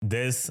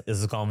This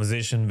is a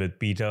conversation with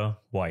Peter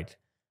Woit.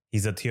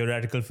 He's a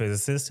theoretical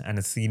physicist and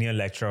a senior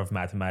lecturer of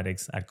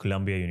mathematics at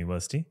Columbia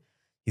University.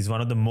 He's one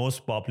of the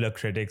most popular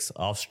critics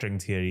of string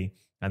theory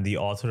and the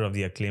author of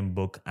the acclaimed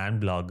book and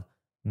blog,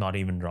 Not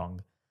Even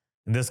Wrong.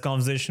 In this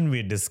conversation,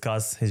 we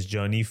discuss his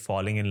journey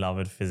falling in love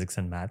with physics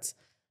and maths.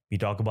 We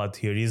talk about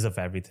theories of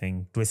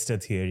everything,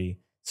 twistor theory,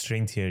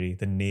 string theory,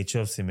 the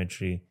nature of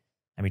symmetry,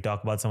 and we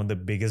talk about some of the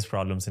biggest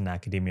problems in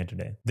academia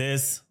today.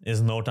 This is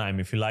No Time.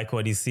 If you like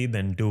what you see,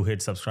 then do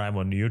hit subscribe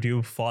on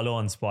YouTube, follow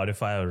on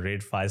Spotify, or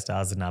rate 5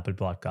 stars in Apple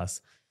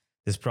Podcasts.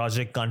 This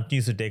project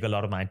continues to take a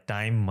lot of my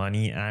time,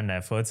 money, and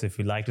efforts. If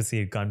you'd like to see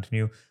it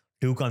continue,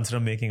 do consider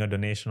making a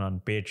donation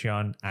on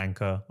Patreon,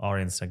 Anchor, or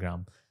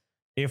Instagram.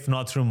 If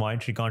not through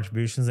monetary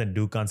contributions, then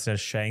do consider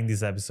sharing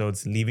these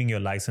episodes, leaving your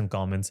likes and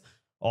comments.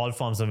 All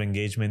forms of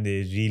engagement,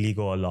 they really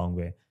go a long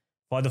way.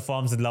 For the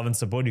forms of love and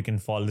support, you can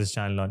follow this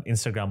channel on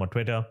Instagram or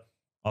Twitter,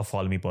 or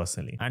follow me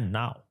personally. And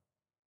now,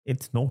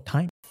 it's No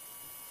Time.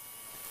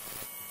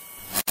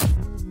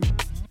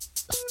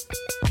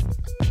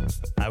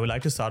 I would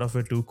like to start off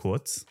with 2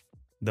 quotes.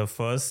 The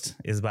first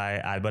is by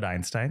Albert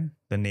Einstein.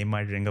 The name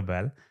might ring a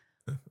bell.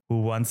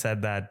 Who once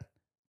said that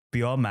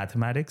pure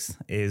mathematics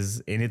is,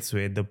 in its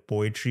way, the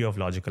poetry of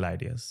logical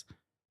ideas.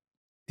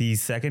 The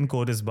second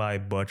quote is by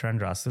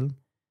Bertrand Russell,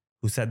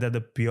 who said that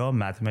the pure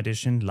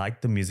mathematician, like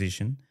the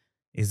musician,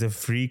 is a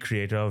free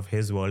creator of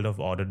his world of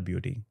ordered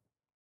beauty.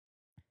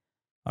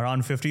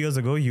 Around 50 years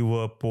ago, you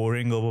were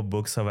poring over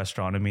books of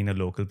astronomy in a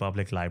local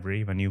public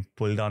library when you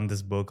pulled on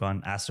this book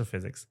on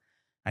astrophysics,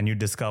 and you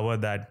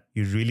discovered that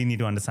you really need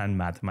to understand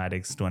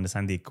mathematics to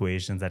understand the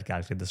equations that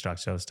calculate the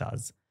structure of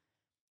stars.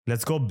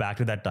 Let's go back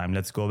to that time.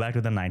 Let's go back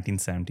to the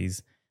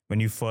 1970s when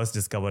you first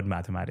discovered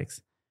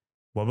mathematics.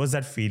 What was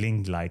that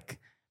feeling like?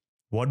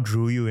 What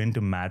drew you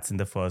into maths in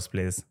the first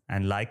place?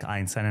 And like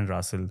Einstein and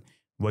Russell,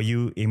 were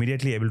you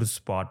immediately able to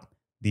spot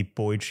the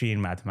poetry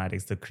in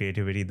mathematics, the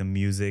creativity, the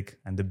music,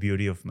 and the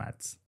beauty of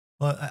maths?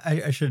 Well,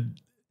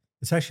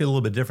 it's actually a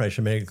little bit different. I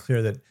should make it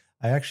clear that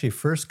I actually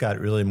first got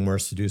really more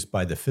seduced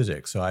by the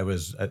physics. So I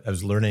was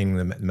learning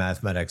the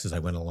mathematics as I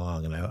went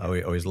along, and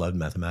I always loved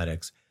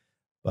mathematics.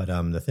 But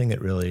the thing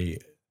that really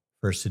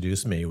first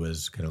seduced me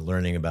was kind of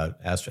learning about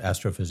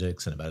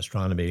astrophysics and about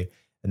astronomy,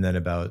 and then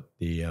about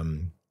the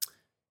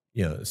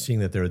seeing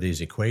that there are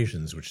these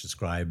equations which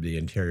describe the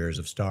interiors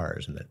of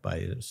stars, and that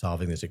by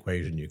solving this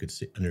equation, you could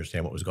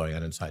understand what was going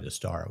on inside a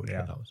star, which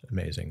I thought was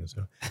amazing.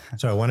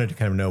 So I wanted to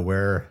kind of know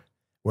where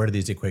do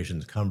these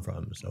equations come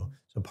from. So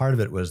part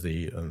of it was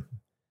the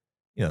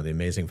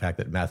amazing fact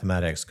that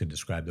mathematics could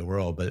describe the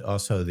world, but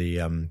also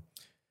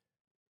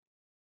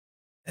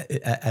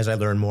as I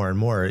learned more and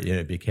more,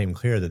 it became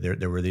clear that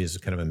there were these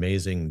kind of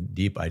amazing,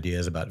 deep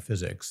ideas about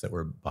physics that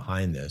were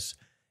behind this.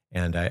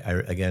 And I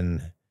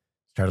again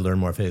started to learn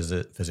more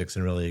physics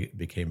and really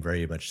became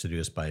very much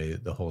seduced by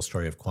the whole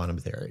story of quantum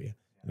theory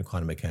and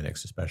quantum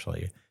mechanics,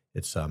 especially.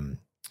 It's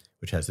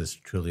which has this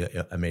truly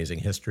amazing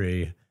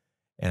history,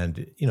 and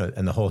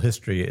the whole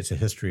history. It's a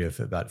history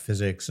about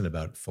physics and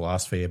about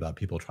philosophy, about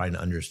people trying to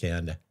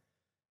understand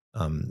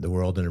the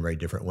world in a very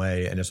different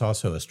way. And it's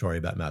also a story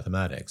about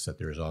mathematics, that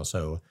there's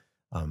also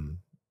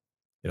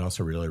it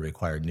also really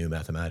required new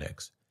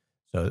mathematics.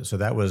 So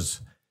that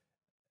was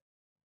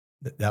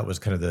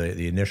kind of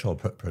the initial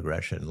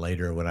progression.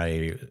 Later, when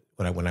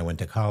I went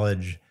to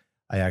college,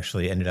 I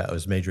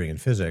was majoring in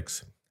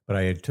physics, but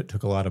I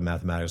took a lot of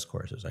mathematics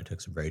courses. I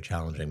took some very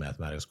challenging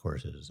mathematics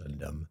courses,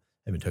 and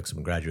even took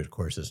some graduate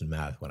courses in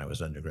math when I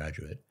was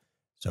undergraduate.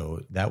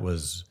 So that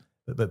was,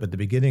 but the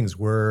beginnings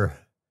were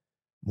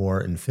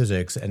more in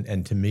physics,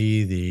 and to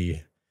me, the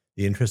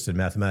interest in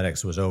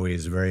mathematics was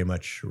always very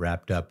much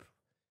wrapped up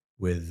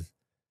with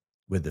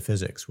the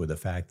physics, with the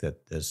fact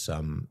that this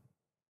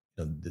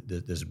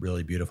this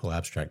really beautiful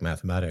abstract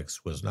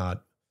mathematics was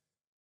not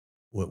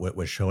what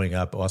was showing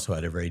up also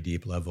at a very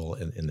deep level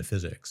in the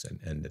physics,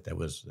 and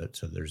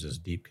so there's this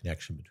deep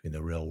connection between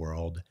the real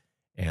world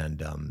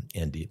and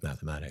deep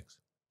mathematics.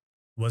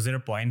 Was there a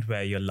point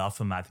where your love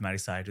for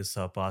mathematics started to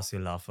surpass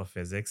your love for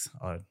physics,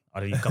 or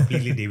you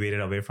completely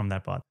deviated away from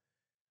that path?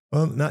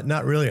 Well,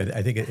 not really.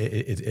 I think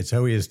it's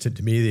always,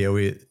 to me,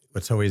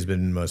 what's always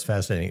been most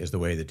fascinating is the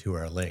way the two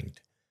are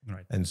linked.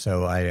 Right. And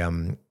so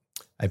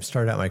I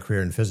started out my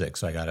career in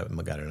physics. I got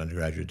an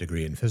undergraduate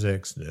degree in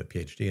physics, a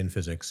PhD in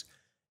physics,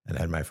 and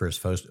had my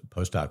first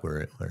postdoc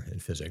were in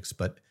physics.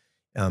 But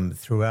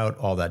throughout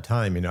all that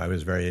time, I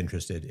was very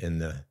interested in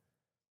the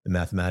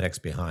mathematics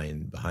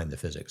behind the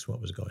physics, what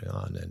was going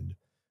on. And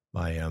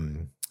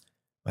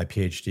my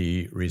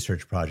PhD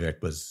research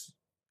project was,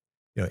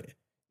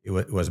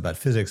 it was about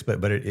physics,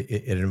 but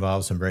it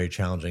involved some very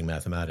challenging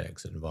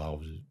mathematics. It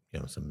involved a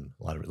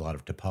lot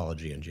of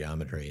topology and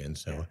geometry, and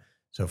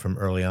so from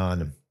early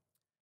on,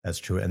 that's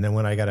true. And then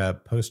when I got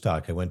a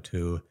postdoc, I went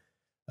to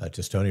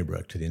Stony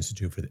Brook,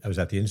 I was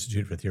at the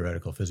Institute for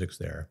Theoretical Physics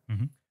there,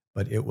 mm-hmm.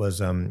 but it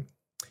was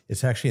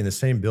it's actually in the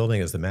same building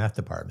as the math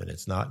department.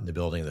 It's not in the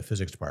building of the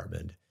physics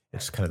department.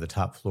 It's kind of the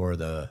top floor of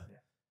the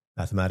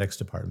mathematics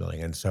department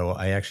building. And so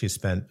I actually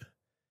spent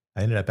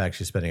I ended up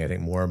actually spending, I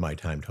think, more of my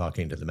time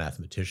talking to the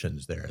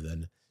mathematicians there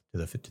than to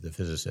the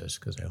physicists,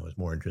 because I was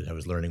more interested. I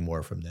was learning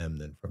more from them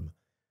than from.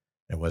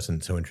 I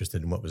wasn't so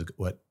interested in what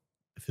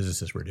the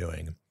physicists were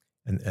doing,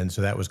 and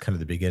so that was kind of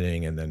the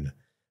beginning. And then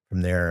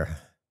from there,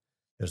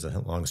 there's a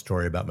long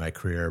story about my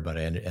career, but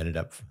I ended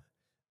up.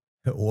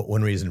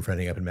 One reason for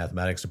ending up in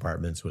mathematics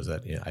departments was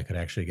that I could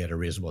actually get a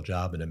reasonable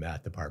job in a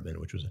math department,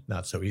 which was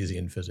not so easy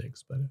in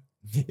physics. But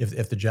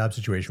if the job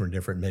situation were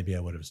different, maybe I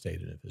would have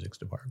stayed in a physics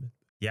department.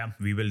 Yeah,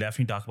 we will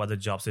definitely talk about the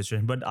job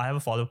situation. But I have a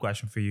follow-up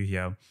question for you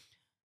here.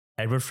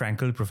 Edward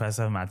Frankel,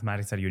 professor of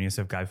mathematics at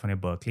University of California,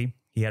 Berkeley,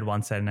 he had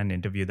once said in an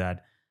interview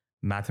that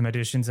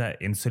mathematicians are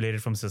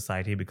insulated from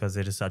society because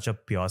it is such a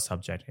pure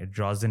subject. It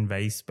draws in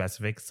very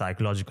specific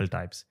psychological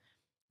types.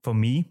 For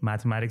me,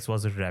 mathematics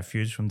was a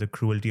refuge from the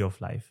cruelty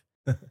of life.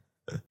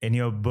 In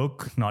your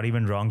book, Not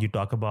Even Wrong, you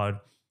talk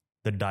about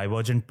the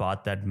divergent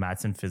path that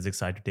maths and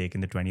physics had to take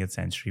in the 20th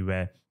century,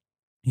 where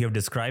you have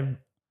described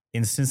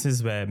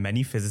instances where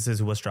many physicists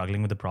who were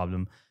struggling with the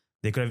problem,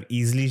 they could have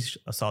easily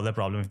solved the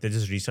problem if they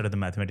just reached out to the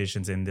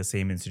mathematicians in the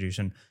same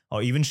institution,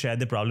 or even shared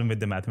the problem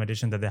with the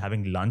mathematician that they're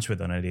having lunch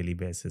with on a daily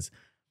basis.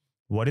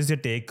 What is your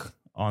take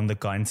on the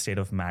current state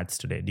of maths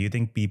today? Do you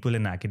think people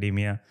in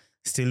academia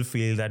still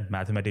feel that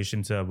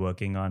mathematicians are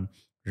working on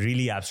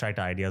really abstract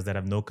ideas that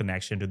have no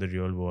connection to the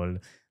real world,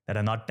 that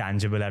are not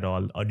tangible at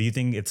all? Or do you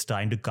think it's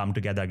trying to come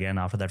together again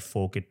after that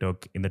fork it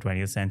took in the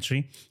 20th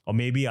century? Or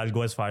maybe I'll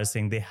go as far as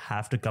saying they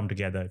have to come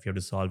together if you have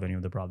to solve any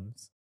of the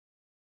problems.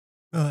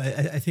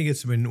 I think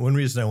it's, one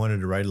reason I wanted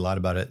to write a lot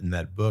about it in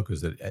that book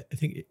was that I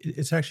think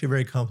it's actually a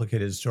very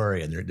complicated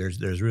story. And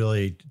there's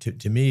really,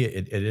 to me,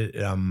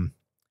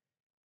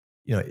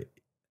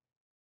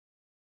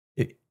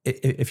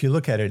 if you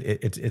look at it,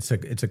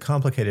 it's a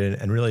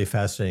complicated and really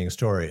fascinating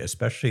story,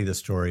 especially the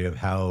story of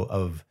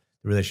the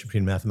relationship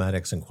between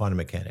mathematics and quantum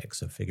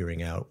mechanics, of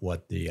figuring out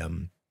what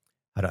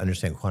how to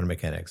understand quantum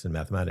mechanics and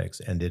mathematics.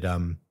 And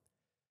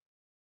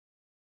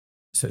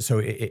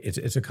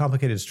it's a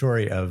complicated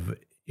story of,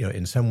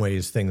 in some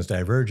ways things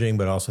diverging,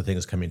 but also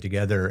things coming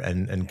together,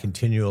 and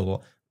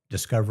continual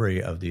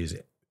discovery of these,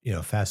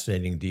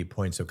 fascinating deep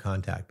points of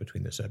contact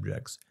between the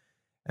subjects.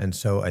 And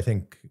so I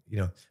think,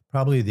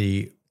 probably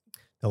the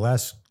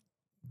last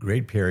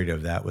great period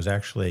of that was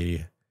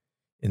actually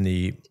in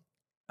the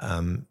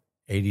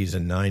 80s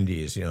and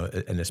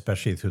 90s, and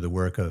especially through the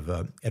work of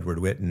Edward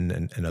Witten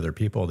and other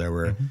people. There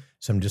were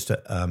some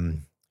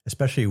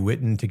especially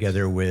Witten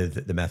together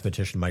with the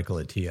mathematician Michael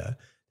Atiyah.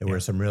 There were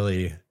some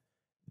really,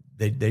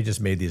 they just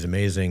made these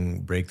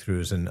amazing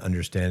breakthroughs in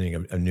understanding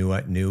of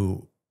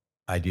new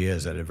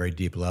ideas at a very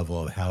deep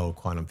level of how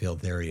quantum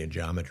field theory and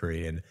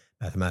geometry and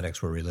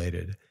mathematics were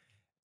related.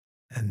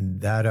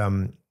 And that,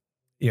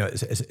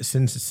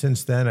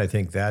 since then, I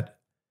think that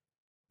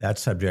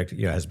subject,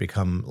 has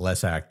become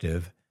less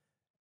active.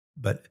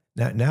 But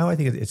now I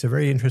think it's a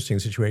very interesting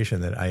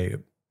situation that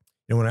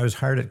when I was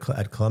hired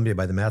at Columbia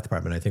by the math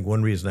department, I think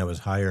one reason I was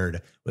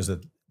hired was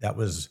that there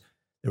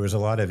was a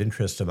lot of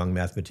interest among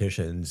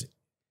mathematicians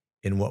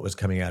in what was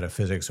coming out of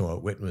physics and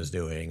what Witten was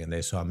doing. And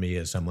they saw me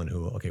as someone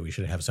who, we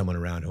should have someone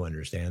around who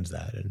understands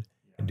that and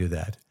do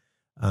that.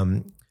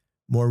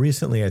 More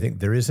recently, I think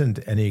there isn't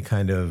any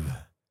kind of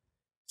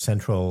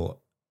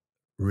central,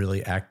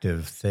 really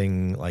active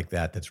thing like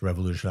that's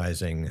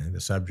revolutionizing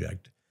the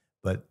subject,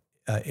 but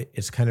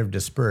it's kind of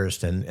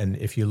dispersed. And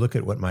if you look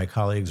at what my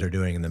colleagues are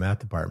doing in the math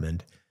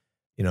department,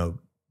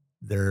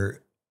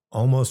 they're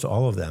almost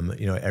all of them,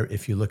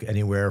 if you look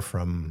anywhere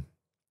from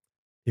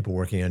people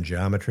working on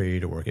geometry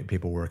to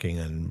people working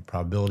on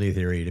probability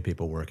theory to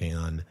people working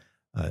on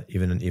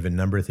even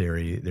number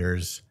theory,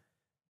 there's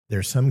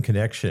some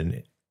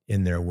connection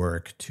in their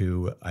work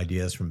to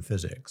ideas from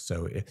physics.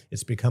 So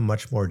it's become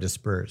much more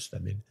dispersed.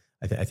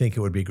 I think it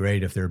would be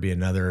great if there would be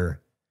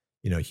another,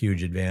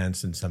 huge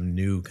advance in some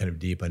new kind of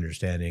deep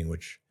understanding,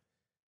 which,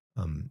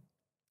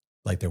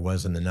 like there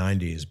was in the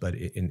 90s. But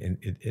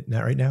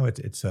right now,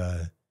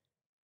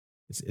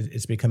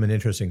 it's become an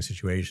interesting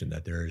situation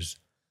that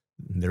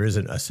there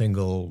isn't a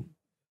single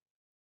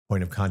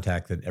point of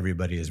contact that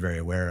everybody is very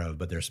aware of,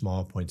 but there's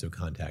small points of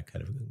contact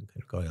kind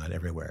of going on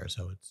everywhere.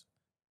 So it's.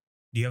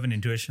 Do you have an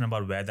intuition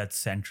about where that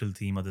central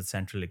theme or the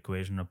central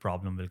equation or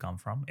problem will come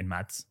from in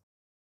maths?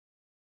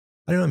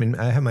 I don't know.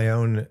 I have my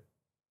own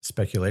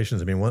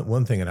speculations.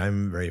 One thing that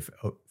I'm very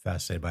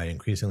fascinated by,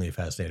 increasingly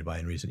fascinated by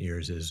in recent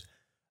years, is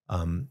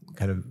kind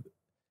of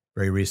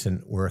very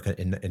recent work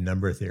in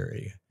number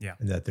theory. Yeah,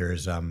 and that there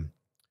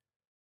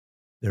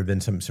have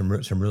been some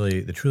really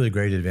the truly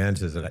great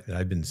advances that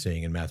I've been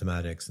seeing in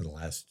mathematics in the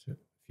last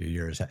few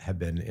years have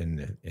been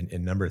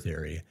in number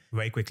theory.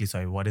 Very quickly,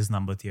 sorry, what is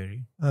number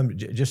theory?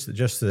 Just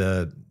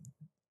the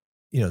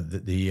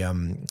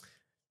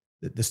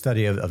the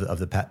study of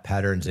the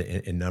patterns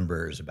in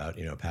numbers, about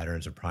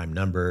patterns of prime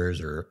numbers,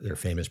 or their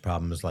famous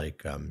problems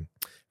like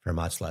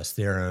Fermat's last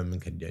theorem.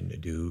 Can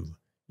do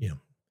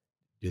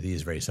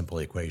these very simple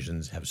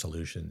equations have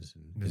solutions?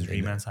 Does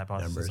Riemann's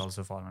hypothesis numbers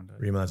also fall under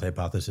Riemann's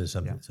hypothesis?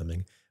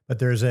 Something. But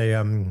there's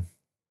been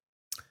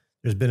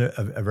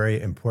a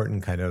very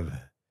important kind of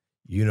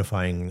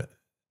unifying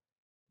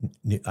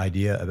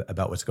idea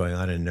about what's going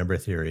on in number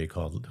theory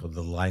called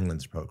the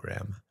Langlands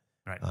program.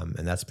 Right.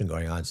 And that's been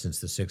going on since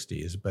the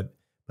 60s. But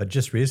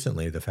just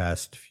recently, the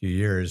past few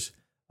years,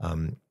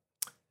 there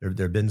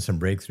have been some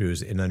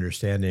breakthroughs in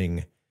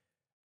understanding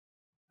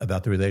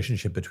about the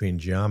relationship between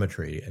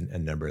geometry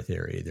and number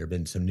theory. There have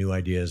been some new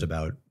ideas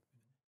about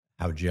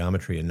how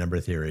geometry and number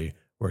theory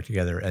work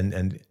together.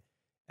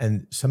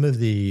 And some of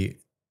these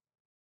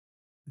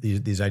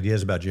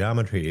ideas about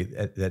geometry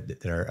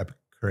that are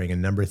occurring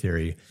in number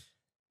theory,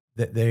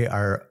 that they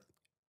are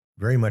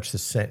very much the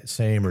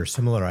same or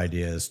similar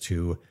ideas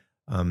to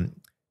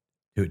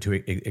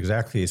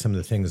exactly some of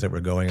the things that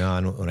were going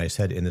on when I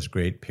said in this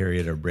great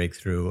period of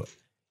breakthrough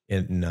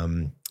in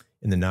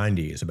the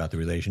 90s about the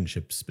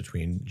relationships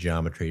between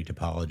geometry,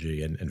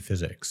 topology, and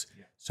physics.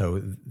 Yeah.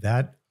 So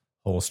that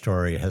whole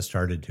story has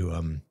started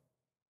to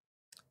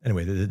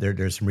anyway,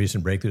 there's some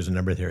recent breakthroughs in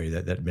number theory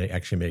that may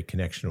actually make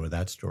connection with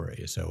that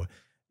story. So,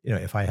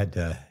 if I had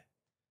to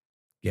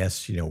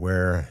guess,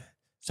 where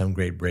some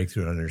great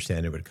breakthrough in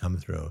understanding would come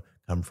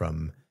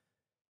from,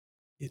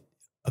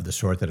 of the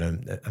sort that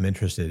I'm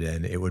interested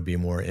in, it would be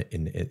more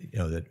in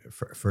that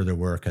further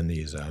work on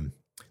these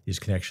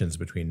connections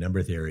between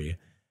number theory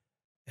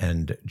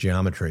and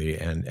geometry,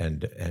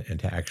 and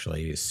to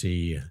actually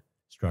see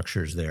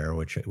structures there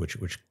which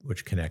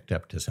connect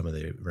up to some of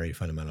the very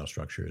fundamental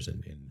structures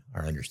in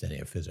our understanding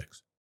of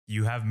physics.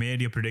 You have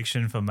made your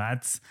prediction for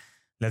maths.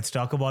 Let's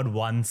talk about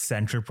one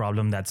central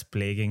problem that's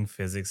plaguing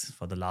physics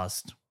for the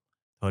last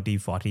 30,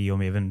 40,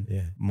 or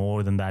even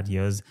more than that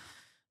years,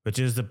 which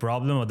is the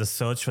problem of the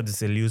search for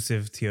this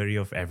elusive theory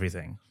of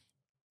everything.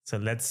 So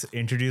let's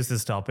introduce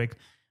this topic.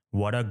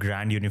 What are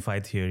grand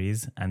unified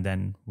theories? And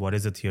then what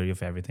is the theory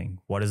of everything?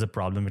 What is the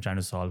problem we're trying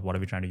to solve? What are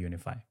we trying to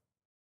unify?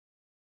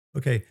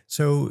 Okay,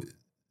 so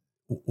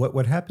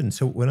what happened?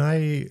 So when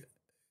I,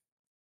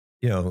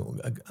 so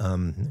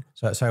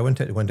I went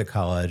to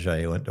college.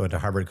 I went to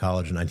Harvard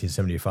College in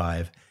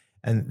 1975,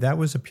 and that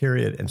was a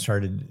period, and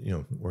started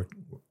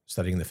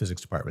studying the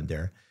physics department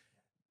there.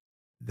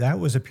 That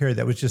was a period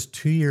that was just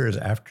 2 years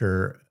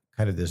after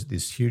kind of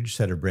this huge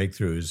set of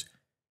breakthroughs,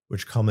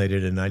 which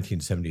culminated in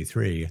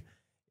 1973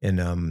 in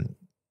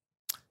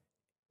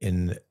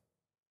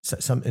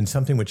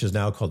something which is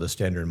now called the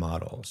Standard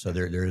Model. So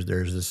there's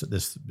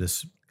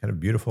this kind of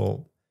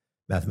beautiful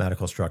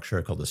mathematical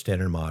structure called the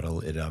Standard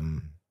Model.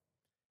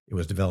 It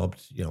was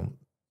developed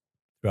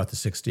throughout the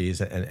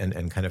 60s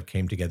and kind of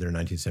came together in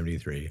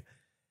 1973,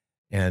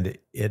 and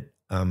it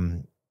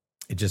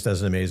just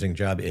does an amazing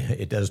job.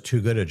 It does too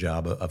good a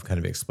job of kind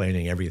of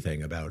explaining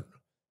everything about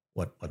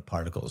what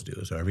particles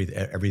do. So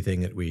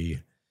everything that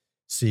we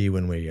see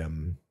when we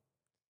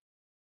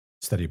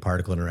study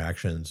particle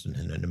interactions,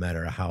 and no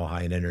matter how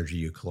high in energy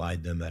you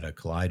collide them at a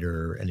collider,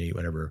 or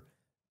whatever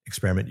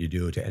experiment you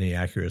do to any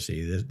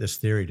accuracy, this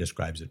theory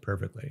describes it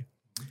perfectly.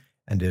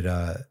 And it,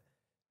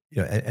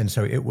 and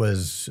so it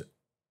was,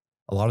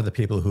 a lot of the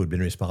people who had been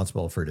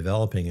responsible for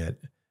developing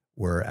it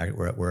were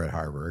at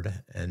Harvard,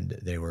 and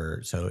it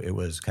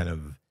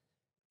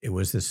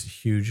was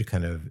this huge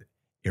kind of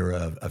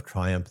era of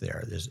triumph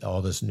there.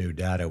 All this new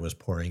data was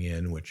pouring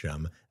in, which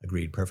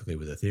agreed perfectly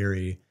with the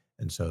theory.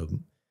 And so,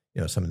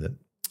 some of the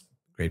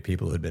great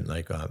people who had been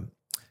like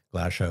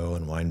Glashow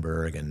and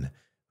Weinberg, and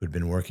who'd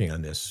been working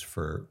on this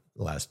for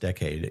the last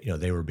decade,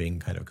 they were being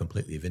kind of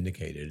completely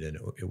vindicated, and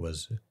it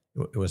was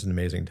an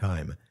amazing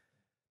time.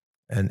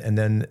 And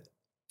then,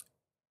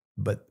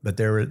 but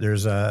there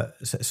was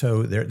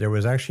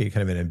actually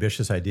kind of an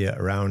ambitious idea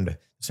around the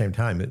same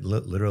time. It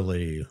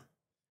literally,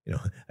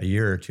 a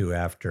year or two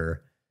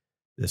after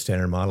the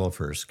Standard Model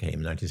first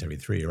came in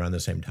 1973, around the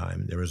same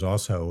time, there was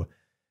also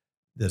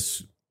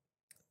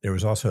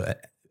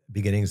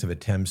beginnings of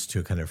attempts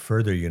to kind of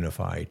further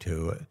unify,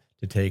 to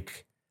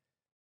take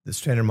the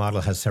Standard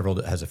Model has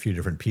a few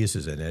different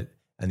pieces in it,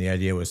 and the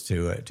idea was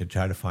to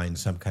try to find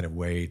some kind of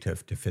way to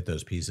fit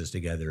those pieces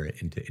together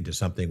into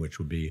something which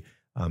would be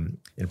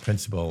in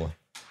principle,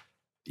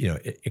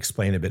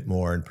 explain a bit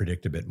more and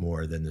predict a bit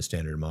more than the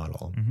Standard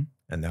Model. Mm-hmm.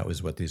 And that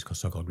was what these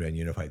so-called grand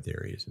unified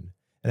theories.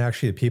 And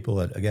actually it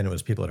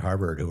was people at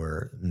Harvard who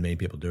were the main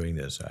people doing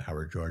this,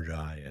 Howard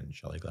Georgi and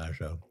Shelley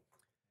Glashow.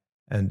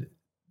 And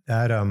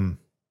that,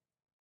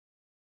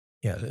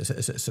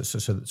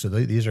 so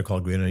these are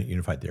called grand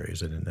unified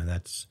theories.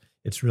 And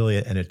it's really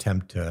an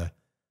attempt to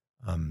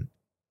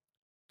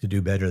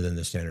do better than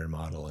the Standard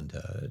Model, and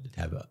to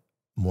have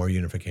more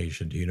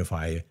unification, to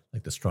unify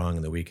like the strong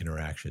and the weak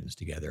interactions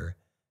together.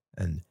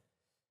 And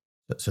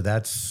so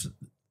that's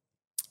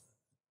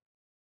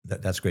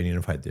grand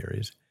unified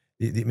theories.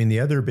 The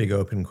other big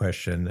open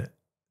question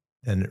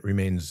then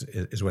remains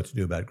is what to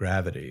do about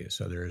gravity.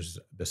 So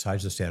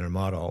besides the Standard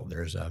Model,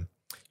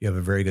 you have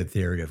a very good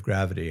theory of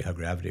gravity, how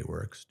gravity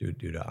works, due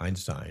to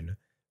Einstein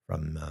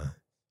from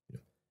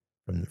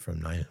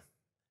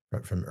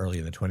early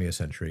in the 20th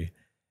century,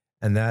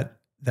 and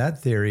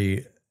that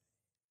theory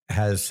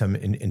has some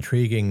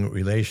intriguing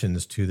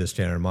relations to the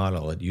Standard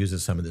Model. It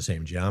uses some of the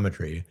same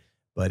geometry,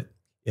 but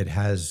it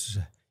has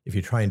if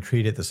you try and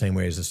treat it the same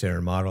way as the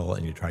standard model,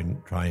 and you try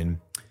and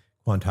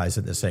quantize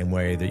it in the same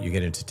way, that you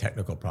get into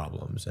technical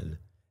problems,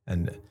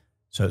 and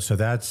so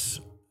that's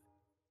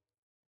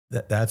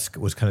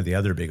was kind of the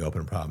other big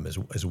open problem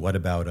is what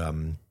about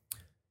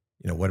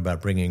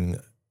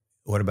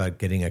what about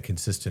getting a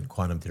consistent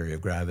quantum theory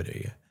of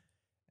gravity,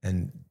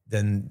 and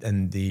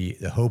then the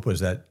hope was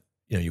that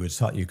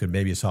you could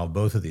maybe solve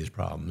both of these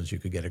problems. You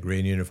could get a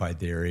grand unified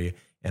theory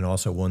and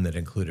also one that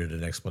included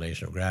an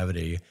explanation of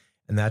gravity.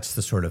 And that's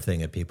the sort of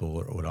thing that people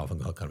would often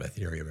call kind of a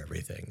theory of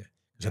everything.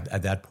 Because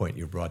at that point,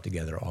 you brought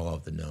together all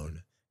of the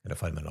known kind of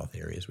fundamental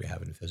theories we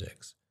have in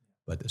physics.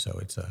 But so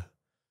it's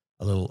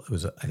it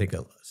was I think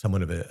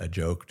somewhat of a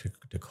joke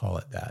to call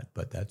it that.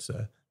 But that's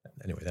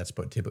anyway, that's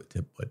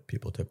what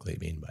people typically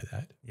mean by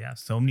that. Yeah,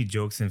 so many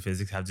jokes in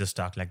physics have just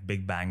stuck. Like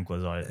Big Bang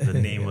the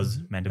name was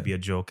meant to be a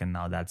joke, and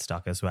now that's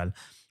stuck as well.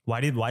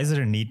 Why is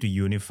there a need to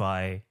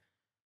unify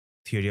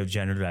theory of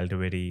general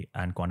relativity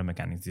and quantum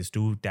mechanics? These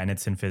two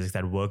tenets in physics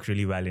that work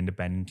really well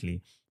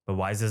independently, but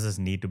why is there this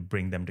need to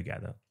bring them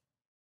together?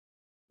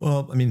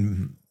 Well, I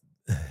mean,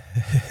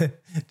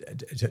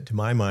 to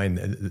my mind,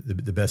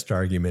 the best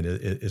argument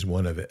is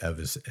one of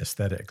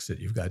aesthetics. That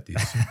you've got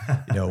these,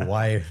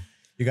 why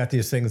you got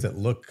these things that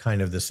look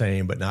kind of the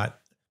same, but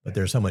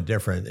they're somewhat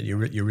different. That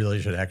you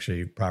really should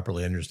actually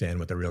properly understand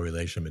what the real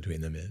relation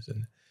between them is.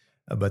 And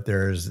but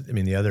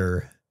the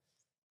other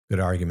good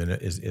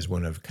argument is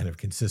one of kind of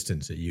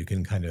consistency. You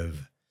can kind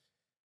of,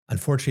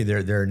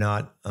 unfortunately, they're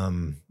not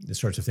the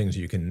sorts of things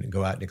you can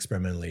go out and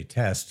experimentally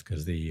test,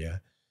 because the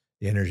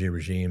energy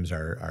regimes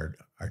are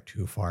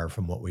too far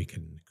from what we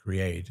can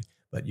create.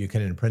 But you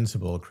can, in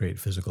principle, create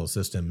physical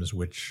systems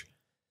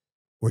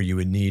where you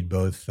would need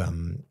both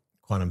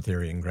quantum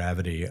theory and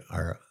gravity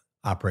are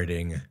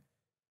operating,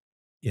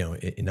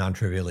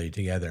 non-trivially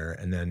together,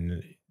 and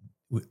then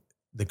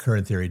the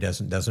current theory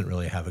doesn't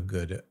really have a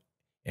good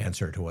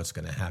answer to what's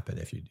going to happen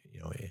if in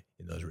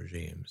those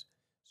regimes.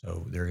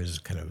 So there is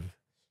kind of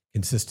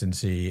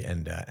consistency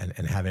and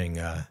having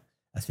a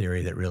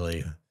theory that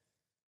really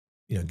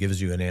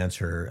gives you an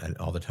answer, and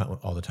all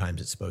the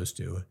times it's supposed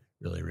to,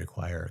 really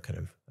require kind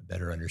of a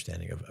better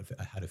understanding of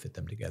how to fit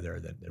them together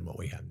than what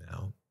we have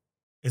now.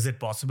 Is it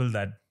possible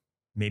that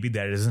maybe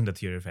there isn't a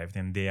theory of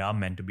everything? They are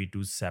meant to be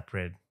two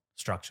separate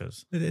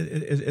structures.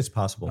 It's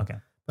possible. Okay.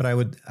 But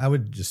I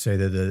would just say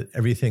that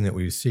everything that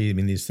we see,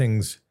 these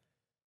things,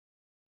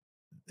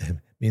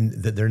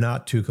 that they're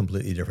not two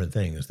completely different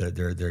things.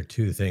 They're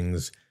two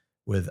things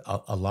with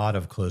a lot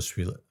of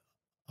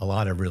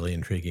really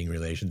intriguing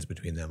relations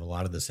between them. A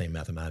lot of the same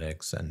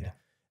mathematics,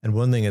 and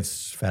one thing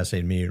that's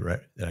fascinated me,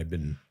 that I've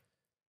been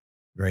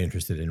very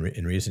interested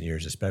in recent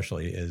years,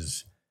 especially,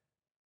 is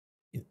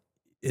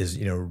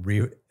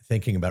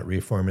thinking about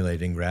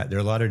reformulating. There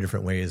are a lot of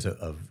different ways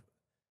of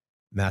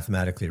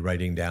mathematically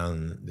writing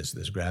down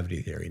this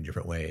gravity theory in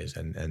different ways,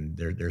 and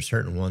there are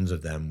certain ones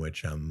of them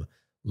which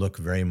look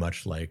very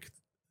much like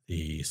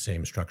the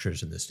same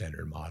structures in the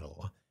standard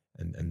model,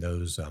 and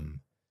those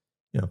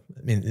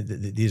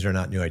these are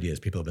not new ideas.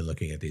 People have been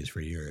looking at these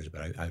for years,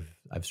 but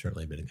I've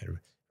certainly been kind of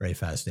very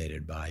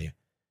fascinated by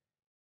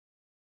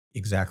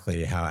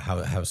exactly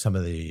how some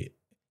of the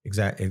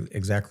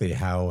exactly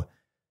how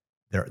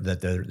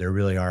there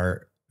really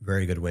are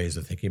very good ways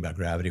of thinking about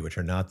gravity, which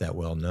are not that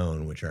well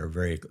known, which are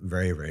very,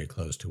 very, very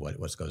close to what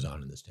goes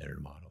on in the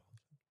standard model.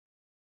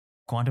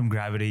 Quantum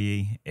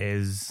gravity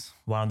is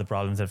one of the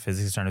problems that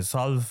physics is trying to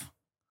solve.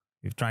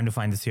 We're trying to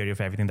find this theory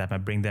of everything that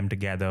might bring them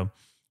together.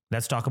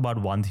 Let's talk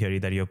about one theory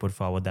that you put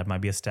forward that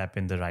might be a step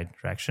in the right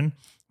direction,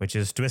 which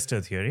is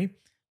twistor theory.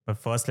 But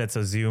first, let's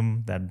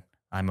assume that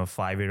I'm a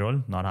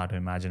 5-year-old, not hard to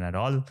imagine at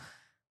all.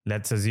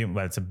 Let's assume,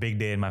 it's a big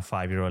day in my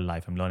 5-year-old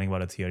life. I'm learning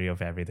about a theory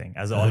of everything,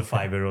 as all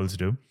 5-year-olds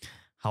do.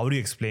 How do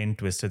you explain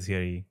twistor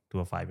theory to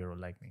a 5-year-old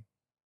like me?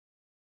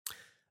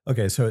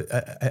 Okay, so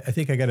I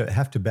think I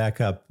have to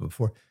back up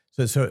before.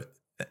 So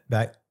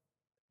back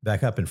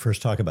up and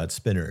first talk about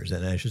spinors,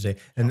 and I should say,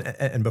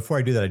 and before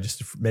I do that, I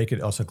just make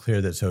it also clear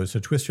that so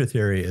twistor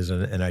theory is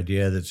an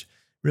idea that's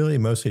really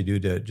mostly due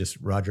to just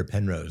Roger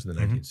Penrose in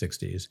the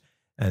 1960s,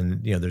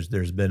 and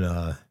there's been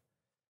a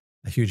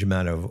huge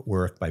amount of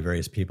work by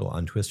various people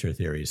on twistor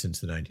theory since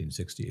the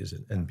 1960s,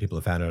 and people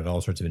have found out all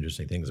sorts of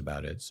interesting things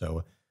about it.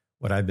 So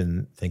what I've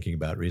been thinking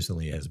about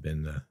recently has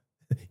been,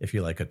 if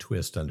you like, a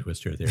twist on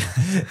twistor theory.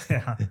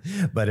 Yeah.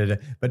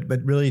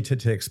 But really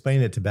to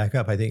explain it, to back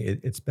up, I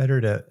think it's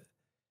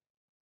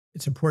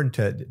important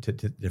to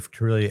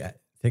really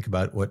think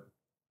about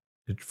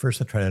first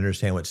to try to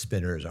understand what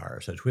spinors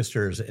are. So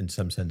twistors, in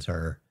some sense,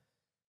 are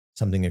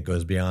something that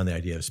goes beyond the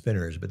idea of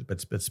spinors, but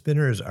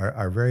spinors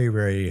are very,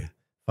 very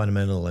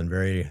fundamental and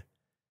very,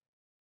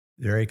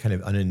 very kind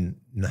of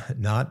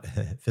not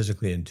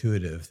physically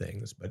intuitive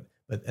things, but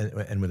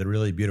with a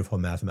really beautiful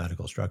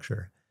mathematical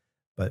structure.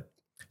 But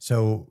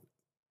so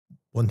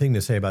one thing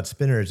to say about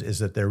spinors is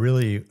that they're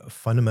really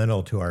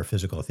fundamental to our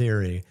physical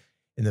theory,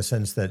 in the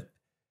sense that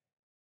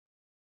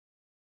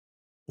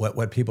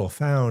what people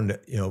found,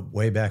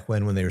 way back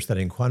when they were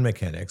studying quantum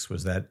mechanics,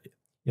 was that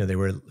they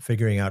were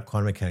figuring out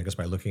quantum mechanics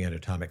by looking at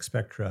atomic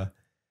spectra,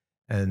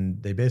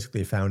 and they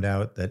basically found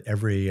out that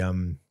every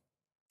kind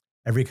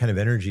of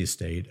energy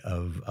state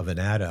of an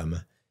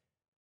atom,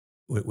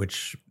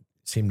 which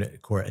seemed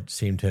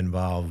to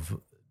involve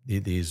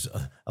these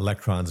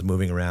electrons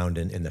moving around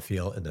in the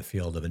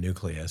field of a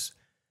nucleus,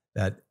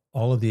 that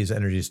all of these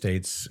energy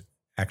states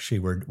actually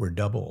were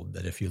doubled.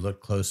 That if you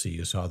look closely,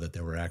 you saw that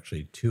there were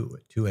actually two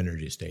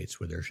energy states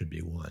where there should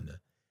be one.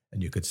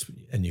 And you could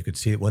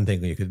see one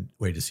thing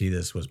way to see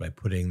this was by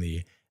putting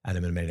the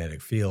atom in a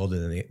magnetic field,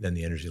 and then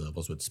the energy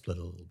levels would split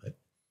a little bit.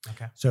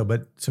 Okay.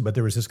 But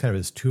there was this kind of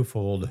this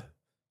twofold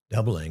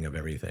doubling of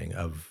everything.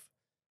 So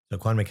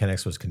quantum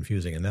mechanics was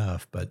confusing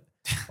enough, but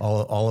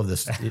all of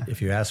this.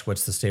 If you ask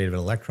what's the state of an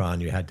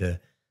electron, you had to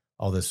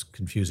all this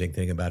confusing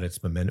thing about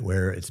its momentum,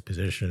 where its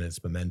position,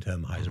 its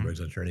momentum, Heisenberg's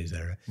uncertainty, et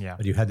cetera. Yeah.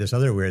 But you had this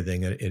other weird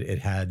thing. It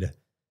had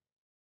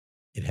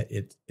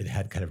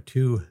kind of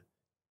two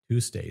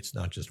states,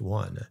 not just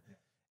one.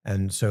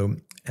 And so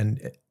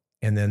and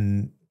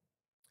then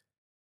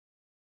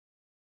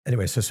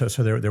anyway, so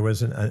there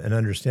was an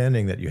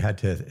understanding that you had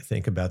to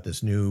think about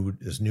this new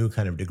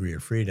kind of degree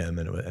of freedom,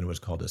 and it was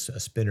called a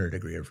spinor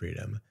degree of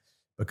freedom,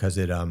 because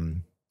it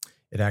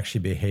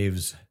actually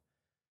behaves.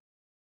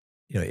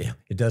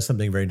 It does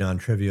something very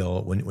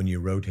non-trivial when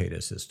you rotate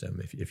a system.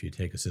 If you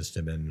take a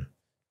system and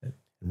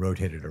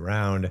rotate it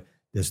around,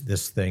 these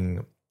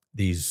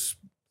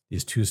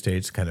two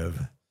states kind of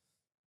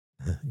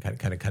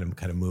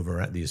move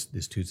around.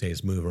 These two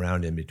states move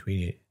around in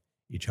between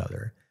each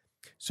other.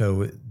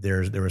 So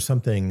there was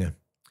something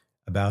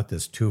about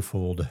this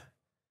twofold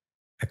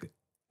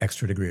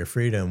extra degree of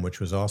freedom, which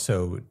was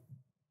also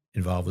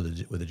involved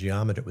with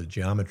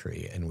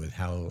geometry and with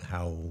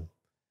how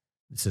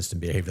the system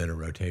behaved under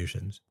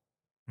rotations.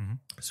 Mm-hmm.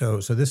 So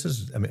this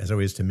is, as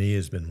always, to me,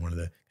 has been one of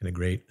the kind of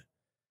great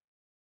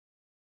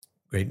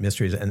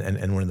mysteries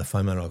and one of the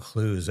fundamental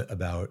clues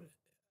about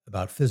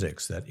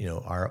physics, that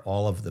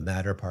all of the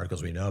matter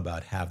particles we know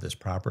about have this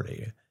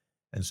property.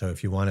 And so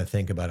if you want to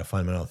think about a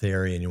fundamental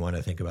theory and you want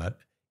to think about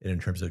it in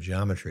terms of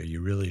geometry,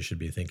 you really should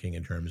be thinking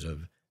in terms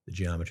of the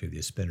geometry of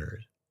these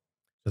spinors.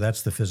 So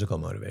that's the physical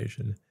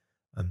motivation.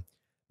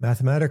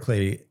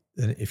 Mathematically,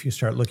 then if you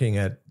start looking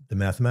at the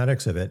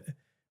mathematics of it,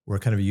 we're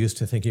kind of used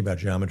to thinking about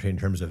geometry in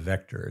terms of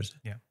vectors.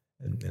 Yeah.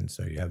 And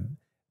so you have,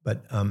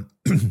 but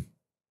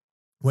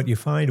what you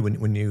find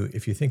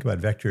if you think about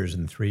vectors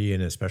in 3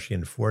 and especially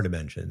in 4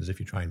 dimensions, if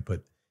you try and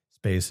put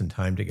space and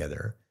time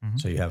together,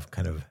 so you have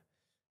kind of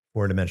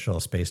 4-dimensional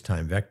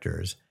space-time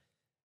vectors,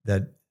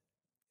 that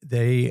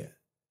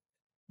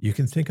you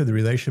can think of the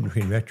relation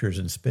between vectors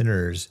and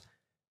spinors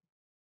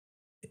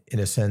in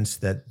a sense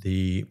that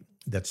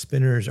that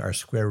spinors are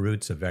square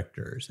roots of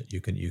vectors.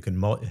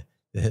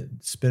 The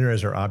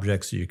spinors are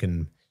objects you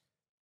can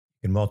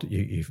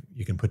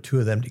put two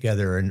of them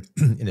together and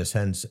in a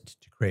sense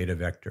to create a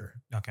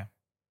vector. Okay.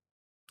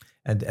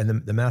 And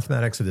the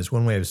mathematics of this,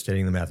 one way of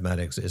stating the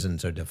mathematics isn't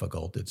so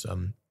difficult. It's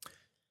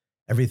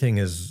everything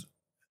is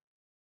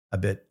a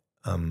bit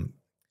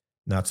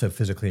not so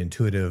physically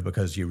intuitive,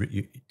 because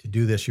you to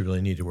do this you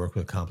really need to work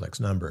with complex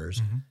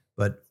numbers. Mm-hmm.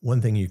 But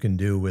one thing you can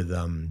do with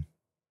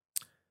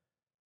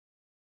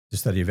to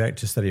study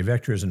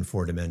vectors in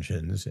 4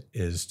 dimensions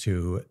is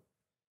to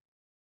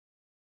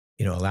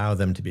allow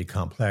them to be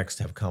complex,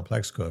 to have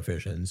complex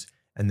coefficients,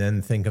 and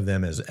then think of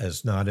them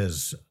as not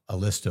as a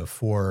list of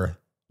 4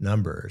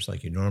 numbers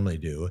like you normally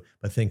do,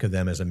 but think of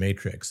them as a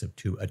matrix of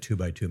a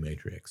 2x2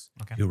 matrix,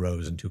 okay. 2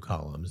 rows and 2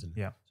 columns, and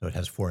so it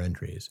has 4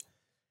 entries,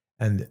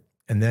 and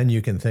then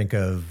you can think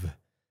of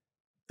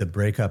the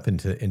breakup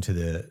into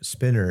the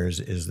spinors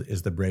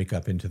is the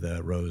breakup into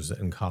the rows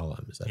and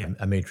columns. Yeah.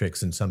 A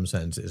matrix, in some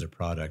sense, is a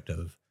product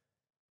of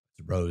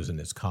rows and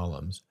its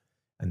columns,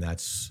 and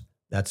that's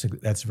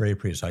very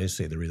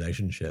precisely the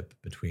relationship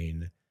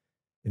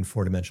in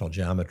 4-dimensional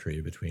geometry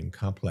between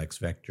complex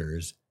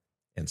vectors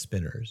and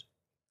spinors.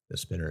 The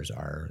vectors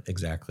are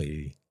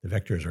exactly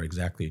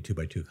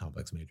 2x2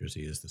 complex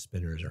matrices. The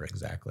spinors are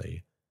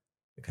exactly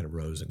the kind of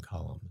rows and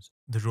columns.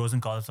 The rows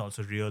and columns are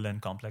also real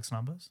and complex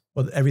numbers?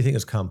 Well, everything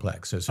is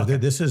complex. So okay.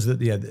 This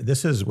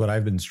is what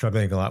I've been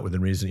struggling a lot with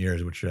in recent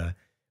years, which I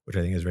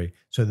think is very,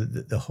 so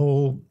the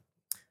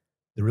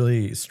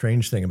really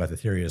strange thing about the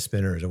theory of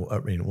spinors,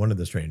 one of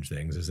the strange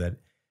things is that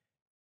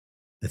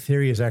the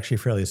theory is actually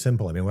fairly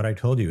simple. What I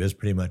told you is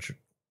pretty much,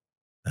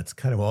 that's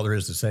kind of all there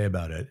is to say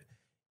about it,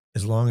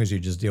 as long as you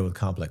just deal with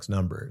complex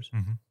numbers.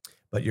 Mm-hmm.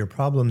 But your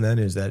problem then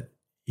is that,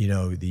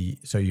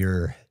 so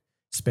your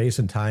space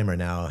and time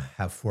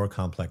have 4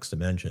 complex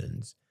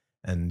dimensions,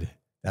 and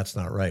that's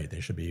not right.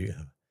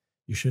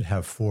 You should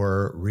have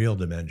 4 real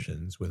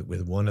dimensions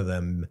with one of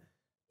them,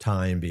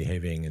 time,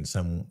 behaving in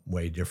some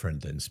way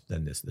different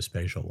than the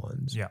spatial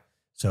ones. Yeah.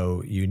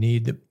 So you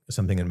need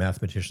something in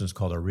mathematicians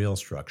called a real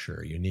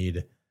structure. You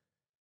need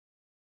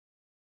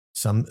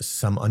some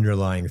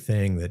underlying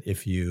thing that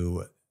if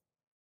you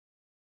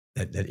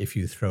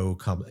throw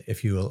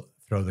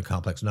the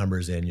complex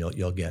numbers in,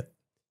 you'll get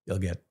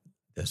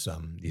this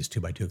these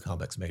 2x2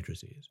 complex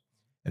matrices.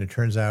 And it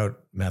turns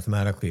out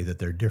mathematically that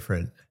they're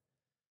different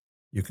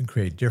you can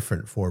create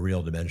different four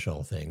real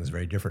dimensional things,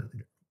 very different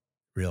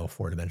real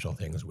four-dimensional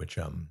things, which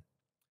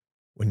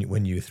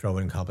when you throw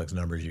in complex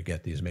numbers, you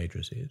get these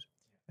matrices.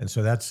 And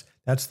so that's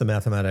the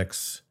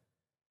mathematics,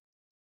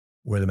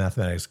 where the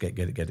mathematics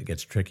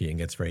gets tricky and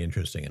gets very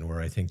interesting, and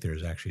where I think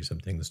there's actually some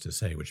things to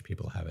say which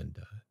people haven't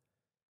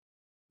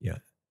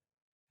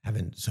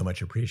so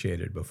much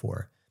appreciated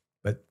before.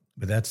 But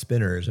that's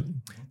spinors.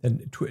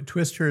 And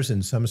twistors,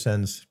 in some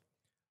sense,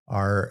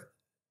 are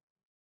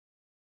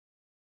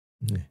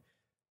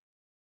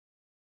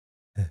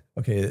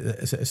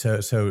okay.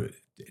 So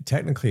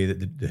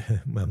technically,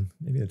 well,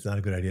 maybe it's not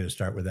a good idea to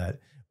start with that.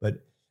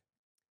 But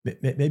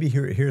maybe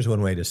here's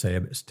one way to say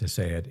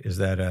it is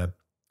that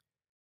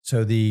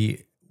so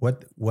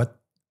what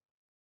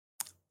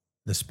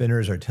the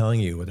spinners are telling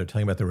you, what they're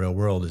telling about the real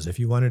world, is if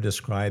you want to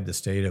describe the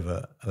state of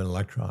an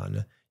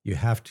electron, you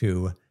have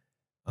to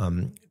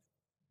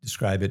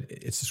describe it.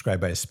 It's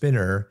described by a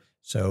spinor.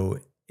 So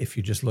if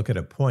you just look at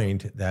a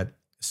point, that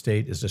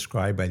state is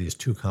described by these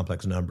two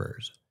complex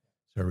numbers.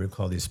 So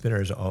recall these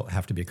spinners all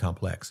have to be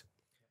complex.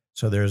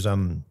 So there's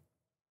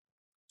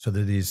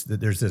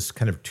there's this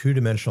kind of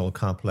two-dimensional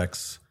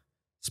complex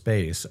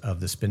space of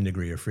the spin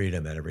degree of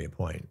freedom at every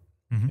point.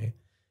 Mm-hmm. Okay?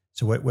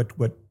 So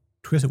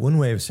one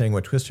way of saying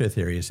what twistor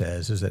theory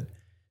says is that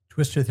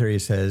twistor theory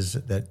says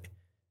that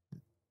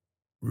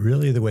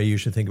really the way you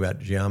should think about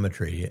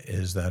geometry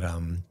is that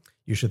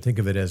you should think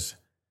of it as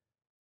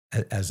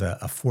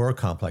a four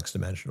complex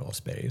dimensional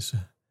space,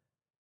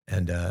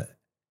 and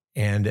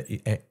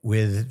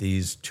with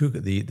these two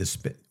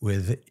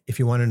if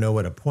you want to know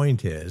what a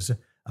point is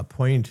a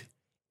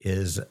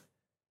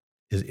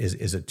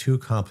two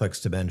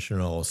complex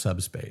dimensional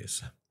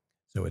subspace.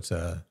 So it's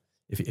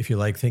if you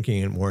like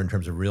thinking more in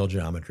terms of real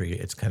geometry,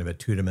 it's kind of a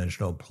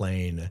two-dimensional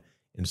plane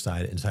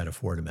inside a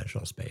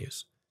four-dimensional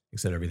space,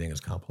 except everything is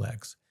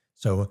complex.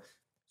 So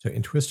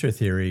in twistor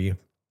theory,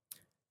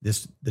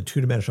 the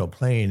two-dimensional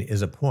plane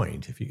is a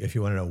point. If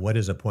you want to know what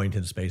is a point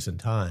in space and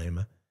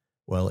time,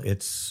 well,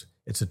 it's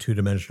a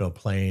two-dimensional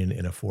plane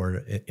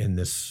in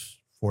this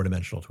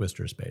four-dimensional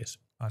twistor space.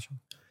 Awesome.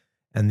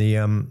 And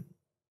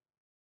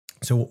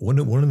so one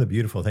of the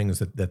beautiful things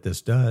that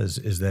this does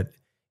is that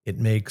it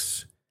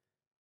makes,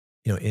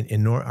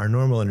 in our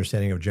normal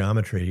understanding of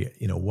geometry,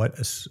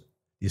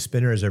 these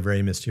spinners are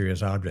very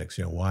mysterious objects.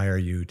 Why are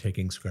you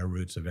taking square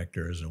roots of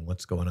vectors, and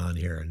what's going on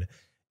here? And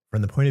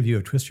from the point of view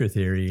of twistor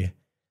theory,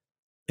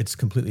 it's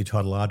completely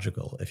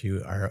tautological. If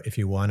you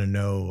want to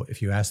know,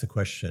 if you ask the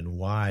question,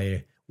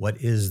 what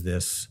is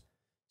this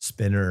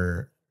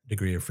spinor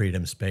degree of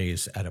freedom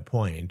space at a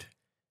point,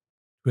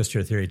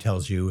 twistor theory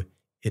tells you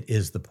it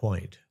is the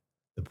point.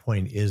 The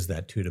point is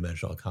that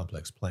two-dimensional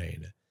complex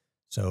plane.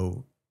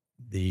 So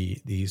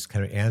these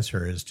kind of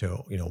answers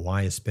to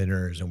why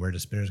spinners and where do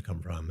spinners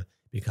come from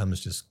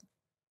becomes just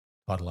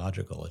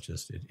tautological.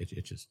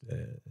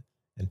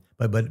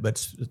 But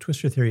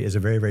twistor theory is a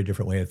very, very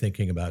different way of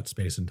thinking about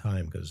space and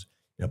time, because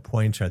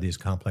points are these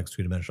complex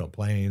two-dimensional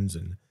planes,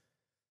 and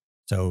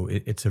so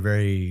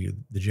the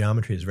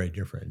geometry is very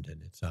different,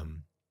 and it's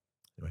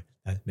anyway,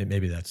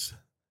 maybe that's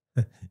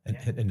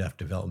enough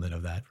development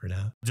of that for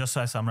now. Just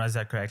so I summarize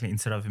that correctly,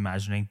 instead of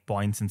imagining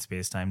points in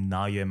space-time,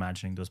 now you're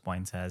imagining those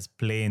points as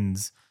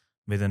planes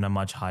within a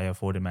much higher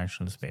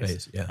four-dimensional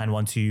space. Yeah. And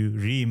once you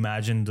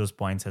reimagine those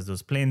points as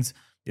those planes,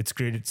 it's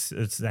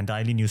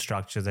entirely new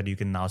structures that you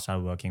can now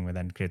start working with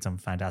and create some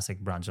fantastic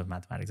branch of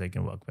mathematics that you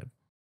can work with.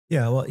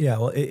 Well,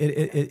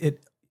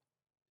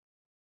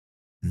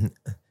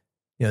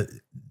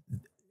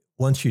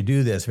 once you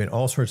do this,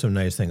 all sorts of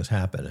nice things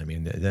happen.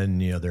 Then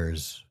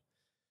there's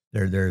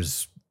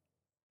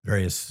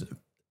various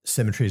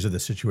symmetries of the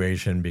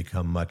situation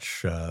become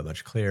much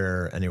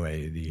clearer.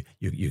 Anyway,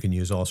 you can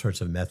use all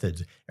sorts of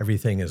methods.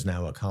 Everything is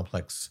now a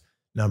complex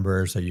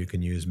number, so you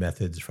can use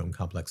methods from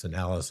complex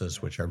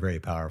analysis, which are very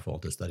powerful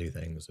to study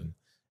things,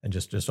 and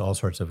just all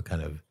sorts of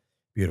kind of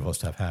beautiful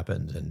stuff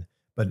happens.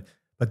 But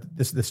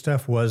this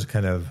stuff was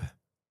kind of,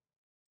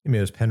 it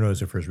was Penrose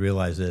who first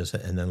realized this,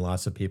 and then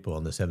lots of people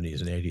in the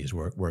 70s and 80s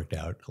worked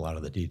out a lot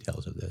of the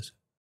details of this.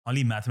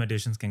 Only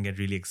mathematicians can get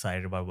really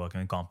excited about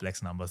working with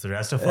complex numbers. The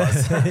rest of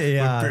us would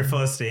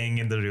prefer staying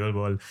in the real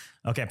world.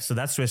 Okay, so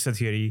that's twistor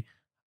theory.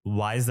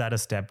 Why is that a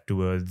step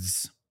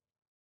towards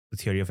the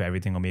theory of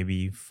everything, or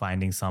maybe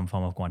finding some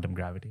form of quantum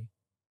gravity?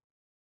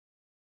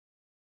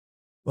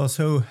 Well,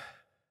 so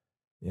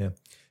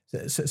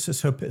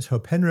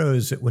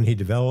Penrose, when he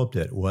developed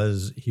it,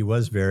 he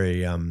was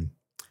very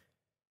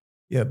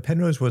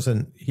Penrose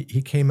wasn't.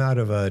 He came out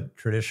of a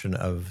tradition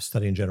of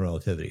studying general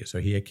relativity, so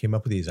he came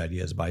up with these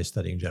ideas by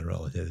studying general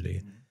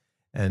relativity,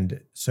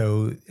 and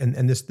so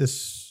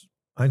this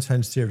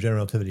Einstein's theory of general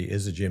relativity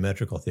is a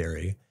geometrical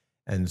theory,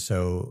 and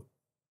so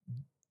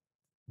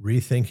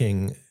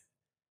rethinking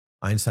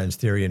Einstein's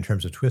theory in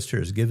terms of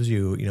twistors gives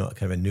you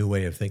kind of a new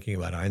way of thinking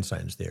about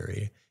Einstein's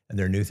theory, and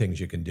there are new things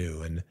you can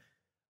do, and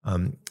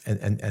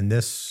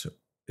this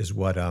is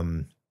what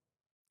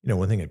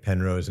one thing that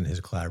Penrose and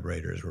his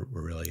collaborators were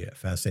really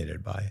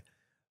fascinated by.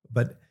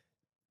 But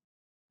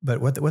But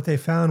what they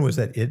found was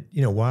that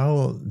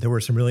while there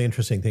were some really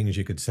interesting things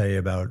you could say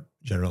about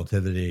general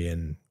relativity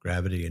and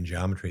gravity and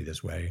geometry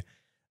this way,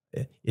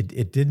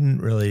 it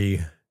didn't really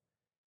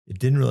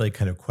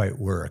kind of quite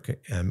work.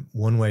 And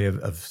one way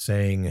of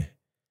saying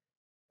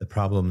the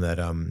problem that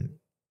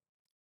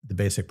the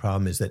basic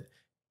problem is that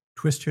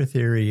twistor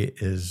theory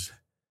is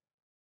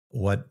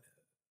what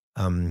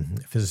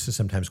physicists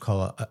sometimes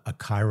call a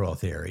chiral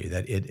theory.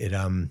 That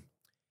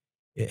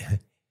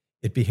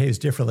it behaves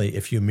differently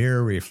if you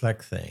mirror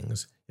reflect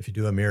things. If you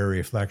do a mirror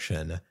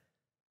reflection,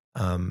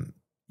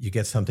 you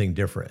get something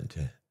different.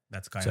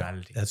 That's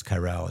chirality. So that's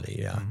chirality,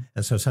 yeah. Mm-hmm.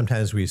 And so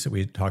sometimes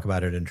we talk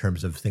about it in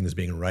terms of things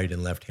being right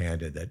and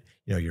left-handed. That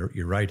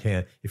your right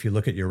hand, if you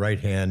look at your right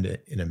hand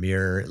in a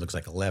mirror, it looks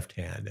like a left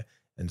hand.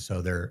 And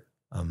so there's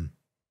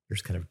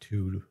kind of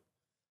two.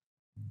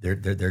 They're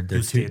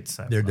two states.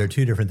 They're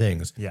two different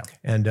things. Yeah.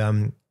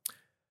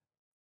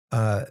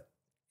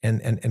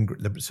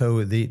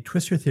 So the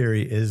twistor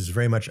theory is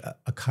very much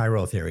a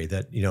chiral theory.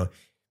 That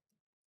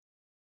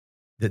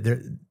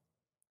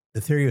the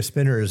theory of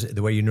spinors,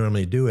 the way you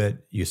normally do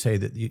it, you say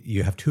that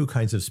you have two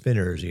kinds of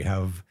spinors.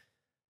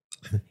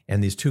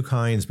 And these two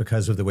kinds,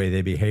 because of the way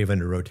they behave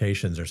under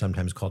rotations, are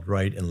sometimes called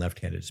right and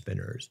left-handed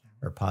spinors,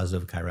 or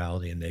positive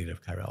chirality and negative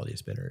chirality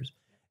spinors.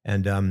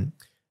 And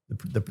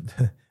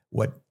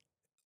what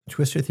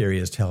twistor theory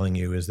is telling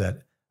you is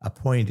that a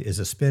point is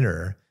a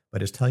spinor,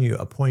 but it's telling you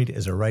a point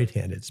is a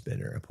right-handed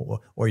spinor,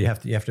 or you have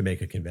to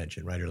make a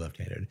convention, right or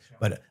left-handed. Sure.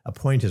 But a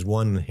point is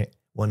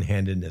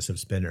one-handedness of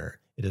spinor.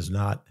 It is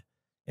not.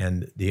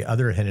 And the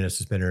other handedness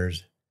of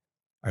spinors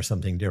are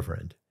something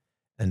different.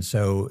 And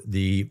so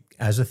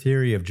as a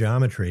theory of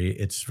geometry,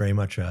 it's very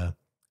much a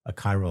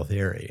chiral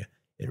theory.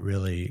 It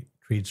really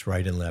treats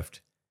right and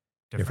left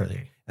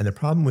differently. And the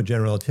problem with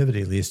general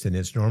relativity, at least in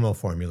its normal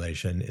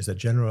formulation, is that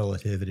general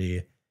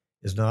relativity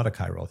is not a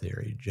chiral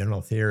theory.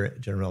 General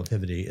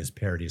relativity is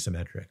parity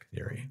symmetric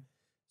theory.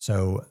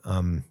 So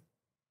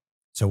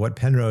what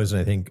Penrose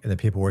and I think and the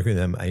people working with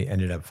them, I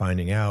ended up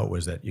finding out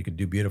was that you could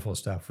do beautiful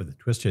stuff with the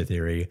twistor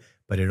theory,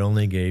 but it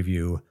only gave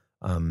you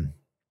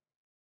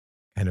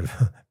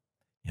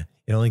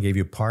it only gave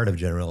you part of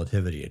general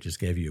relativity. It just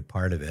gave you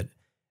part of it,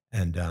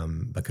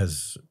 and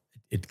because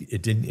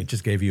it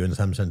just gave you in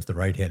some sense the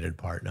right-handed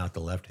part, not the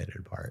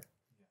left-handed part.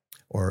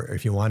 Or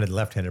if you wanted the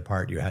left-handed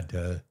part, you had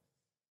to.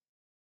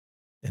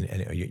 And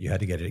you had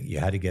to get it. You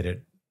had to get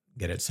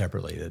it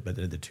separately. But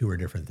the two are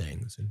different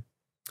things.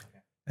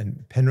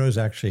 And Penrose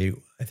actually,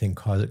 I think,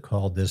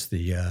 called this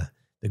the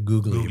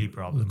googly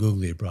problem. The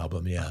googly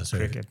problem. Yeah. So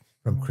cricket.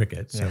 From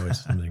cricket. So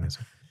it's something.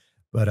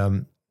 But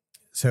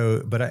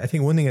I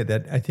think one thing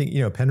that I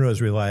think Penrose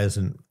realized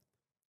and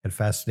had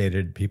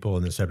fascinated people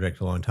in the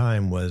subject a long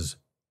time was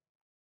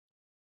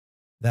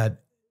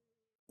that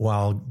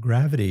while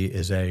gravity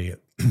is a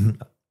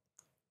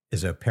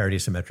parity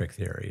symmetric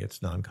theory,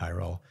 it's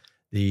non-chiral.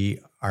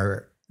 The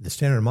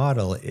standard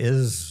model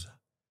is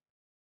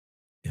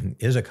a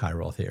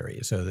chiral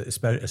theory. So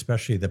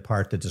especially the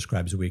part that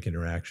describes weak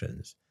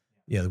interactions.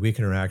 The weak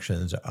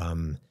interactions,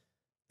 the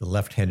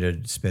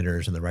left-handed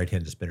spinners and the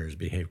right-handed spinners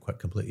behave quite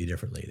completely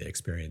differently. They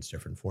experience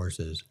different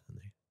forces and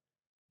they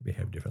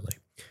behave differently.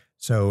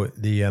 So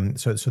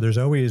so there's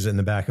always in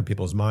the back of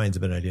people's minds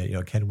an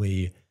idea. Can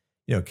we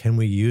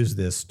use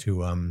this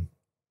to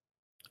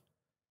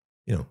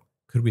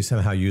could we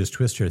somehow use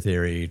twistor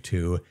theory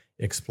to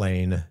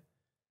explain,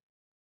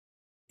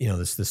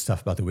 this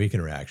stuff about the weak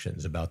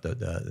interactions, about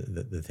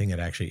the thing that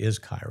actually is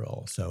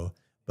chiral. So,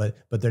 but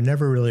there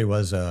never really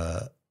was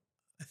I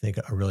think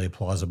a really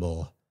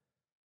plausible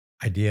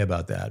idea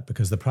about that,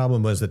 because the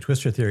problem was that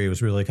twistor theory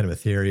was really kind of a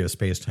theory of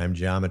space-time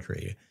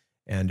geometry,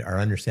 and our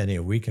understanding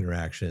of weak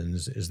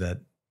interactions is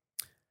that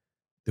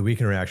the weak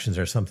interactions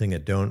are something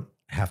that don't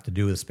have to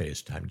do with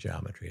space-time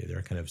geometry.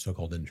 They're kind of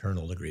so-called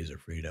internal degrees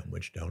of freedom,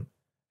 which don't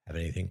have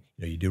anything.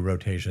 You do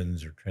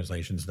rotations or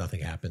translations,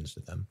 nothing happens to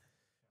them.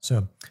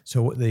 So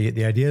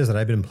the ideas that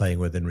I've been playing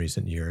with in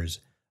recent years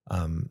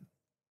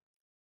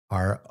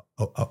are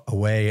a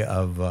way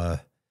of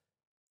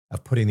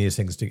putting these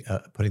things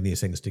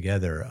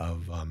together.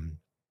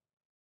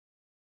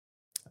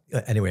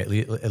 Anyway,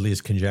 at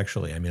least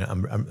conjecturally. I mean,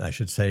 I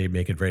should say,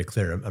 make it very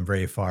clear. I'm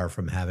very far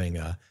from having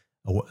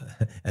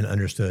an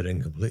understood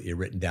and completely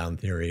written down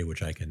theory,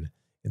 which I can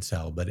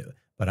sell. But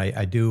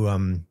I do.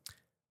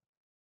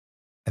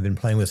 I've been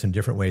playing with some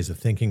different ways of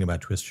thinking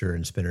about twistor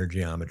and spinor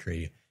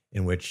geometry,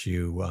 in which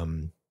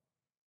and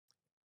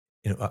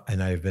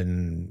I've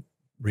been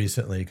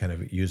recently kind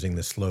of using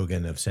the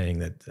slogan of saying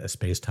that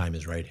space-time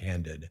is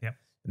right-handed,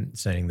 and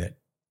saying that,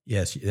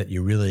 yes, that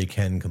you really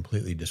can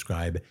completely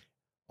describe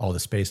all the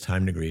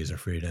space-time degrees of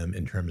freedom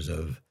in terms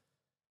of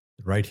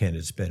the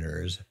right-handed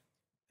spinors,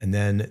 and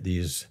then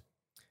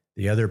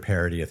the other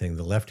parity, I think,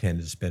 the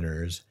left-handed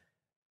spinors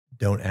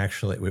don't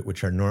actually,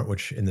 which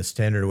in the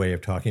standard way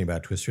of talking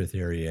about twistor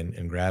theory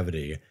and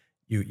gravity,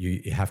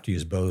 you have to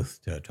use both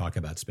to talk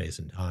about space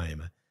and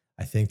time.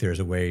 I think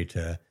there's a way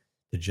to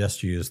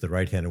just use the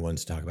right-handed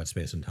ones to talk about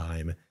space and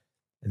time,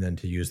 and then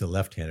to use the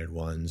left-handed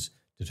ones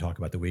to talk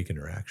about the weak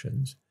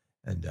interactions.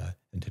 and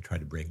to try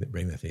to bring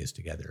the things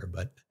together.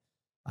 But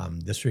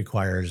this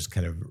requires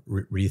kind of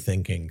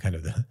rethinking kind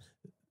of the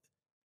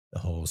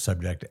whole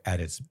subject at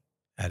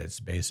its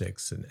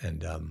basics,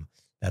 and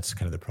that's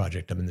kind of the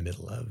project I'm in the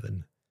middle of.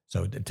 And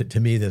so to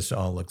me, this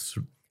all looks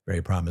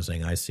very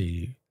promising.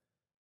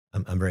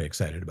 I'm very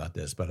excited about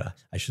this, but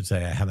I should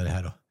say I haven't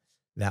had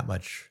that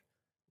much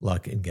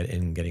luck in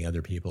getting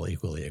other people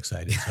equally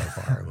excited so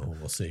far.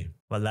 We'll see.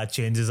 Well, that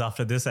changes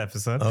after this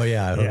episode. Oh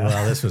yeah.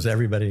 Well, this was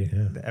everybody.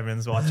 Yeah.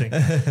 Everyone's watching.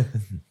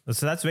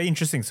 So that's very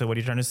interesting. So what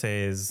you're trying to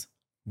say is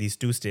these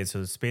two states,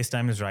 so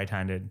space-time is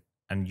right-handed,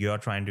 and you're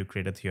trying to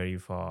create a theory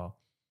for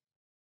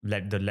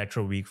the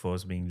electroweak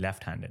force being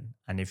left-handed.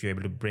 And if you're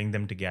able to bring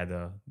them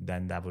together,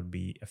 then that would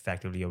be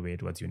effectively a way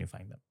towards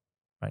unifying them,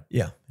 right?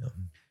 Yeah.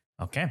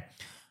 Okay.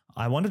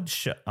 I want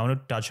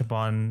to touch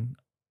upon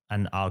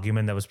an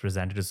argument that was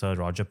presented to Sir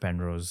Roger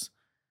Penrose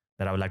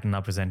that I would like to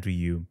now present to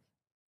you.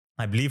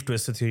 I believe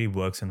twistor theory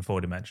works in 4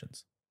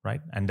 dimensions,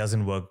 right? And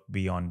doesn't work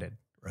beyond it.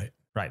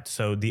 Right.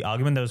 So the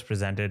argument that was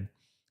presented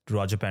to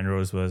Roger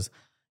Penrose was,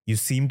 you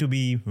seem to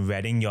be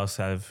wedding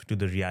yourself to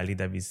the reality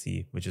that we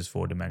see, which is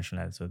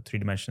 4-dimensional. So 3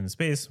 dimensions in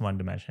space, 1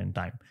 dimension in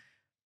time.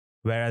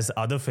 Whereas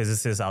other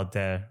physicists out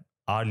there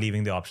are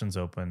leaving the options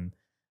open,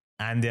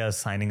 and they are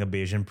assigning a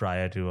Bayesian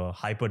prior to a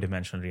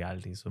hyperdimensional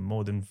reality, so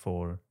more than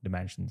 4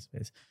 dimensions in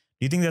space.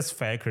 Do you think that's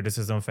fair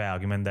criticism, fair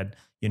argument that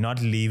you're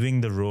not leaving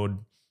the road?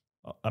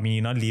 I mean,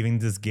 you're not leaving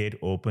this gate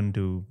open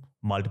to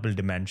multiple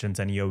dimensions,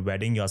 and you're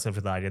wedding yourself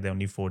to the idea there are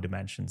only 4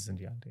 dimensions in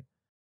reality.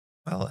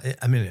 Well,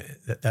 I mean,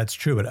 that's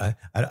true, but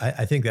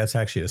I think that's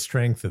actually a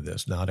strength of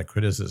this, not a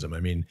criticism. I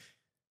mean,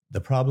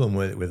 the problem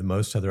with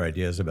most other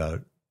ideas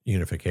about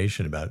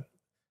unification, about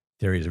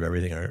theories of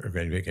everything or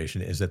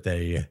unification, is that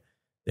they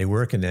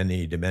work in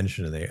any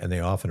dimension, and they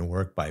often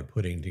work by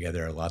putting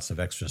together lots of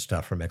extra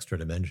stuff from extra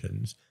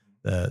dimensions.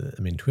 I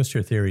mean,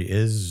 twistor theory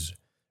is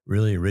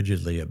really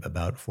rigidly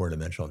about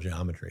 4-dimensional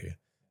geometry.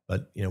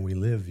 But we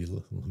live.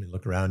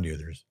 Look around you.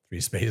 There's 3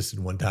 space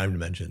and 1 time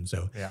dimension.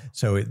 So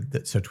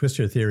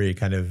twistor theory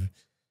kind of,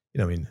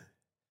 I mean,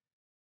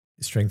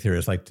 string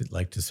theorists like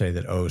to say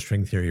that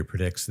string theory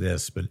predicts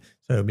this. But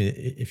so I mean,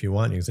 if you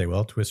want, you can say,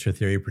 well, twistor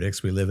theory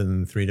predicts we live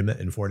in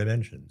 4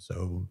 dimensions.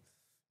 So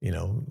you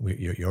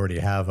already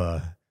have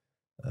a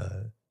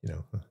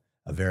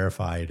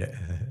verified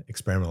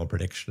experimental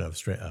prediction of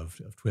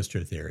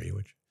twistor theory,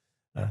 which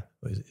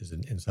is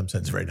in some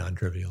sense very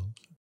non-trivial.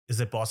 Is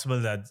it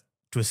possible that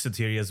twistor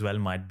theory as well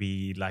might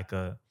be like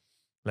a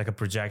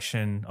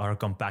projection or a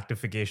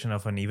compactification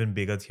of an even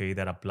bigger theory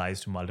that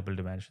applies to multiple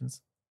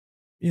dimensions?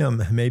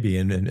 Maybe,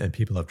 and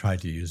people have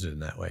tried to use it in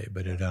that way.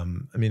 But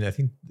I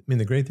think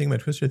the great thing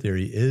about twistor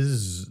theory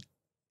is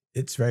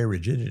its very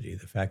rigidity.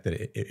 The fact that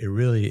it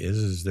really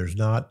is. There's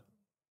not,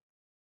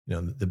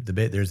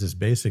 there's this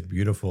basic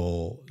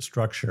beautiful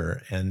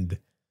structure, and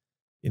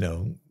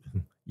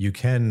you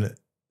can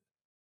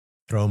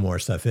throw more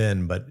stuff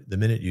in, but the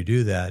minute you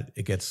do that,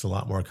 it gets a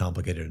lot more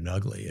complicated and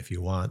ugly. If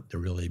you want the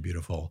really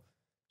beautiful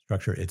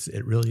structure,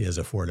 it really is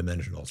a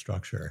 4-dimensional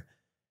structure,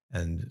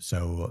 and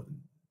so,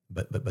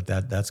 but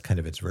that's kind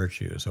of its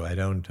virtue. So I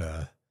don't,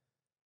 I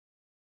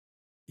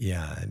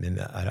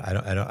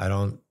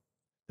don't.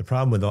 The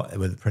problem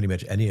with pretty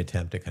much any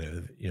attempt to kind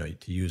of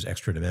to use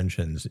extra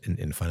dimensions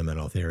in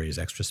fundamental theories,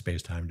 extra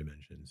space-time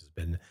dimensions, has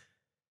been.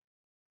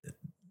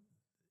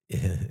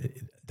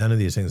 None of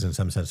these things in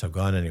some sense have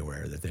gone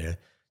anywhere, that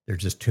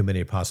there's just too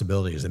many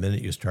possibilities. The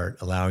minute you start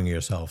allowing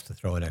yourself to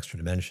throw in extra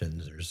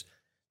dimensions,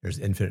 there's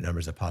infinite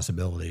numbers of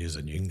possibilities,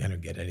 and you can kind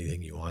of get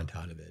anything you want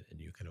out of it, and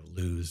you kind of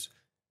lose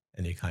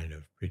any kind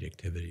of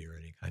predictivity or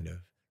any kind of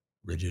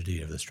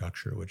rigidity of the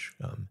structure, which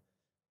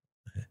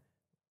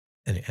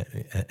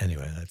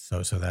anyway,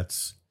 so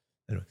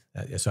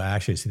I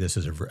actually see this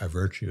as a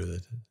virtue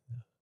that.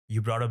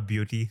 You brought up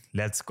beauty.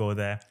 Let's go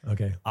there.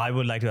 Okay. I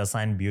would like to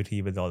assign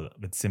beauty with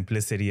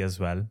simplicity as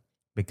well,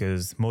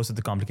 because most of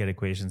the complicated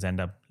equations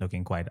end up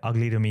looking quite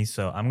ugly to me.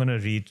 So I'm going to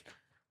read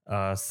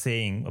a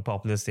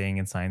popular saying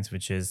in science,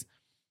 which is,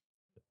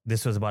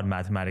 this was about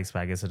mathematics, but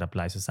I guess it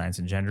applies to science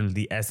in general.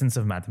 The essence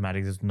of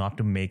mathematics is not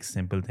to make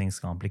simple things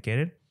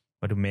complicated,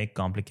 but to make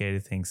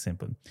complicated things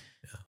simple.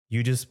 Yeah.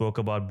 You just spoke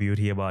about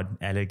beauty, about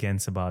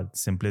elegance, about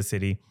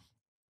simplicity.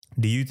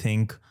 Do you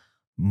think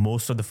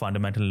most of the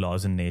fundamental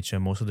laws in nature,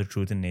 most of the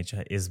truth in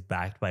nature is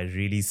backed by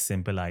really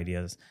simple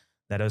ideas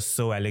that are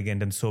so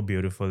elegant and so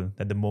beautiful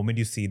that the moment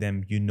you see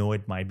them,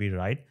 it might be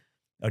right?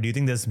 Or do you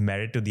think there's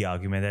merit to the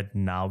argument that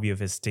now we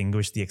have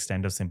extinguished the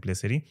extent of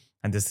simplicity?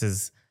 And this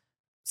is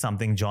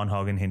something John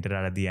Horgan hinted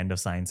at the end of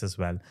Science as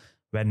well,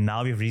 where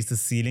now we've reached the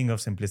ceiling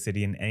of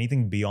simplicity, and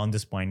anything beyond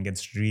this point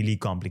gets really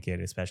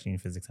complicated, especially in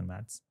physics and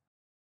maths.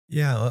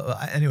 Yeah. Well,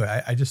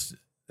 anyway, I just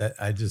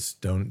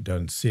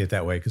don't see it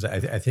that way, because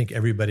I think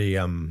everybody,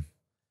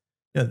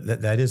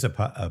 that is a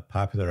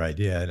popular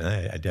idea, and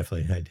I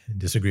definitely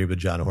disagree with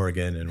John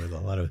Horgan and with a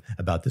lot of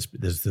about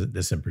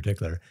this in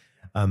particular.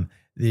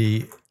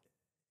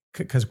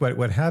 Because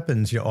what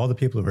happens, all the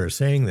people who are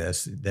saying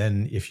this,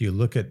 then if you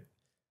look at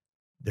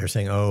they're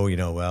saying, oh,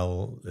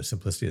 well, the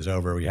simplicity is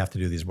over. We have to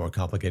do these more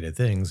complicated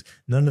things.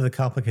 None of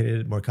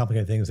the more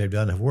complicated things they've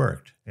done have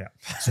worked. Yeah.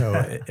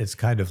 So it's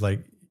kind of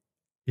like,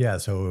 yeah.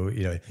 So,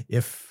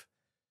 if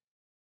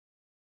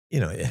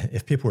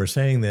people were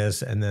saying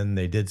this and then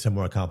they did some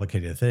more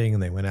complicated thing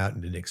and they went out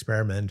and did an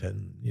experiment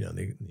and,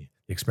 the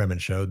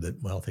experiment showed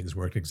that, well, things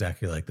worked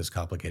exactly like this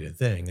complicated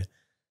thing.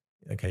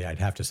 Okay. I'd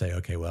have to say,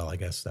 okay, well, I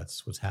guess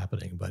that's what's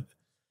happening. But,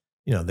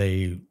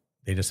 they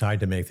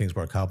decide to make things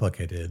more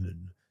complicated,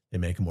 and they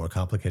make a more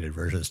complicated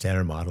version of the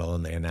standard model,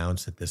 and they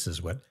announce that this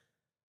is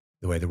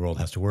the way the world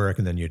has to work.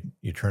 And then you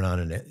turn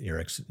on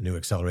your new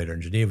accelerator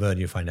in Geneva and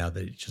you find out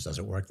that it just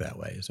doesn't work that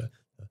way. So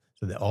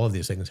that all of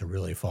these things have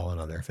really fallen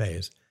on their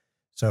face.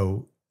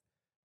 So,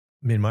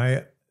 I mean,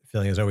 my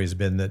feeling has always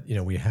been that,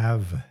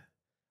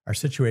 our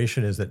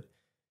situation is that,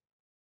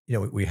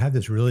 we have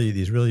these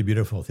really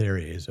beautiful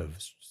theories of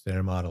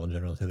standard model and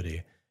general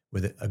relativity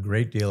with a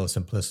great deal of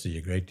simplicity,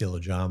 a great deal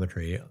of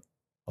geometry,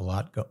 a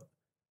lot going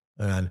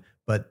on.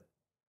 But,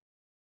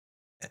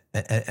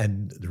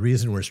 and the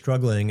reason we're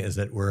struggling is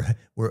that we're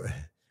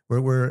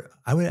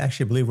I would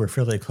actually believe we're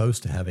fairly close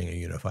to having a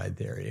unified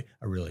theory,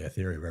 a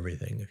theory of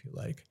everything, if you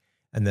like.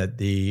 And that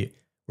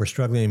we're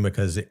struggling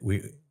because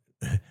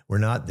we're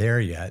not there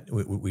yet.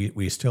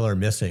 We still are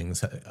missing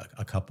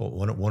a couple,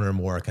 one or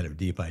more kind of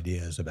deep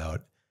ideas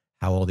about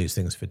how all these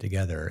things fit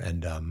together.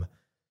 And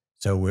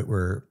so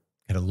we're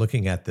kind of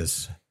looking at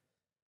this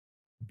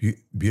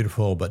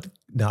beautiful but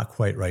not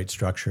quite right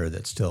structure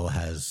that still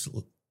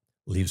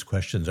leaves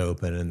questions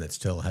open, and that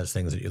still has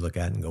things that you look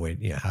at and go, wait,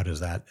 how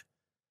does that?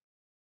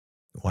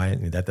 Why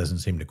that doesn't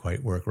seem to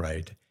quite work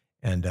right?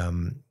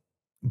 And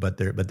but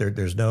to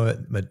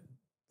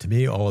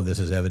me, all of this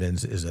is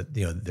evidence is that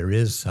there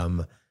is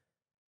some.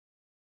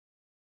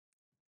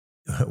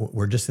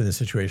 We're just in the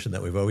situation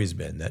that we've always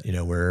been. That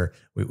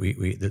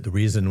the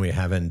reason we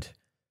haven't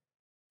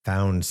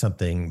found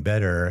something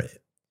better,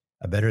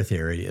 a better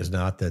theory, is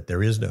not that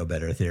there is no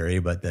better theory,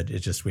 but that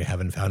it's just we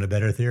haven't found a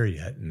better theory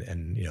yet.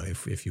 And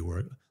if you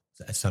were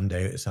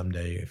someday,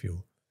 if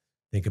you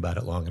think about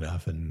it long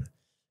enough and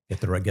get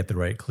the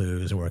right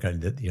clues and work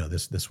on it,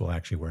 this will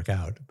actually work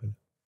out. But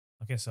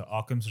okay, so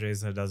Occam's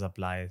razor does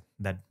apply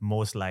that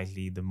most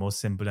likely the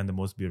most simple and the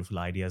most beautiful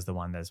idea is the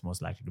one that's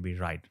most likely to be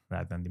right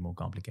rather than the more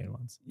complicated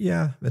ones.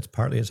 Yeah, it's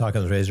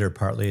Occam's razor,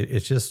 partly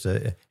it's just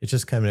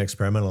kind of an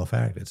experimental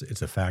fact.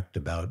 It's a fact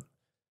about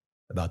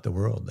the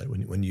world that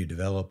when you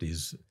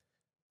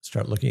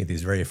start looking at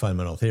these very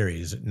fundamental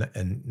theories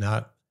and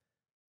not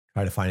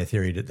try to find a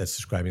theory that's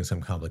describing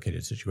some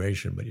complicated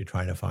situation, but you're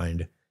trying to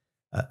find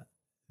a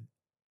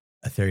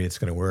theory that's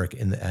going to work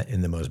in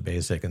the most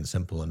basic and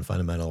simple and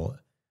fundamental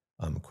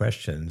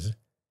questions,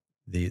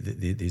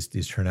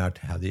 these turn out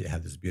to have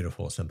this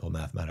beautiful, simple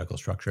mathematical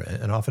structure,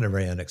 and often a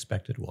very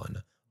unexpected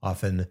one.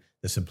 Often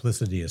the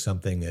simplicity is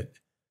something that,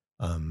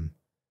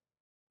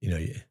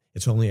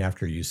 it's only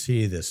after you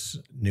see this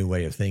new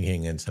way of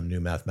thinking and some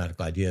new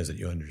mathematical ideas that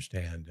you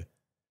understand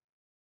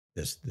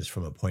this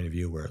from a point of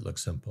view where it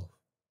looks simple.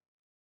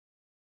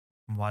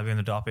 While we're on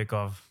the topic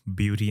of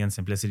beauty and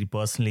simplicity,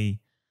 personally,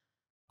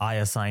 I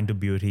assign to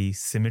beauty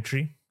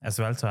symmetry as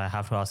well. So I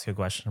have to ask you a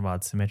question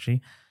about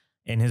symmetry.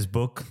 In his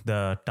book,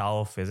 The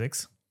Tao of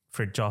Physics,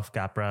 Fritjof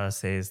Capra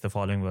says the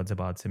following words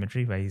about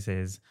symmetry, where he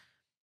says,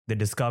 the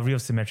discovery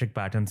of symmetric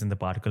patterns in the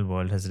particle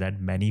world has led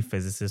many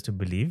physicists to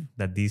believe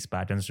that these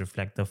patterns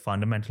reflect the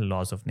fundamental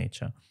laws of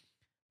nature.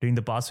 During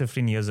the past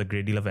 15 years, a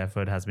great deal of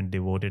effort has been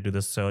devoted to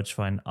the search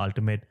for an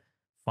ultimate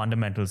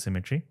fundamental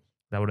symmetry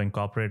that would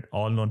incorporate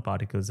all known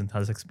particles and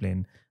thus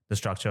explain the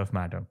structure of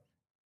matter.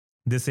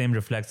 This aim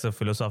reflects a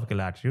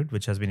philosophical attitude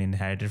which has been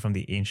inherited from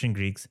the ancient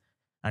Greeks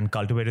and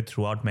cultivated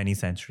throughout many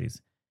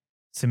centuries.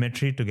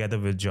 Symmetry, together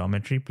with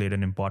geometry, played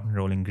an important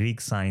role in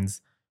Greek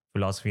science,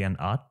 philosophy, and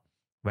art,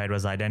 where it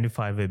was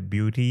identified with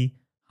beauty,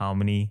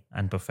 harmony,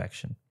 and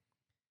perfection.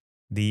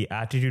 The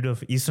attitude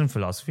of Eastern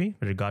philosophy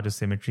with regard to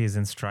symmetry is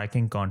in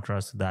striking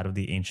contrast to that of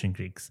the ancient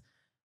Greeks.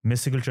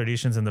 Mystical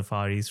traditions in the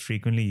Far East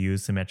frequently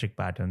use symmetric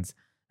patterns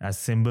as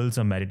symbols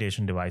or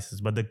meditation devices,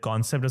 but the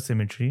concept of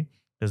symmetry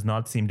does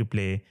not seem to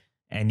play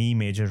any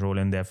major role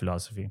in their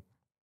philosophy.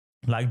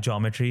 Like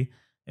geometry,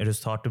 it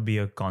is thought to be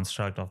a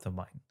construct of the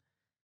mind.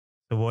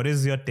 So what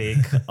is your take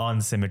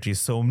on symmetry?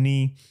 So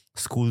many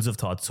schools of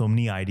thought, so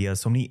many ideas,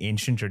 so many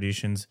ancient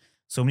traditions,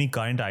 so many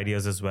current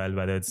ideas as well,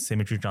 whether it's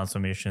symmetry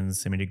transformations,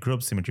 symmetry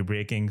groups, symmetry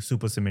breaking,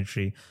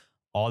 supersymmetry,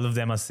 all of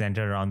them are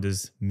centered around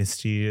this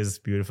mysterious,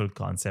 beautiful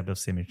concept of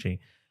symmetry.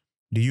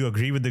 Do you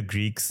agree with the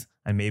Greeks?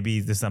 And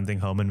maybe this is something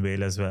Herman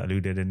Weyl as well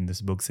alluded in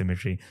this book,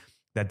 Symmetry,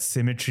 that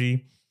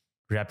symmetry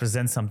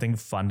represents something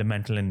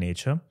fundamental in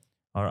nature?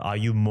 Or are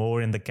you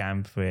more in the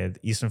camp with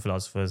Eastern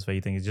philosophers where you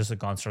think it's just a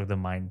construct of the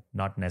mind,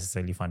 not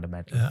necessarily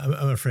fundamental?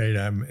 I'm afraid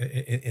I'm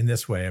in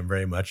this way. I'm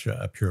very much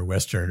a pure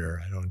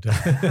Westerner. I don't.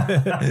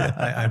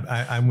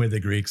 I'm with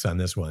the Greeks on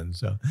this one.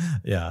 So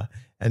yeah,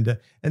 and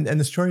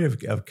the story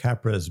of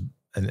Capra's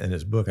and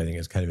his book, I think,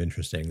 is kind of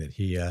interesting. That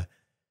he, as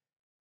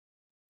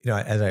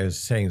I was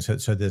saying,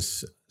 so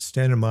this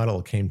standard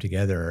model came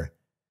together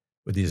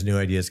with these new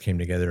ideas came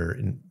together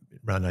in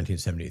around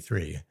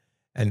 1973.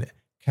 And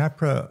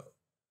Capra,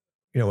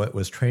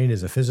 was trained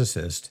as a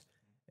physicist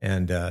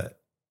and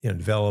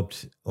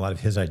developed a lot of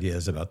his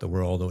ideas about the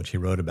world, which he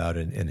wrote about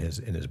in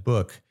his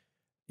book,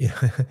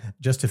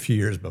 just a few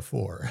years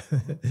before,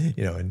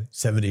 in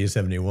 70,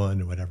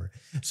 71 or whatever.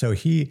 So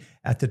he,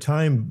 at the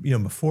time,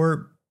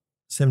 before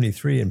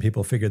 73, and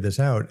people figured this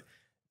out,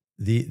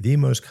 the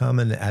most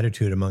common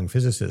attitude among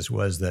physicists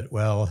was that,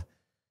 well,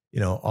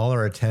 all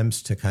our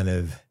attempts to kind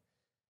of,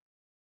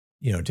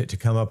 to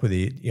come up with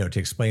to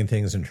explain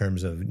things in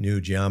terms of new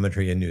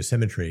geometry and new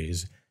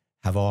symmetries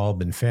have all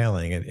been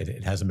failing.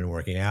 It hasn't been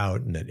working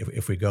out. And that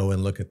if we go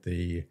and look at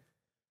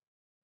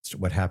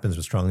what happens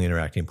with strongly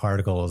interacting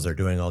particles, they're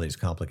doing all these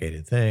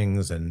complicated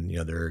things. And,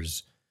 there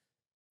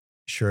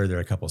are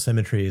a couple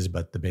symmetries,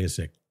 but the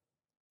basic,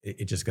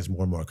 it just gets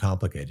more and more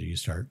complicated. You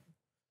start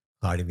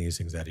hiding these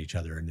things at each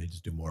other and they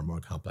just do more and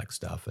more complex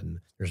stuff. And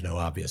there's no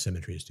obvious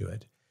symmetries to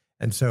it.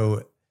 And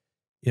so,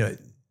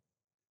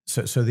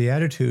 so the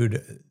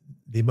attitude,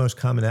 the most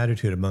common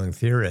attitude among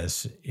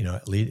theorists,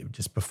 at least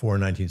just before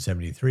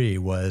 1973,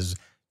 was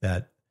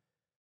that,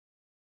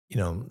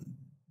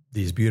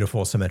 these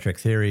beautiful symmetric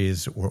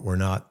theories were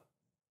not,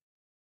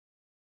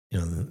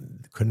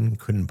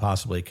 couldn't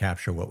possibly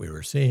capture what we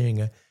were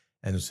seeing.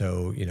 And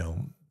so,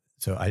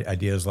 so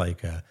ideas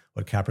like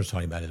what Capra's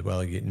talking about is,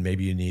 well,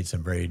 maybe you need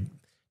some very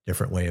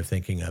different way of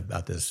thinking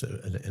about this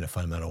in a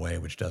fundamental way,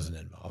 which doesn't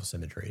involve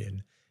symmetry.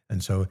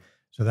 And so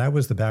that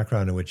was the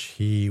background in which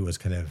he was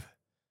kind of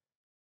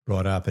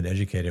brought up and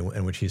educated,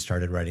 in which he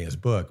started writing his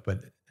book.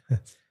 But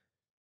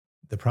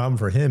the problem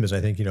for him is,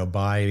 I think,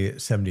 by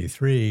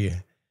 73,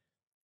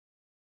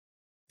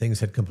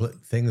 things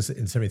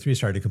in 73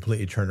 started to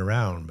completely turn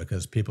around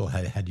because people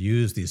had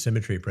used these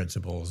symmetry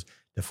principles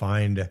to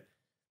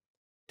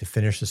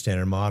finish the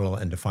Standard Model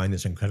and to find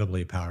this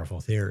incredibly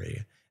powerful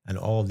theory. And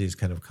all of these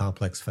kind of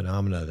complex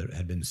phenomena that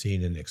had been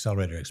seen in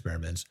accelerator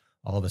experiments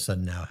all of a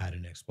sudden now had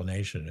an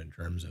explanation in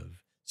terms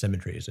of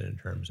symmetries and in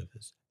terms of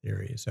his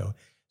theory. So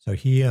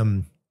he,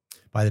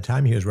 by the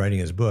time he was writing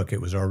his book,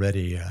 it was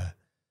already,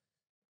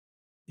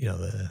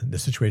 the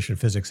situation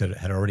of physics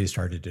had already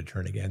started to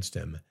turn against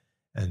him.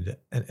 And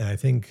I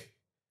think,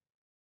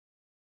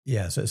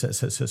 yeah, so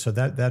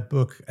that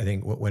book, I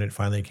think when it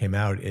finally came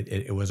out,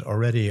 it was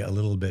already a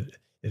little bit,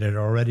 it had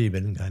already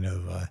been kind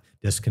of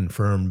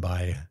disconfirmed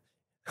by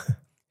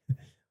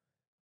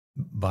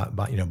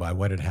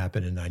what had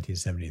happened in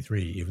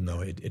 1973, even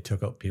though it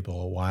took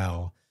people a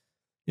while,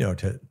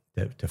 to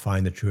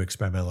find the true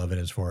experimental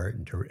evidence for it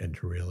and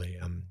to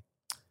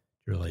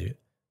really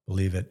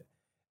believe it.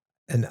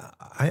 And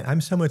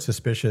I'm somewhat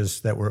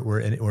suspicious that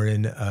we're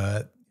in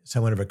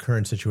somewhat of a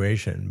current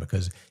situation,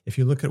 because if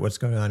you look at what's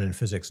going on in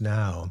physics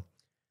now,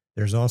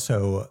 there's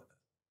also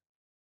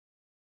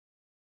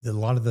a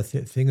lot of the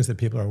things that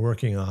people are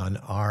working on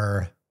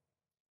are,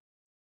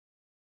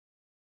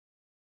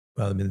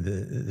 well, I mean,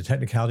 the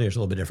technicality is a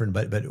little bit different,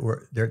 but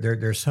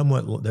they're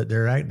somewhat,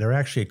 they're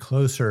actually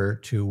closer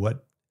to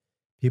what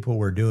people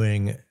were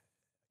doing,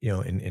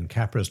 in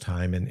Capra's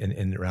time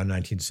in around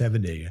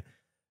 1970.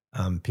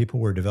 People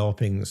were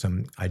developing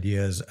some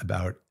ideas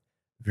about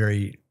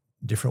very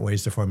different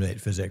ways to formulate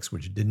physics,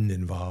 which didn't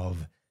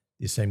involve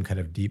the same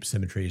kind of deep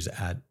symmetries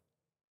at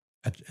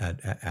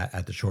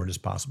the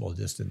shortest possible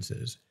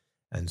distances.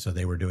 And so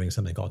they were doing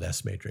something called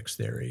S-matrix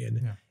theory.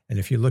 And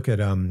if you look at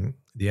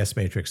the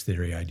S-matrix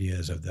theory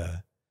ideas of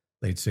the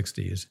late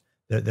 60s,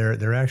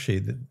 they're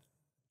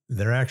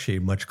actually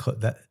much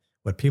that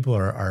what people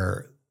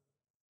are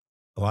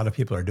a lot of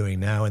people are doing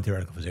now in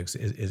theoretical physics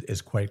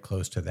is quite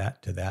close to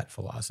that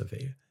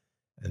philosophy.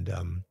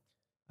 And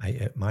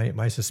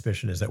my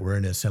suspicion is that we're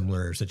in a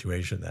similar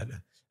situation, that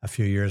a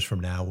few years from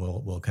now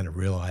we'll kind of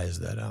realize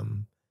that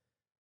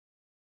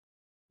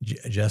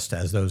just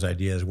as those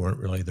ideas weren't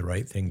really the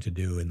right thing to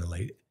do in the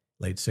late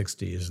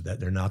 60s, that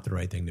they're not the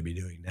right thing to be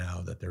doing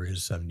now, that there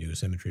is some new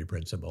symmetry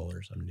principle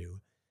or some new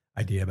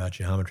idea about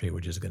geometry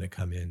which is going to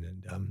come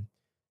in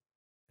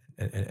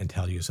and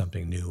tell you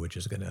something new, which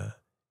is going to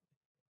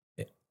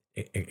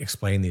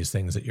explain these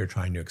things that you're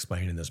trying to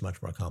explain in this much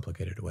more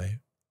complicated way.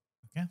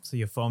 Okay, so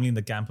you're firmly in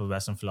the camp of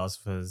Western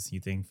philosophers. You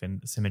think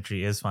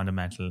symmetry is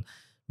fundamental.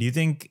 Do you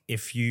think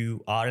if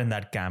you are in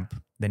that camp,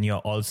 then you're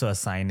also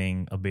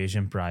assigning a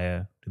Bayesian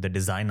prior to the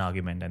design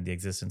argument and the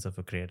existence of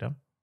a creator?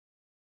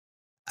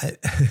 I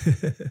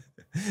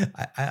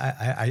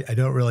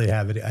don't really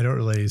have any. I don't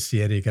really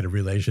see any kind of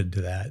relation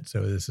to that.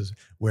 So this is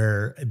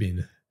where, I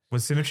mean, well,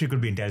 symmetry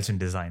could be intelligent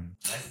design.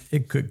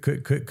 It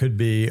could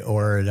be,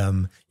 or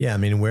yeah. I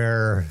mean,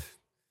 where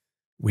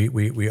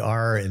we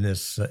are in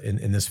this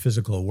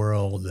physical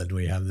world, and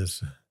we have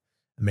this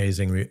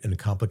amazing and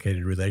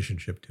complicated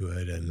relationship to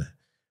it, and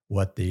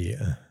what the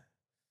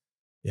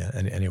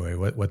and anyway,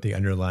 what the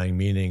underlying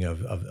meaning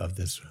of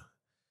this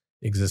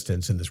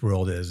existence in this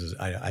world is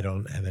I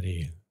don't have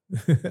any.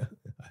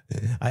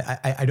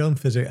 I don't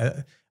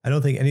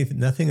think anything.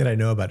 Nothing that I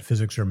know about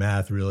physics or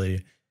math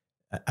really,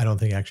 I don't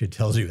think actually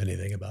tells you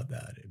anything about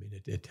that. I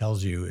mean, it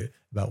tells you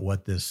about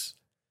what this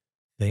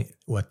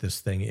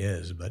thing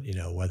is, but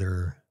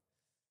whether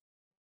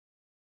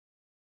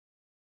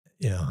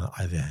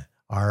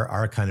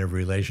our kind of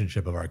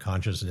relationship of our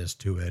consciousness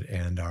to it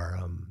and our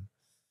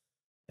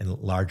and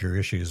larger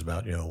issues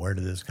about where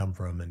did this come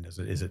from and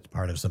is it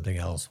part of something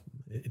else?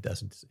 It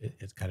doesn't.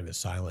 It kind of is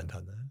silent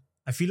on that.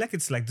 I feel like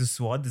it's like the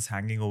sword that's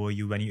hanging over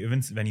you when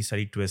you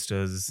study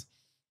Twistors.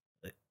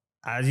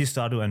 As you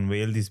start to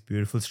unveil these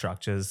beautiful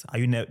structures, do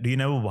you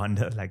never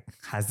wonder, like,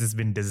 has this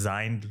been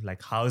designed?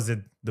 Like, how is it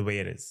the way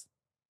it is?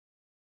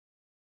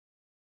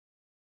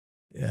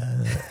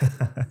 Yeah.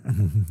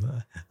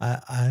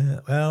 I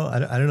don't know.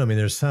 I mean,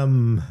 there's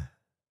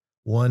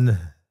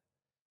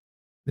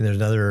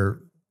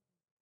another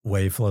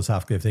way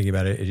philosophically of thinking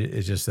about it.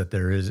 It's just that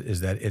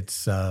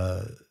it's,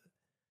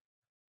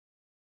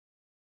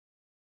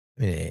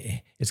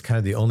 it's kind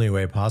of the only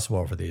way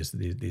possible for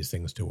these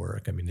things to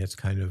work. I mean, it's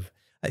kind of,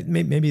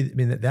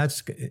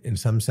 that's in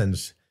some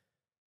sense,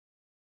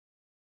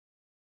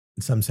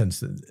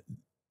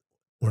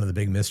 one of the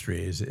big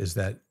mysteries is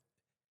that,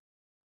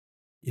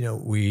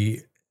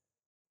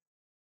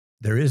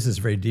 there is this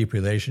very deep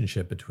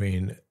relationship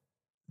between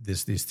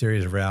these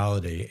theories of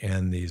reality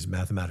and these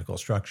mathematical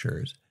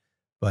structures.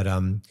 But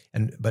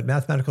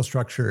mathematical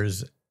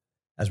structures,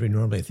 as we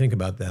normally think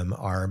about them,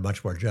 are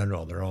much more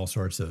general. There are all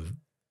sorts of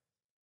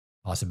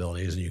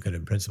possibilities, and you could,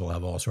 in principle,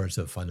 have all sorts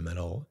of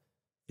fundamental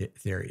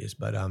theories.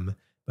 But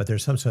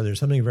there's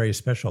something very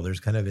special. There's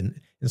kind of in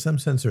some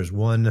sense there's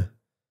one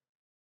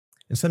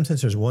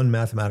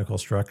mathematical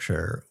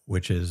structure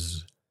which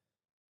is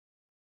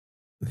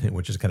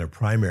kind of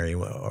primary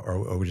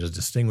or which is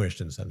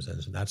distinguished in some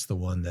sense, and that's the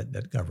one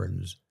that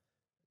governs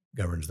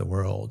the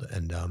world.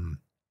 And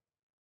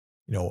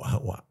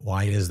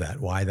why is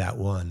that? Why that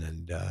one?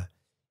 And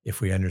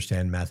if we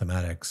understand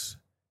mathematics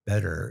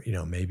better,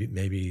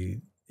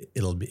 maybe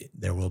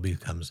there will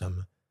become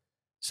some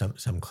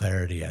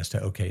clarity as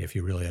to, okay, if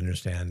you really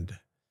understand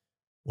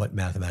what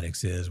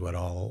mathematics is,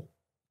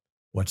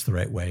 what's the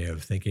right way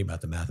of thinking about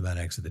the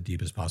mathematics at the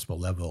deepest possible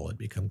level, it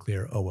become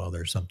clear, oh well,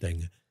 there's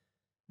something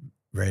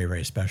very,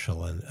 very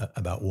special and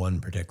about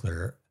one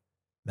particular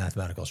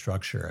mathematical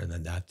structure, and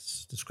then that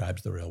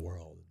describes the real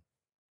world.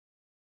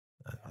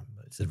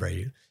 It's a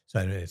very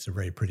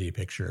pretty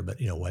picture, but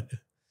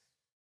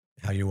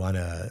how you want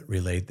to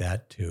relate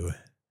that to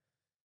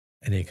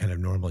any kind of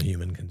normal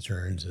human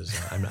concerns is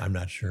I'm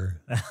not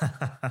sure.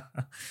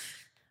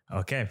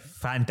 Okay,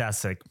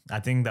 fantastic. I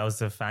think that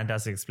was a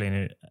fantastic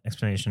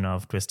explanation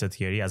of twistor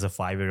theory. As a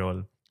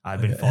 5-year-old,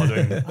 I've been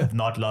following. I've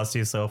not lost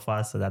you so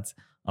far, so that's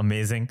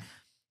amazing.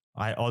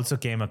 I also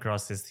came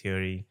across this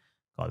theory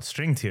called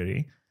string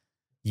theory.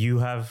 You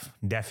have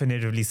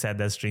definitively said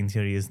that string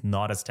theory is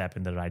not a step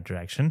in the right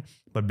direction.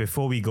 But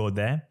before we go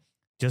there,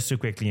 just to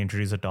quickly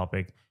introduce the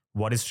topic,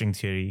 what is string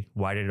theory?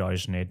 Why did it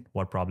originate?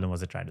 What problem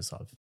was it trying to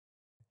solve?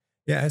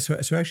 Yeah, so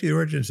actually the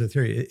origins of the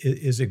theory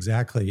is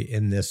exactly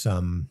in this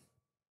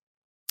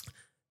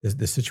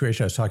the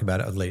situation I was talking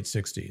about of the late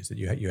 60s, that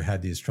you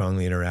had these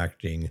strongly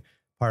interacting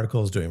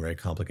particles doing very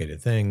complicated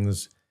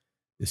things,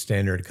 the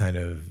standard kind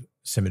of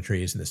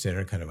symmetries and the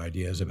standard kind of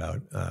ideas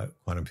about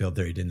quantum field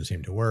theory didn't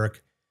seem to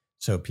work.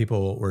 So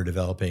people were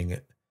developing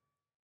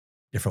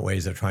different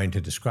ways of trying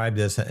to describe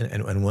this.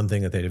 And one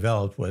thing that they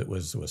developed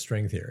was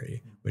string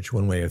theory, which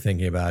one way of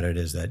thinking about it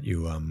is that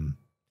you,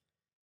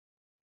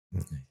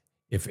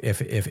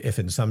 if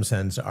in some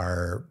sense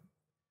our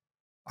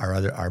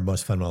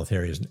most fundamental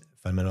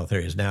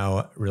theories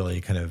now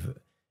really kind of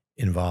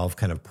involve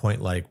kind of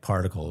point-like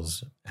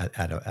particles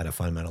at a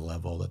fundamental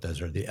level, that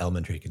those are the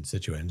elementary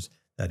constituents.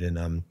 That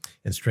in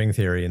string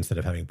theory, instead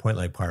of having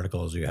point-like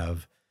particles, you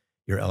have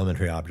your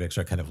elementary objects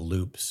are kind of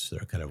loops. They're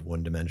kind of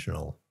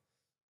one-dimensional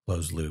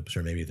closed loops,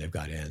 or maybe they've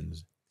got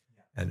ends.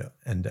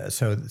 Yeah.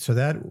 So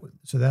that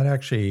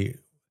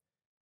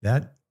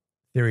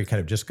theory kind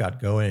of just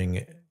got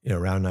going,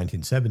 around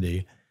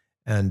 1970,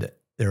 and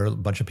there were a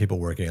bunch of people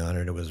working on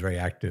it. It was a very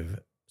active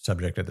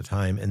subject at the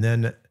time. And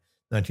then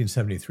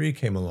 1973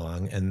 came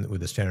along, and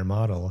with the Standard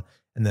Model.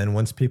 And then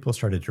once people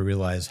started to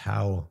realize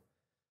how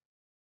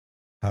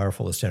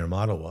powerful the Standard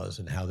Model was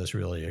and how this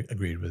really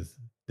agreed with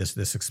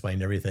this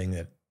explained everything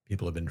that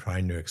people have been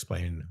trying to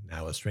explain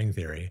now with string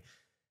theory.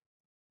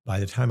 By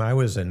the time I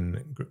was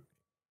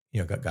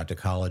got to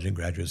college and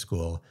graduate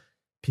school,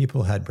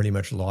 people had pretty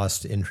much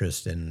lost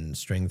interest in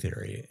string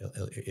theory.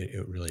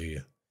 It really,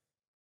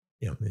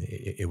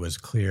 it was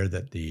clear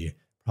that the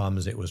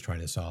problems it was trying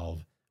to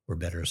solve were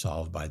better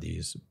solved by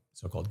these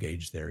so-called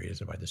gauge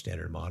theories or by the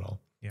Standard Model.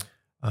 Yeah.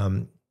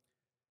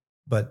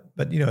 But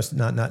it's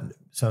not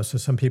so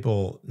some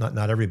people,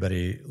 not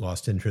everybody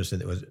lost interest,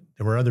 and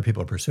there were other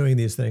people pursuing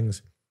these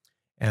things,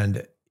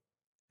 and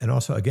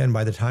also again,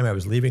 by the time I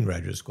was leaving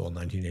graduate school in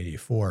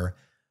 1984,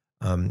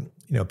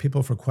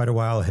 people for quite a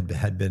while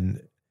had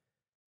been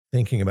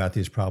thinking about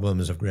these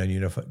problems of grand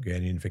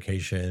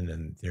unification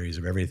and theories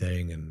of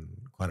everything and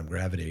quantum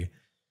gravity,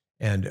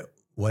 and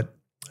what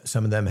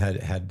some of them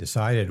had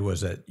decided was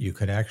that you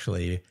could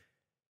actually,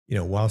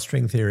 while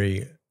string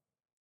theory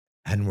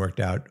hadn't worked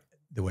out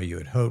the way you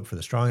had hoped for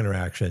the strong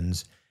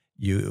interactions,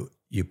 you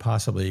you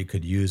possibly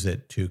could use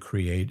it to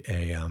create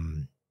a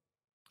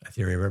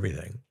theory of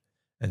everything.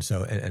 And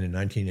so, and in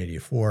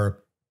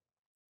 1984,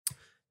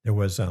 there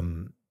was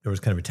kind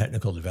of a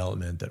technical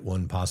development that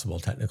one possible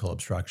technical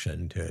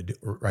obstruction to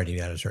writing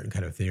out a certain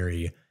kind of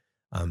theory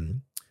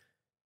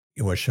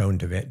it was shown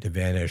to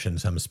vanish in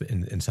some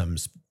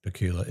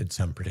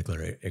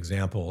particular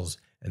examples,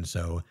 and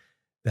so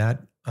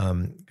that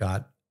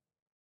got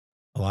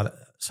a lot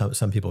of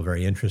some people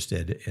very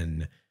interested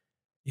in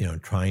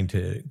trying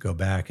to go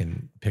back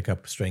and pick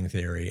up string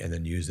theory and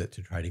then use it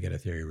to try to get a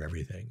theory of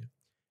everything.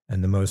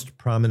 And the most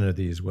prominent of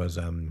these was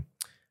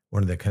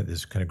one of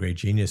this kind of great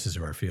geniuses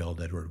of our field,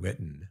 Edward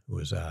Witten, who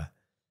was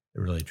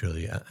really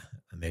truly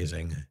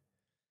amazing.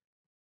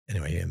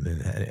 Anyway,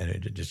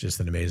 and just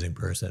an amazing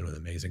person with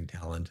amazing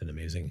talent and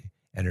amazing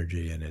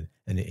energy,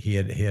 and he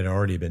had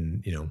already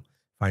been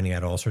finding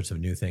out all sorts of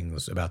new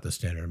things about the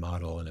standard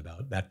model and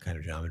about that kind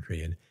of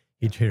geometry, and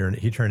he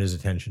turned his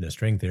attention to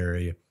string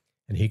theory,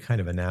 and he kind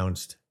of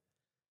announced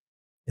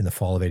in the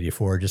fall of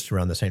 '84, just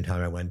around the same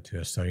time I went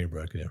to Stony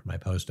Brook for my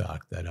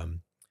postdoc, that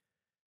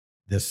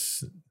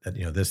this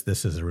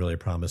is a really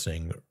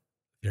promising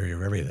theory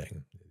of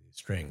everything,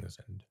 strings,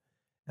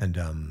 and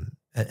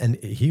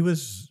he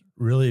was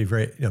really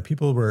very,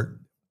 people were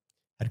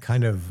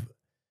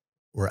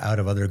out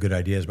of other good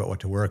ideas about what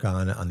to work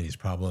on these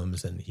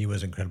problems, and he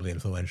was incredibly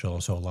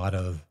influential. So a lot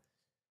of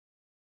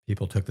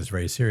people took this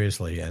very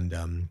seriously, and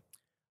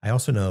I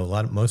also know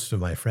most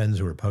of my friends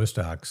who were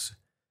postdocs,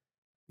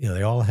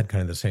 they all had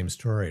kind of the same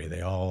story.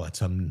 They all at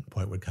some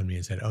point would come to me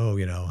and said, "Oh,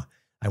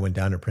 I went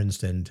down to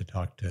Princeton to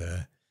talk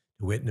to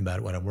Witten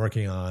about what I'm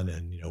working on,"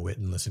 and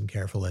Witten listened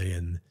carefully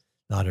and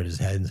nodded his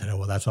head and said, "Oh,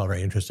 well, that's all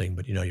very interesting,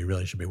 but you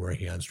really should be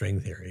working on string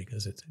theory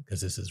because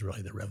this is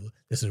really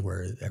this is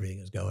where everything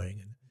is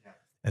going."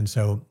 And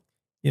so,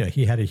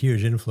 he had a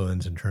huge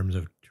influence in terms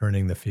of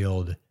turning the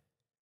field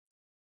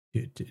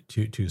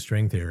to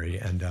string theory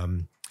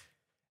and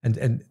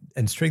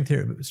string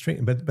theory.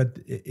 But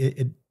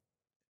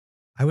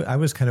I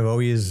was kind of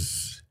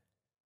always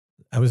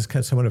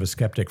somewhat of a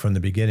skeptic from the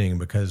beginning,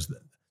 because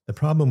the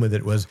problem with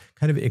it was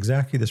kind of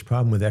exactly this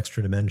problem with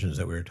extra dimensions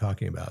that we were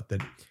talking about,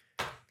 that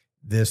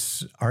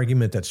this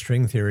argument that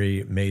string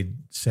theory made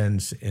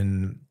sense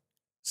in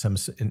some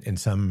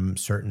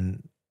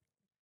certain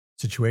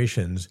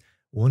situations.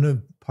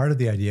 Part of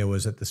the idea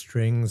was that the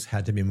strings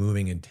had to be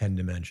moving in 10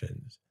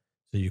 dimensions.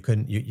 So you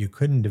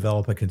couldn't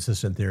develop a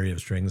consistent theory of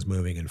strings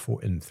moving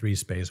in 3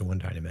 space and 1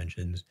 time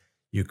dimensions.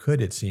 You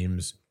could, it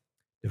seems,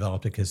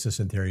 develop a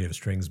consistent theory of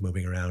strings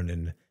moving around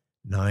in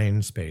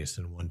 9 space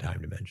and 1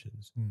 time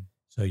dimensions.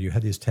 So you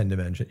had 10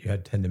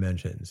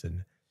 dimensions,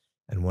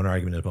 and one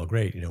argument is, well,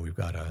 great, we've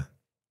got a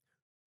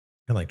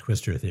kind of like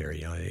twistor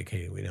theory.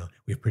 Okay,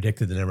 we've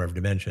predicted the number of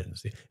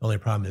dimensions. The only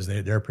problem is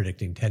they're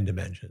predicting 10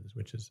 dimensions,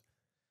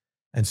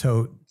 and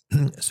so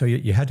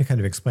you had to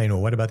kind of explain,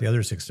 well, what about the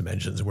other 6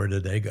 dimensions? Where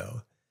did they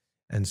go?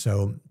 And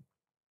so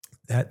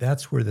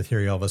that's where the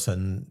theory all of a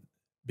sudden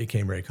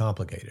became very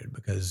complicated,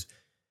 because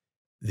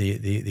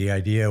the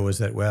idea was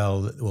that,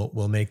 well,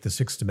 we'll make the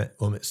 6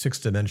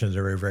 dimensions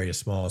are very, very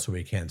small, so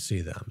we can't see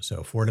them.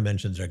 So 4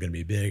 dimensions are going to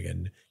be big,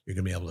 and you're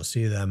going to be able to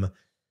see them.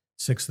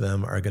 6 of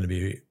them are going to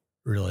be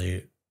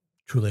really,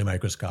 truly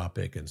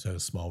microscopic, and so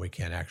small we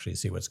can't actually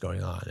see what's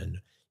going on.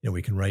 And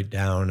we can write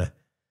down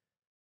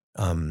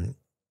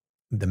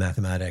the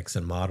mathematics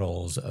and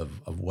models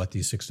of what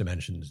these 6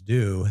 dimensions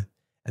do,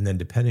 and then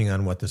depending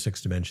on what the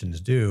 6 dimensions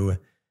do,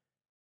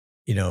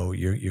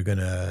 you're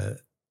gonna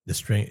the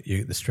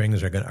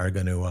strings are going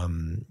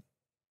to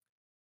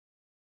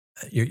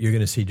you're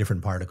going to see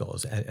different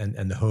particles,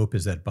 and the hope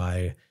is that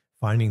by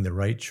finding the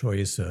right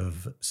choice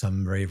of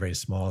some very, very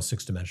small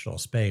 6-dimensional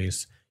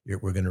space,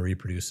 we're going to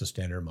reproduce the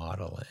standard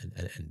model,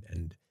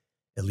 and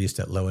at least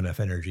at low enough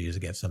energies to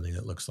get something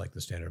that looks like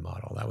the standard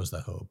model. That was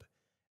the hope.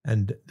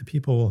 And the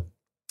people,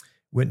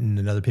 Witten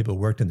and other people who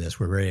worked in this,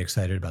 were very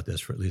excited about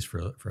this for at least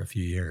for a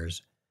few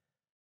years.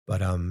 But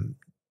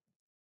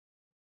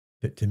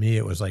to me,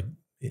 it was like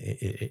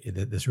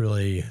this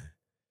really,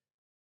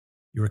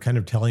 you were kind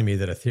of telling me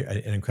that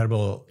an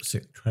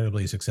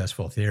incredibly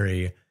successful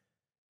theory,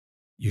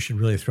 you should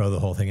really throw the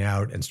whole thing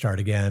out and start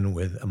again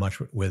with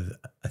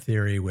a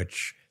theory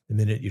which, the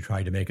minute you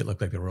tried to make it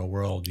look like the real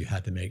world, you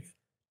had to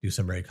do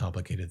some very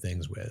complicated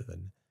things with.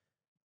 And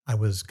I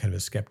was kind of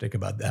a skeptic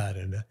about that,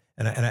 and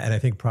I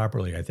think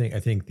properly. I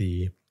think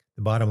the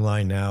bottom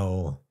line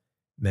now,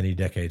 many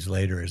decades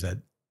later, is that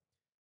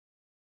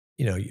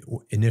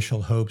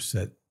initial hopes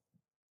that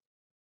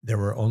there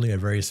were only a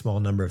very small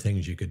number of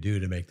things you could do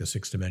to make the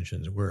 6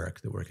 dimensions work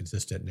that were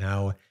consistent.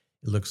 Now it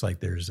looks like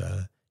there's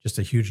just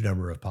a huge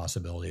number of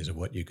possibilities of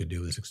what you could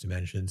do with 6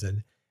 dimensions,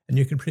 and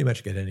you can pretty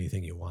much get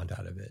anything you want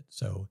out of it.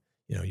 So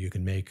you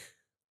can make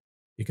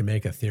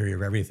a theory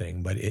of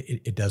everything, but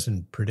it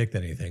doesn't predict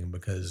anything,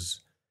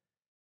 because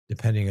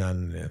depending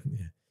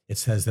on it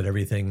says that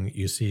everything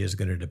you see is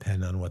going to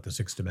depend on what the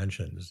 6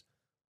 dimensions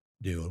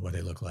do and what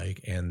they look like,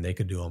 and they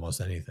could do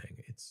almost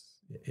anything.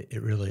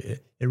 It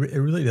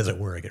really doesn't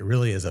work. It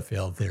really is a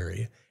failed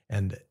theory,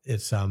 and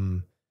it's I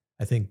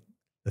think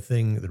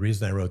the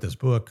reason I wrote this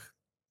book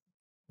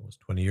almost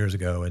 20 years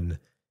ago, and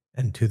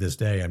to this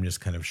day, I'm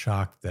just kind of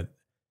shocked that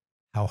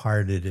how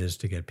hard it is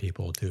to get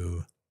people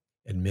to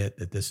admit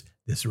that this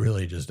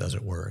really just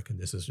doesn't work, and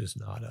this is just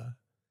not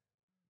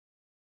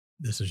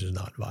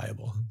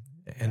viable,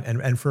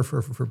 and for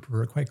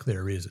quite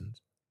clear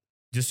reasons.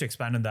 Just to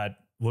expand on that,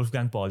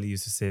 Wolfgang Pauli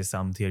used to say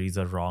some theories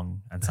are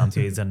wrong and some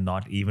theories are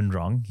not even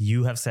wrong.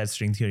 You have said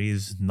string theory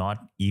is not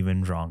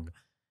even wrong.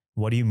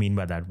 What do you mean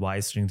by that? Why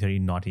is string theory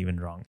not even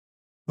wrong?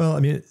 Well,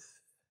 I mean,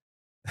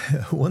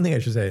 one thing I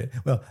should say,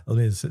 well, let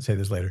me say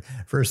this later.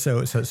 First,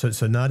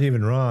 so not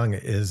even wrong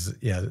is,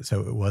 so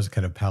it was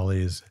kind of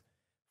Pauli's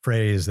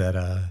phrase that,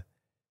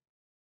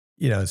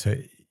 so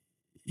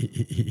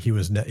he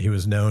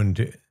was known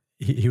to,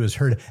 he was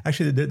heard.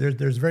 Actually,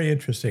 there's very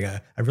interesting.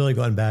 I've really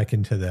gone back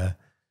into the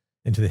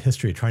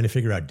history, trying to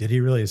figure out, did he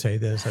really say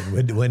this?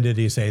 And when did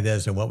he say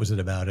this? And what was it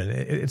about? And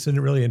it's a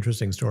really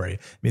interesting story.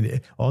 I mean,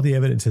 all the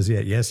evidence is,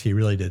 yes, he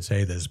really did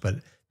say this, but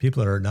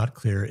people are not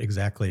clear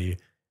exactly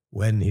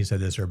when he said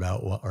this or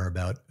about what, or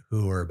about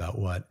who, or about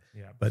what.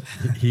 Yeah. But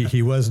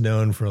he was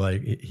known for,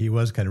 like, he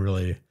was kind of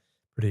really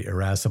pretty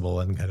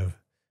irascible and kind of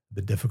a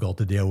bit difficult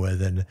to deal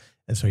with. And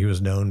so he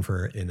was known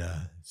for, in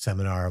a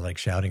seminar, like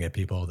shouting at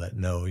people that,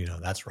 no,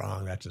 that's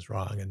wrong, that's just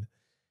wrong.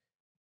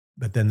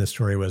 But then the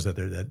story was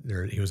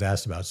that he was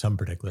asked about some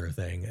particular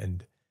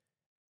thing,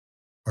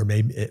 or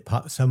maybe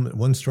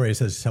one story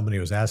says somebody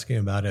was asking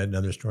about it.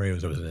 Another story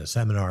was it was in a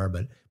seminar,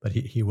 but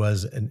he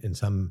was in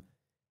some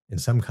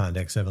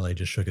context evidently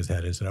just shook his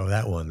head and said, "Oh,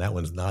 that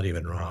one's not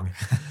even wrong."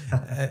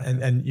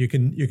 and you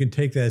can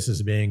take this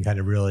as being kind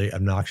of really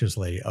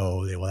obnoxiously,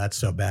 "Oh, well, that's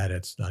so bad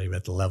it's not even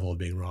at the level of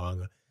being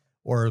wrong,"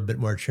 or a bit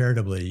more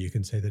charitably, you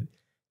can say that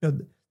there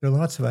are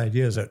lots of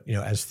ideas that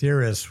as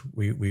theorists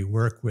we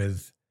work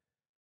with.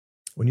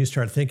 When you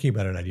start thinking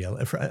about an idea,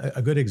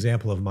 a good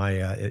example of my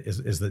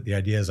is that the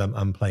ideas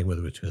I'm playing with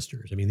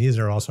Twistors. I mean, these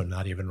are also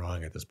not even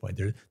wrong at this point.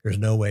 There's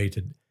no way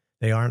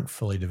they aren't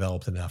fully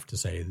developed enough to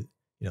say,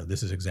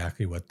 this is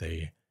exactly what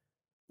they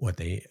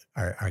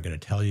are going to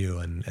tell you,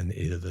 and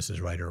either this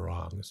is right or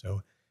wrong.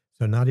 So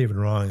not even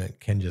wrong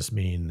can just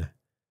mean,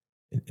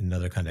 in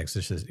another context,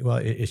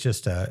 it's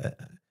just a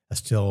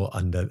still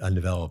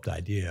undeveloped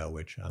idea,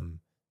 which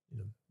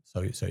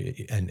So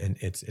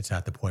it's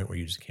at the point where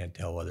you just can't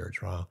tell whether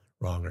it's wrong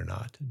or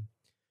not. And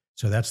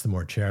so that's the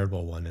more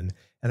charitable one.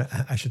 And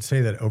I should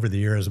say that over the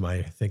years,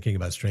 my thinking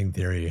about string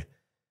theory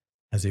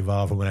has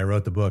evolved. And when I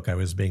wrote the book, I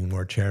was being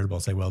more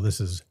charitable, say, well,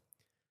 this is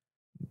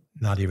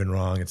not even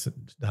wrong. It's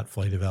not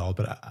fully developed.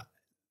 But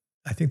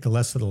I think the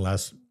lesson of the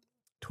last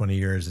 20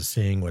 years is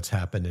seeing what's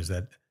happened is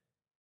that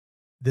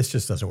this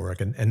just doesn't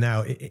work. And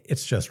now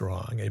it's just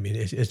wrong. I mean,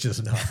 it's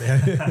just not.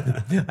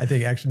 I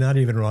think actually not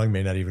even wrong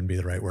may not even be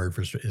the right word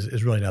for string.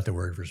 Is really not the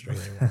word for string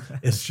anymore.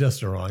 It's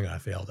just a wrong,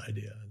 failed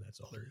idea. And that's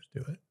all there is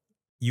to it.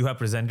 You have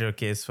presented a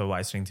case for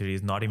why string theory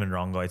is not even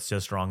wrong, or it's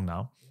just wrong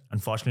now.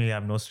 Unfortunately, I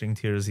have no string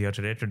theorists here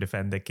today to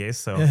defend the case.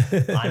 So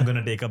I'm going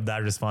to take up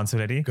that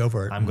responsibility. Go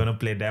for it. I'm going to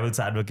play devil's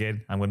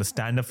advocate. I'm going to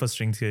stand up for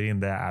string theory in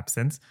their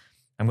absence.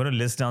 I'm going to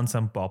list down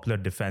some popular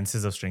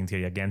defenses of string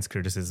theory against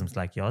criticisms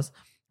like yours.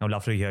 I would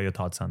love to hear your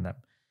thoughts on them.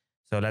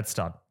 So let's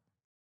start.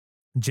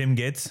 Jim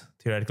Gates,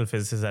 theoretical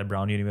physicist at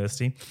Brown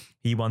University,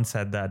 he once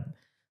said that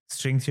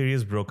string theory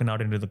is broken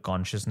out into the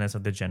consciousness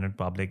of the general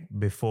public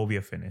before we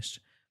are finished.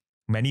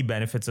 Many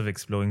benefits of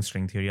exploring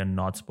string theory are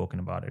not spoken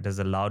about. It has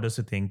allowed us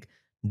to think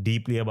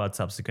deeply about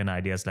subsequent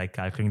ideas like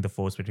calculating the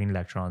force between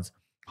electrons,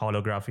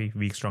 holography,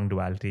 weak-strong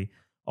duality.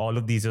 All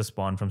of these are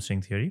spawned from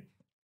string theory.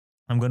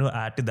 I'm going to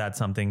add to that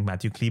something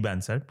Matthew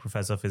Kleban said,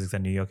 professor of physics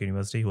at New York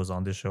University, who was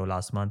on this show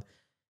last month.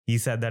 He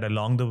said that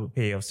along the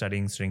way of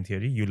studying string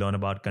theory, you learn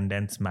about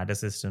condensed matter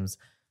systems,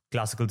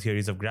 classical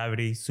theories of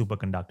gravity,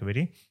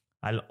 superconductivity.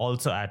 I'll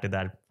also add to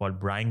that what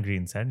Brian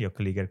Greene said, your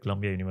colleague at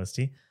Columbia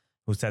University,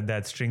 who said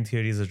that string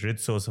theory is a rich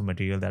source of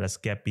material that has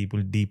kept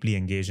people deeply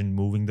engaged in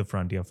moving the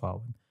frontier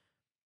forward.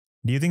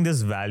 Do you think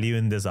there's value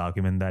in this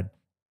argument that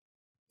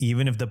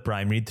even if the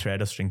primary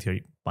thread of string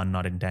theory, pun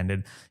not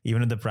intended,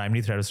 even if the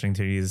primary thread of string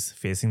theory is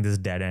facing this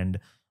dead end,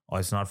 or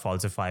it's not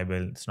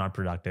falsifiable, it's not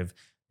productive,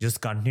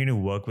 just continue to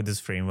work with this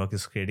framework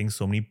is creating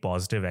so many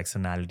positive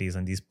externalities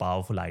and these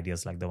powerful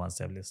ideas like the ones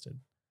I've listed?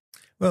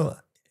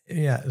 Well,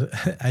 yeah,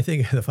 I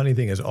think the funny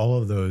thing is all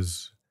of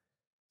those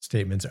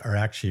statements are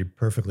actually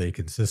perfectly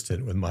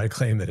consistent with my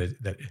claim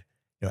that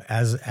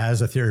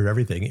as a theory of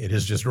everything, it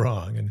is just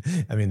wrong.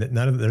 And I mean,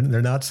 none of them,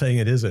 they're not saying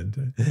it isn't.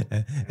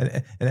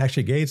 And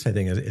actually, Gates, I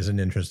think, is an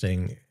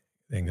interesting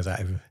thing because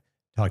I've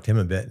talked to him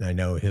a bit and I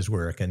know his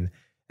work. And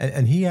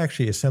he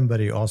actually is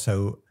somebody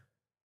also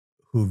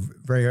who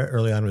very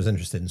early on was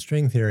interested in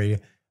string theory,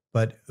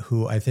 but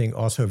who I think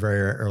also very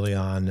early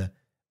on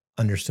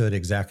understood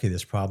exactly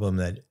this problem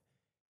that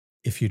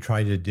if you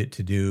try to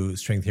do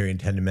string theory in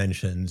 10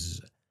 dimensions,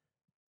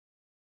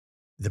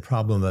 the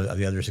problem of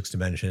the other 6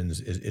 dimensions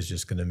is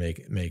just going to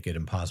make it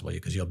impossible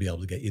because you'll be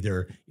able to get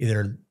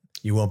either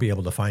you won't be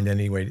able to find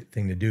any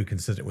thing to do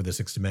consistent with the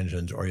 6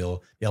 dimensions, or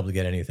you'll be able to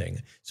get anything.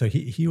 So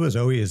he was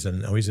always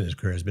in his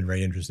career has been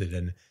very interested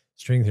in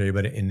string theory,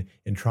 but in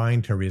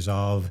trying to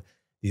resolve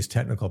these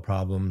technical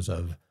problems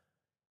of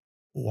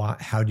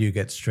how do you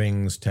get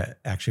strings to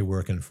actually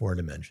work in 4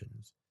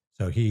 dimensions.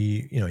 So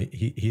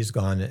he's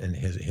gone in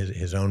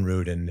his own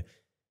route and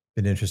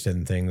been interested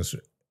in things,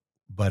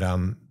 but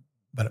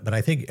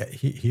I think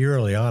he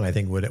early on, I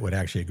think would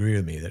actually agree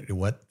with me that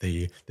what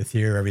the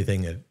theory,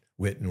 everything that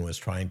Witten was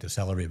trying to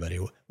sell everybody,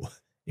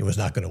 it was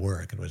not going to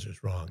work. It was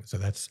just wrong. So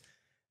that's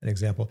an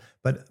example.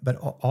 But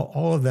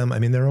all of them, I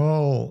mean, they're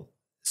all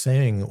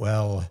saying,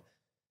 well,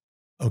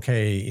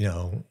 okay,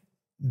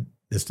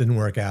 this didn't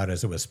work out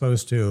as it was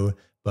supposed to,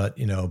 but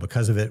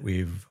because of it,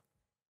 we've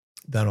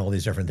done all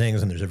these different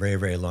things, and there's a very,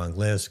 very long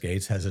list.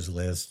 Gates has his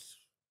list,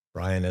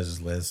 Brian has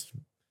his list,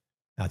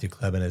 Matthew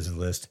Klebin has his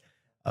list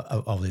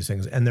of all these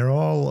things, and they're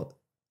all,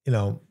 I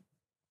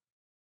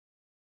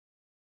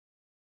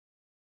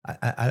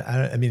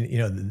mean,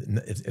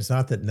 it's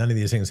not that none of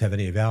these things have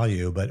any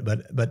value, but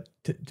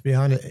to be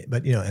honest,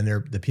 and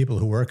the people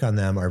who work on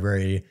them are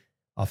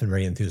often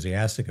very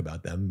enthusiastic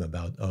about them,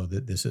 about,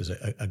 this is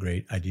a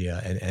great idea,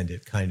 and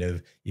it kind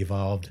of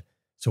evolved.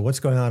 So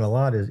what's going on a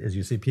lot is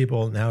you see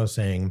people now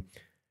saying,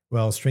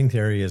 well, string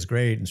theory is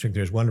great and string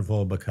theory is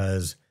wonderful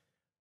because,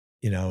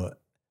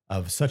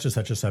 of such and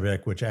such a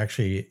subject, which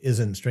actually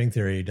isn't string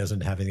theory,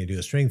 doesn't have anything to do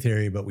with string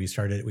theory, but we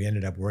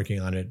ended up working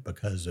on it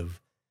because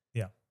of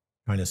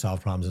trying to solve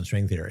problems in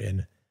string theory.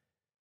 And,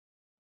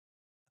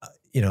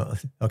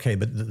 okay,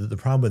 but the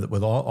problem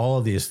with all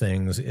of these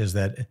things is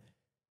that,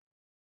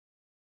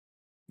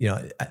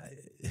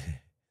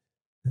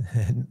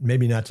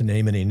 maybe not to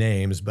name any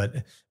names,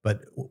 but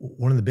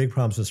one of the big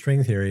problems with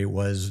string theory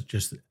was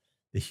just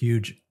the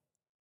huge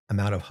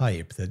amount of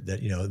hype that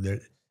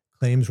the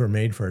claims were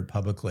made for it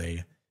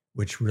publicly,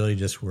 which really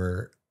just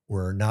were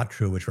not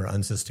true, which were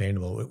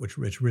unsustainable,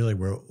 which really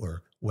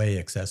were way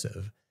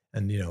excessive.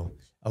 And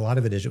a lot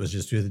of it was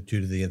just due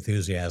to the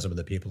enthusiasm of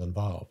the people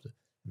involved. I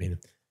mean,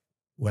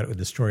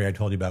 the story I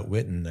told you about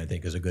Witten, I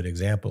think, is a good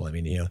example. I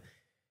mean,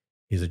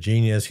 he's a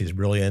genius. He's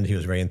brilliant. He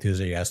was very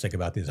enthusiastic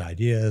about these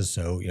ideas.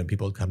 So,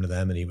 people would come to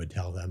them and he would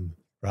tell them,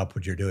 drop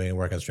what you're doing and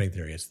work on string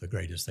theory. It's the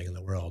greatest thing in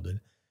the world.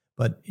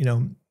 But he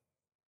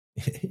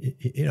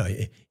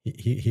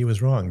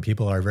was wrong.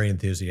 People are very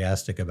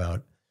enthusiastic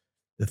about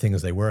the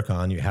things they work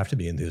on. You have to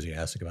be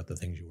enthusiastic about the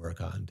things you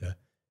work on to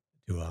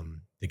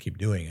keep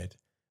doing it.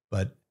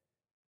 But,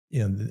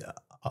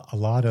 a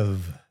lot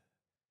of,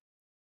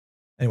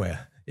 anyway,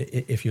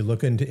 if you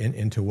look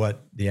into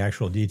what the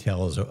actual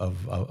details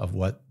of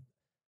what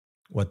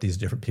these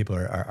different people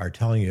are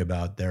telling you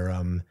about, they're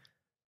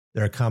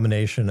a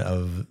combination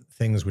of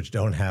things which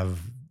don't have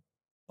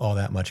all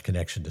that much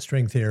connection to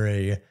string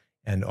theory,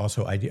 and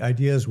also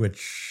ideas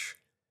which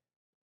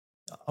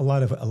a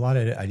lot of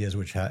ideas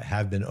which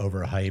have been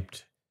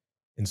overhyped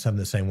in some of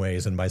the same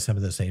ways and by some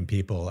of the same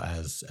people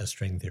as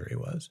string theory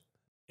was.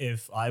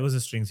 If I was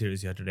a string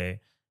theorist here today,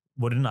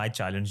 wouldn't I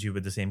challenge you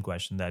with the same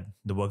question that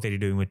the work that you're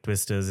doing with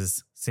Twistors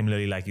is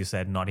similarly, like you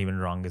said, not even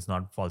wrong, it's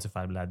not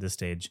falsifiable at this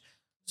stage?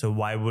 So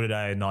why would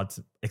I not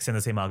extend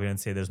the same argument and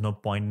say there's no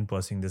point in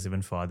pursuing this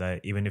even further,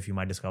 even if you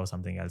might discover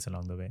something else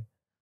along the way?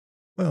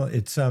 Well,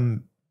 it's I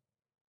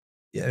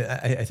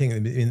think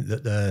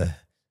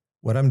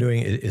what I'm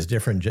doing is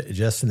different,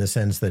 just in the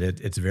sense that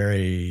it's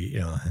very,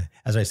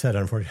 as I said,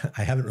 unfortunately,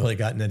 I haven't really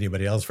gotten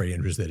anybody else very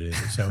interested in it.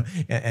 So,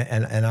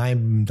 and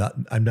I'm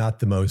not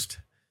the most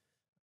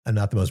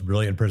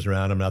brilliant person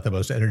around. I'm not the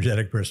most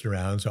energetic person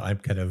around. So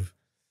I've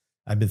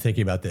been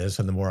thinking about this,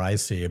 and the more I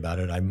see about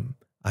it, I'm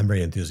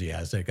very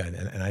enthusiastic,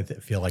 and I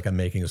feel like I'm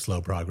making slow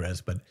progress.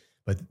 But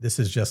this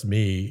is just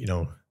me,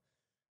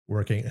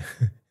 working,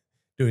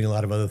 doing a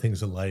lot of other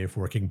things in life,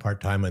 working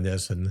part-time on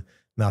this, and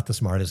not the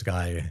smartest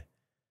guy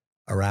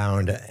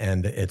around.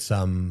 And it's,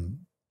 and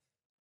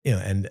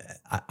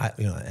I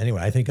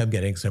anyway, I think I'm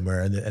getting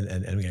somewhere,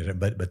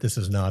 but this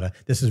is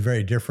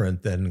very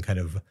different than kind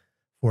of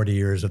 40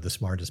 years of the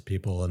smartest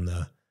people in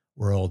the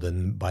world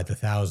and by the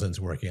thousands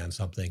working on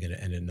something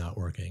and it not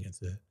working. It's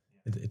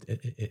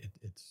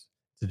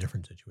a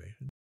different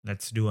situation.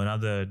 Let's do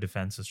another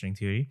defense of string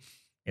theory.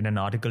 In an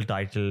article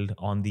titled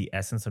On the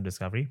Essence of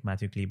Discovery,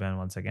 Matthew Klebin,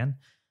 once again,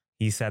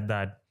 he said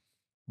that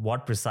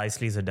what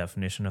precisely is the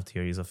definition of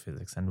theories of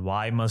physics, and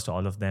why must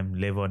all of them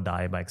live or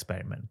die by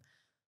experiment?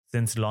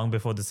 Since long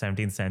before the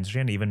 17th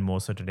century, and even more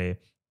so today,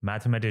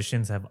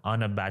 mathematicians have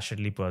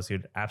unabashedly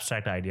pursued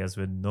abstract ideas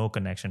with no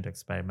connection to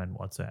experiment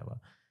whatsoever.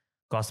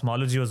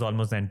 Cosmology was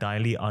almost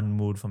entirely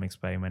unmoved from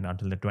experiment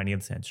until the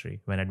 20th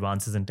century, when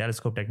advances in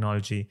telescope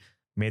technology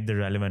made the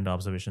relevant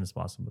observations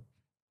possible.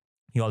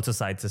 He also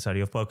cites the study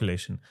of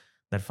percolation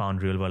that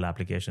found real-world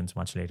applications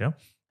much later.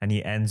 And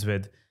he ends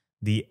with,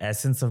 the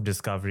essence of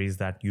discovery is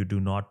that you do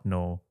not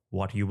know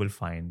what you will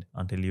find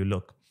until you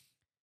look.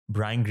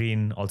 Brian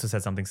Greene also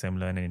said something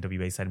similar in an interview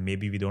where he said,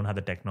 maybe we don't have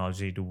the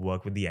technology to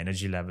work with the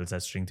energy levels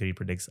that string theory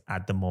predicts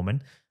at the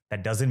moment.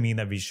 That doesn't mean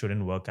that we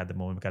shouldn't work at the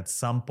moment, because at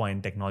some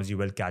point technology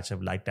will catch up,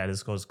 like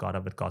telescopes caught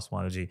up with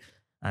cosmology.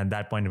 And at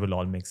that point, it will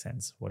all make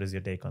sense. What is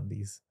your take on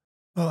these?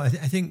 Well, I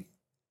think,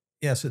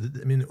 Yeah. So,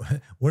 I mean,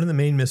 one of the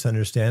main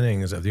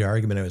misunderstandings of the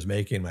argument I was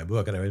making in my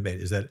book, and I would make,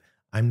 is that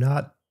I'm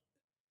not,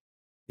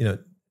 I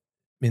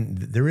mean,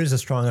 there is a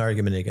strong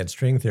argument against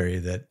string theory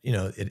that,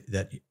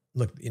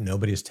 look,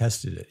 nobody's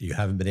tested it. You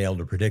haven't been able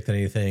to predict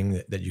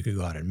anything that you could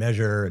go out and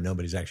measure, and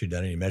nobody's actually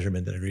done any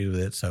measurement that agrees with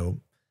it.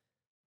 So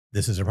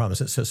this is a problem.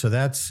 So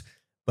that's,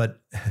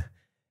 but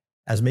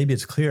as maybe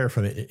it's clear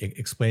from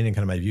explaining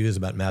kind of my views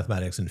about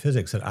mathematics and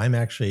physics, that I'm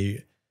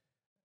actually,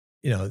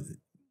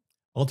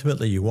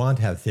 ultimately you want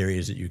to have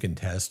theories that you can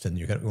test and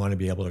you want to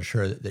be able to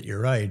assure that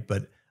you're right.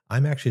 But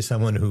I'm actually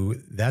someone who,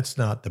 that's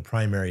not the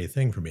primary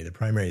thing for me. The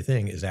primary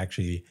thing is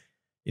actually,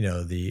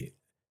 do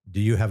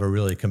you have a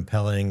really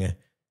compelling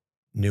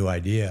new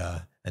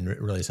idea and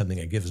really something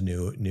that gives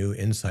new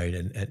insight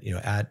and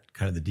at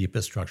kind of the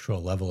deepest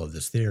structural level of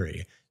this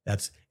theory.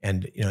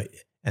 And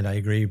I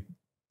agree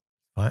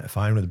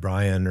fine with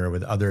Brian or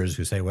with others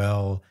who say,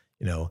 well,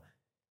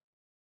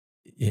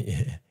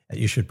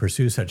 you should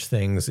pursue such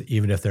things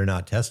even if they're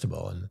not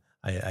testable. And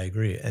I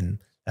agree. And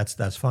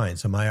that's fine.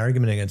 So my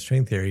argument against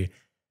string theory,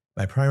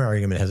 my primary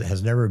argument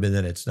has never been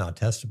that it's not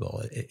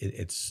testable.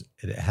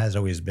 It has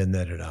always been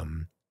that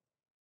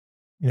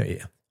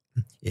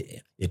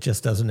it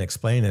just doesn't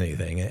explain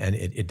anything. And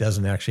it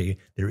doesn't actually,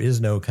 there is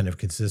no kind of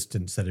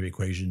consistent set of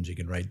equations you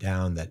can write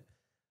down that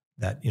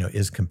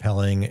is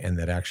compelling and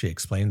that actually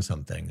explains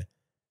something.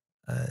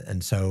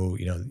 And so,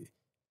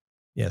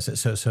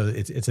 so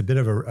it's a bit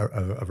of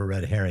a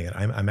red herring. And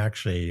I'm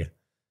actually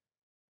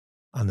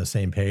on the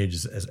same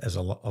page as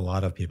a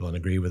lot of people and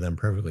agree with them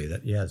perfectly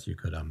that yes,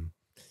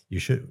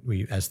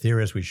 we as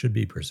theorists, we should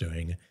be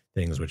pursuing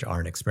things which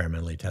aren't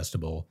experimentally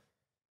testable,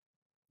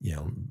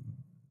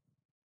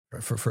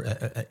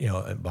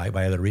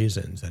 by other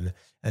reasons.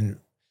 And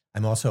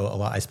I'm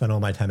also I spend all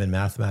my time in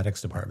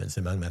mathematics departments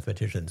among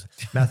mathematicians.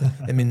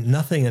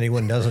 Nothing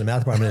anyone does in the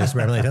math department is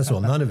experimentally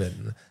testable, none of it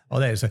all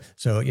day.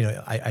 So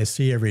I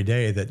see every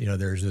day that,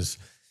 there's this,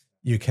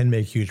 you can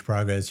make huge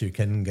progress. You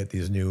can get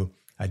these new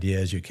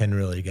ideas. You can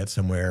really get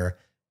somewhere,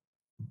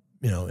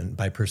 and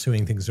by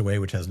pursuing things away,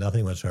 which has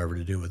nothing whatsoever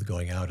to do with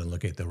going out and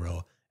looking at the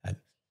real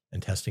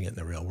and testing it in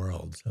the real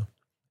world. So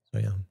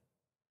yeah.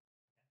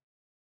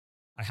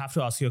 I have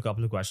to ask you a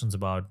couple of questions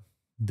about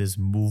this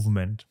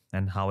movement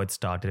and how it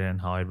started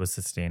and how it was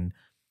sustained.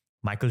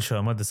 Michael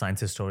Shermer, the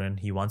science historian,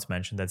 he once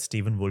mentioned that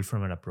Stephen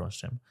Wolfram had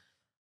approached him.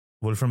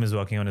 Wolfram is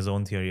working on his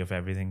own theory of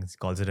everything. He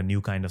calls it a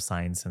new kind of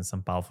science and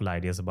some powerful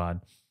ideas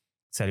about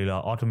cellular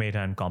automata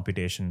and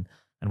computation.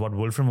 And what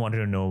Wolfram wanted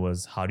to know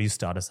was, how do you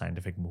start a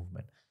scientific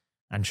movement?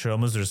 And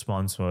Shermer's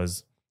response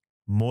was,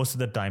 most of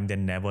the time, they're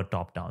never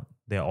top down.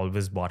 They're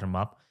always bottom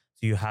up.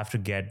 So you have to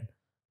get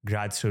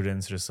grad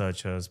students,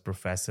 researchers,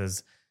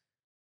 professors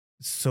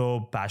so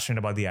passionate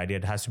about the idea.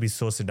 It has to be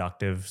so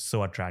seductive,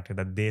 so attractive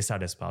that they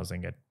start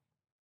espousing it.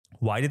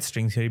 Why did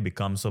string theory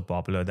become so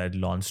popular that it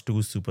launched 2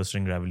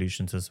 superstring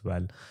revolutions as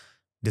well,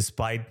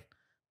 despite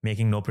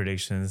making no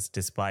predictions,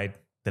 despite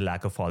the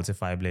lack of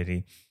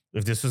falsifiability?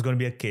 If this was going to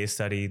be a case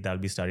study that'll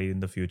be studied in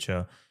the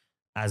future,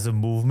 as a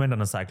movement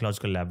on a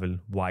psychological level,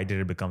 why did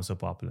it become so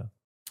popular?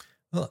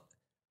 Well,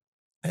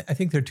 I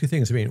think there are 2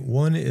 things.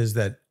 One is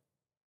that,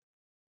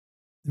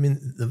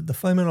 the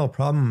fundamental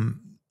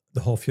problem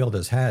the whole field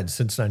has had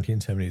since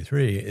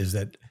 1973 is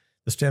that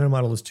the standard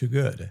model is too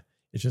good.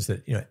 It's just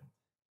that,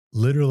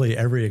 literally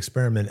every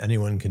experiment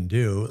anyone can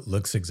do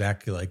looks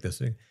exactly like this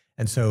thing.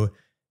 And so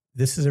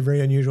this is a very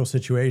unusual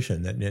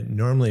situation that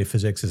normally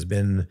physics has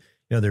been,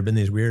 there have been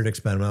these weird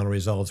experimental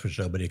results which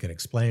nobody can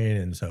explain.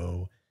 And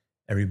so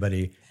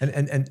everybody,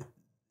 and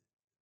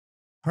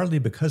partly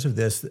because of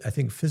this, I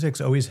think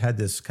physics always had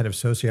this kind of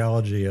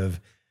sociology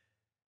of,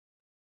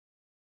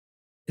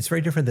 it's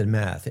very different than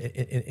math.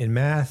 In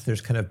math,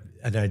 there's kind of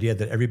an idea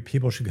that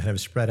people should kind of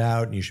spread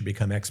out and you should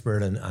become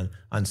expert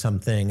on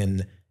something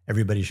and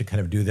everybody should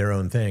kind of do their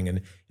own thing.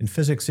 And in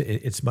physics,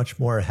 it's much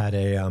more had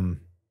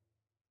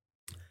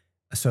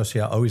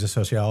always a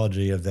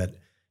sociology of that,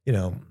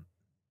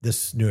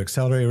 this new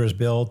accelerator was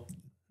built,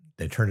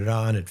 they turned it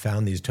on, it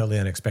found these totally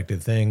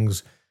unexpected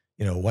things.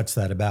 What's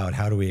that about?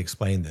 How do we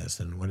explain this?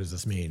 And what does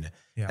this mean?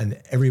 Yeah.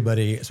 And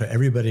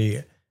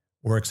everybody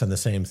works on the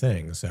same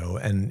thing. So,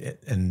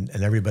 and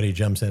everybody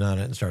jumps in on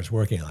it and starts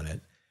working on it.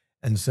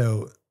 And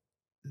so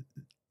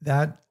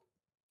the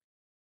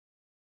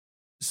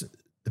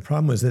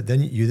problem was that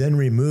then you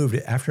removed,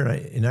 in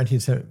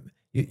 1970,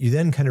 you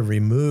then kind of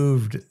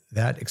removed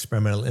that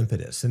experimental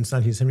impetus. Since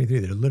 1973,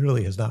 there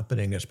literally has not been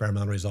an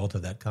experimental result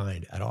of that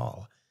kind at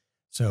all.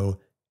 So,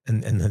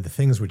 and the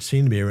things which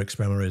seem to be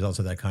experimental results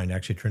of that kind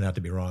actually turn out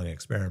to be wrong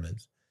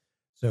experiments.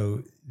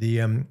 So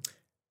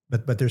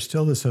but there's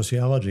still the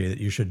sociology that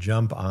you should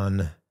jump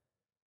on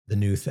the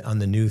new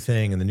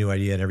thing and the new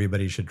idea, and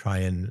everybody should try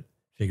and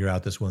figure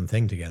out this one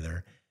thing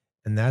together.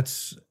 And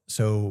that's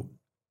so.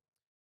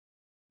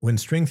 When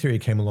string theory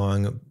came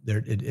along,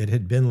 it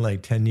had been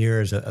like 10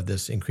 years of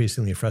this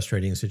increasingly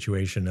frustrating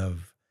situation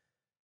of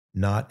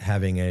not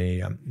having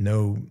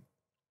no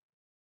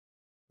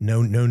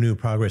new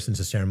progress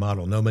into standard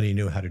model. Nobody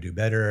knew how to do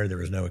better. There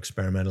was no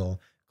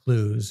experimental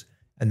clues.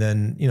 And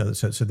then,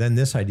 so then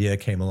this idea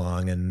came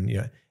along, and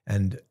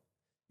it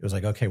was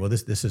like, okay, well,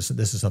 this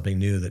is something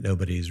new that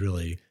nobody's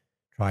really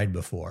tried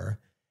before.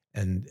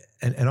 And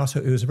also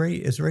it's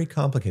very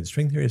complicated.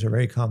 String theory is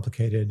very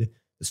complicated.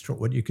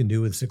 What you can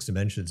do with 6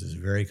 dimensions is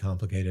very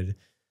complicated.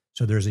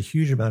 So there's a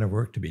huge amount of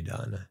work to be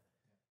done.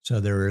 So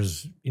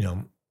there's,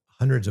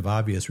 hundreds of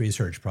obvious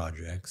research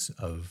projects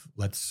of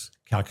let's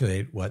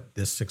calculate what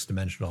this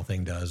 6-dimensional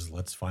thing does.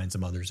 Let's find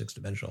some other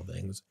 6-dimensional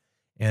things.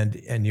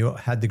 And you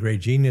had the great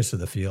genius of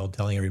the field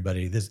telling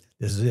everybody, this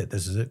is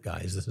it,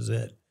 guys, this is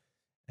it.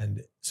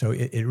 And so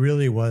it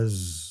really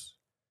was,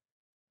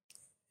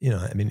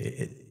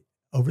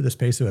 over the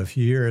space of a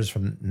few years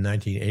from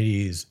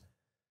 1980s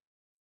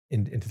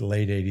into the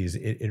late 80s,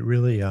 it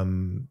really,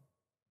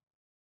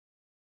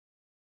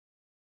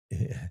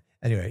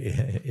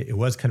 anyway, it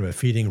was kind of a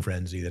feeding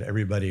frenzy that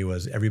everybody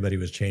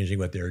was changing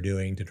what they were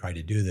doing to try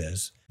to do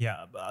this.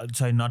 Yeah,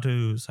 sorry,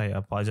 I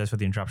apologize for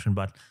the interruption,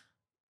 but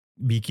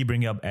we keep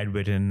bringing up Ed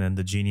Witten and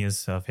the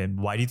genius of him.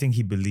 Why do you think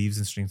he believes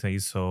in string theory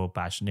so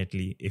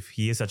passionately? If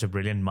he is such a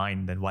brilliant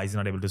mind, then why is he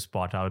not able to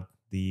spot out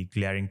the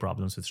glaring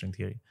problems with string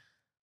theory?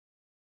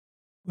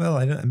 Well,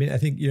 I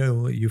think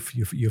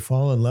you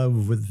fall in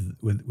love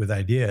with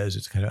ideas.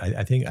 It's kind of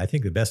I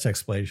think the best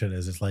explanation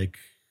is it's like,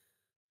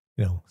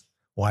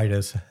 why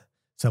does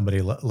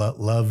somebody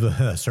love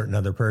a certain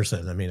other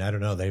person? I mean, I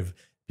don't know.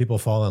 People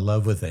fall in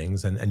love with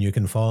things, and you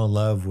can fall in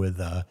love with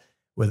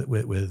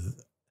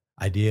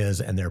ideas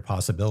and their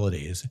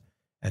possibilities.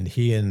 And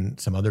he and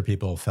some other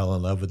people fell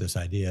in love with this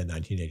idea in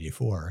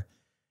 1984.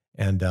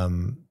 And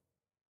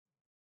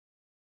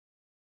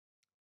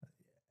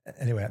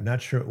anyway, I'm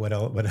not sure what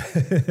else.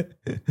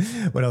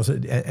 What else?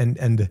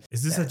 And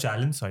is this a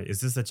challenge? Sorry,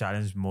 is this a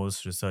challenge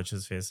most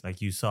researchers face?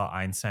 Like you saw,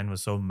 Einstein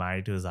was so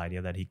married to his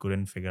idea that he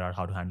couldn't figure out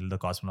how to handle the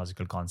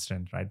cosmological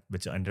constant, right?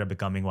 Which ended up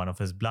becoming one of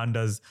his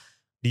blunders.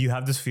 Do you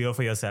have this fear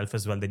for yourself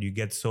as well that you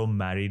get so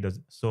married or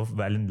so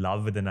well in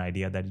love with an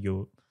idea that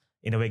you,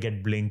 in a way,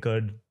 get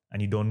blinkered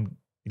and you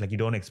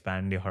don't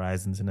expand your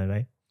horizons in a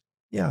way?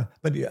 Yeah,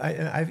 but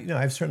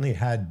I've certainly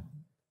had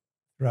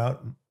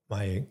throughout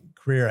my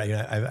career,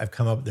 I've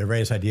come up. There are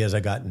various ideas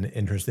I got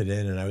interested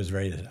in, and I was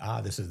very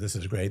this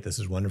is great, this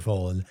is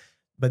wonderful.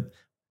 But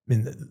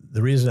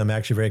the reason I'm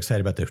actually very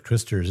excited about the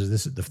Twistors is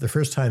this is the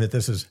first time that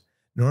this is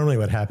normally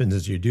what happens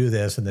is you do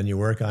this and then you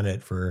work on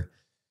it for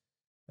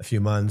a few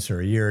months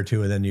or a year or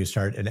two, and then you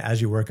start, and as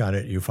you work on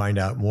it, you find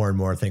out more and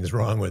more things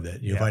wrong with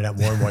it. You find out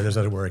more and more this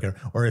doesn't work,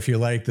 or if you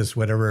like this,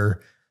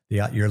 whatever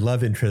your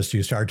love interest,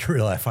 you start to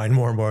realize, find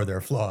more and more of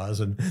their flaws,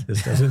 and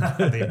this doesn't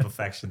the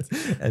imperfections,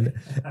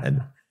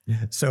 and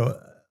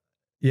so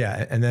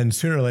and then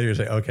sooner or later you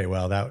say, okay,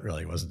 well, that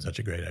really wasn't such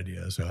a great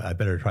idea, so I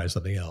better try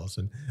something else,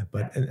 and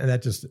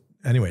that just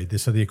anyway.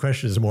 So the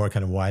question is more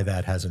kind of why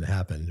that hasn't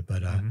happened,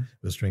 but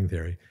with string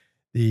theory,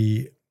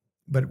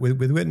 but with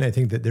Witten, I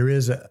think that there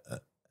is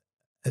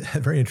a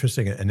very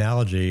interesting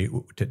analogy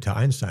to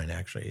Einstein,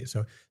 actually.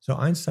 So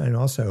Einstein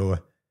also,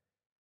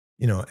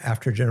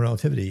 after general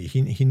relativity,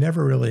 he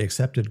never really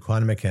accepted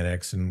quantum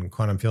mechanics and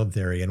quantum field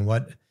theory and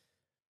what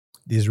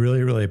these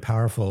really, really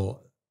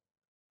powerful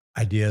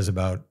ideas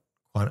about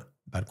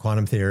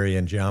quantum theory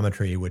and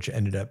geometry, which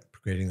ended up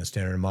creating the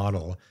Standard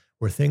Model,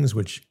 were things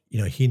which,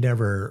 he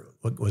never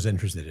was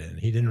interested in.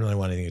 He didn't really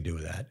want anything to do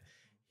with that.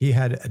 He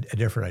had a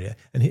different idea.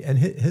 And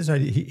his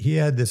idea, he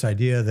had this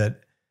idea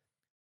that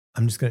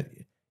I'm just going to,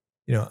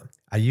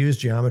 I use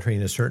geometry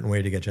in a certain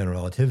way to get general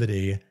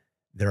relativity.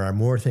 There are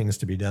more things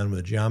to be done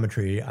with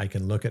geometry. I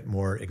can look at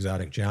more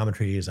exotic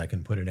geometries. I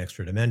can put in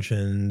extra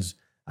dimensions.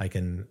 I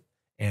can,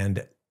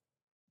 and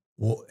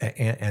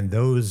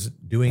those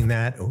doing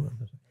that,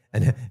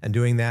 and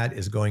doing that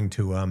is going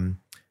to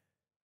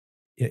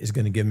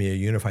give me a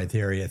unified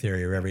theory, a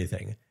theory of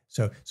everything.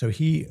 So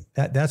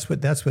that's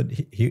what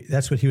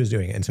he was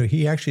doing. And so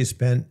he actually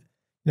spent,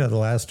 the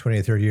last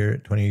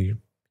 20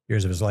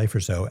 years of his life or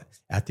so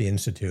at the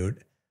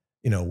Institute,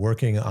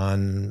 working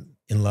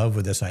in love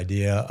with this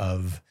idea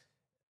of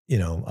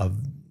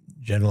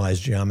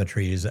generalized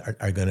geometries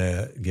are going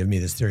to give me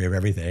this theory of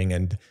everything.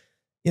 And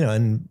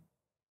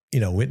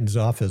Witten's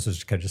office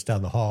is kind of just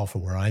down the hall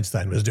from where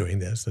Einstein was doing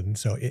this. And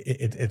so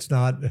it's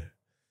not,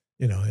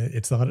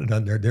 it's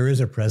not there is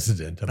a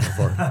precedent.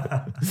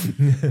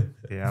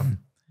 Yeah.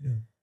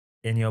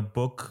 In your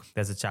book,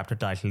 there's a chapter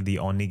titled The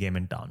Only Game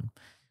in Town,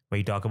 where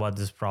you talk about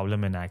this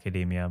problem in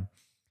academia.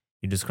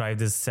 You describe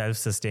this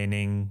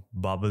self-sustaining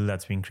bubble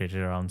that's being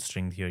created around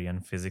string theory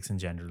and physics in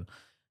general,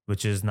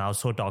 which is now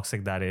so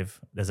toxic that if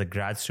there's a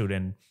grad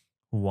student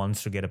who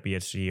wants to get a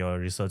PhD or a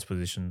research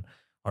position,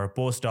 or a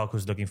postdoc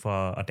who's looking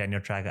for a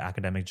tenure-track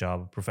academic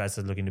job,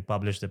 professors looking to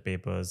publish the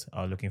papers,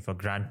 or looking for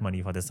grant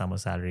money for their summer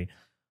salary,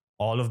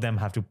 all of them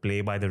have to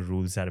play by the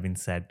rules that have been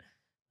set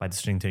by the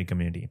string theory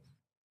community.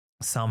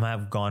 Some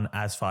have gone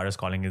as far as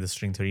calling it the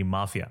string theory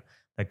mafia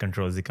that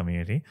controls the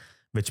community,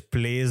 which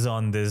plays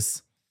on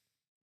this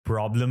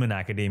problem in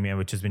academia,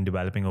 which has been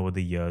developing over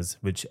the years,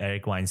 which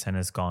Eric Weinstein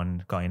has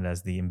coined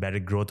as the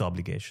embedded growth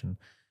obligation.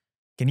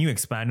 Can you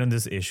expand on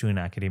this issue in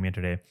academia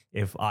today?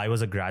 If I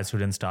was a grad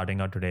student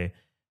starting out today,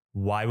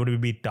 why would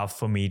it be tough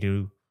for me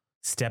to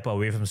step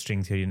away from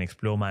string theory and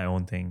explore my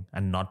own thing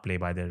and not play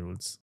by their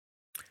rules?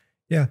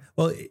 Yeah,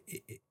 well,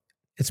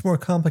 it's more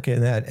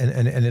complicated than that,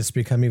 and it's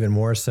become even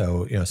more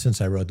so, since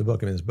I wrote the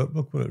book. I mean, this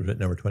book was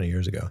written over 20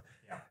 years ago.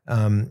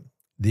 Yeah.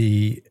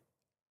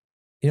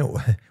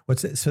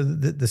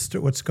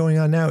 What's going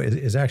on now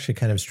is actually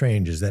kind of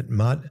strange. Is that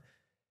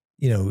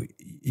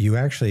you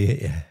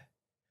actually,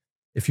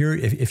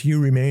 if you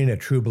remain a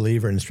true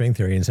believer in string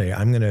theory and say,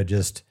 I'm going to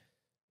just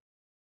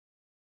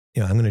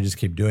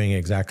keep doing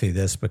exactly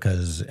this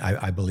because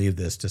I believe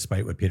this,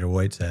 despite what Peter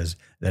Woit says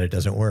that it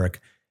doesn't work.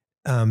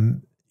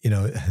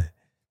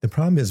 The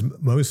problem is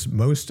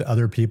most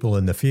other people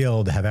in the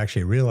field have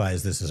actually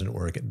realized this isn't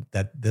working.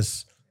 That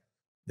this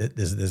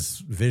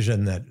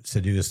vision that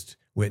seduced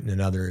Woit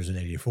and others in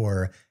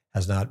 '84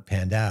 has not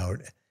panned out.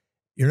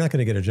 You're not going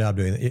to get a job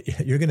doing it.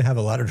 You're going to have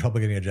a lot of trouble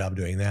getting a job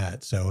doing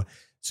that. So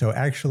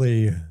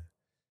actually,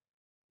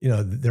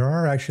 there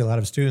are actually a lot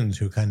of students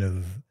who kind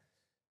of,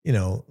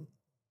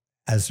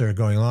 as they're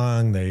going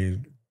along, they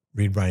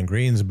read Brian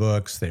Greene's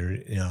books.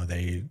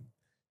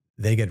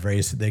 They get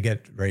very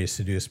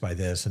seduced by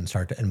this and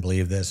start to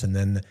believe this, and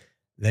then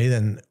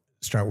they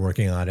start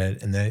working on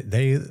it. And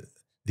they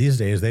these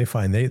days they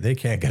find they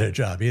can't get a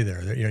job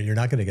either. You're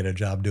not going to get a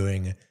job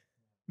doing. I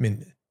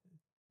mean,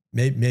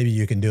 maybe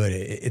you can do it.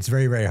 It's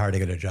very, very hard to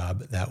get a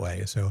job that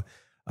way. So,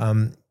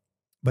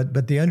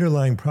 but the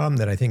underlying problem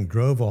that I think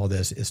drove all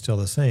this is still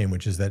the same,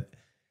 which is that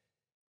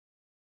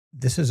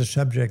this is a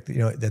subject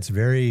that's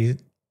very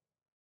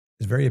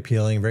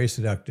appealing, very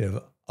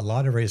seductive. A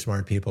lot of very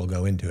smart people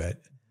go into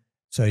it.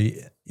 So,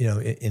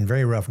 in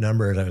very rough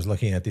numbers, I was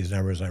looking at these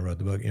numbers when I wrote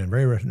the book. In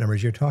very rough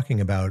numbers, you're talking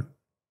about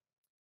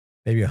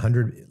maybe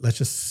 100. Let's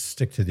just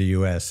stick to the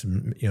U.S.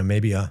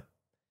 Maybe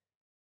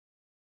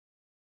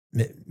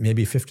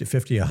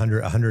 50,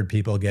 100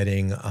 people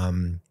getting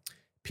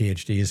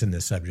PhDs in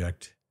this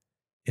subject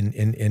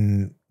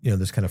in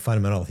this kind of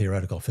fundamental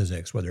theoretical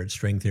physics, whether it's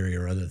string theory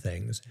or other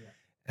things,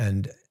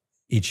 and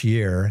each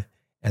year.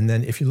 And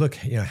then if you look,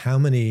 how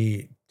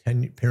many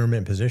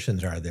permanent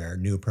positions are there,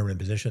 new permanent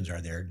positions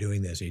are there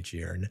doing this each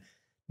year. And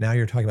now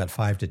you're talking about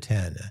 5 to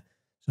 10.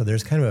 So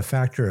there's kind of a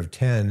factor of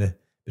 10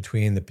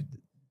 between the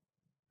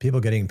people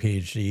getting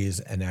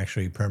PhDs and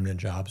actually permanent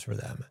jobs for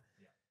them.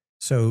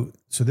 So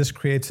this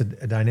creates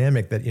a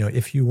dynamic that,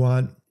 if you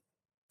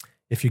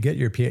get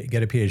a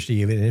PhD,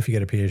 even if you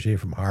get a PhD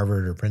from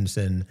Harvard or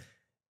Princeton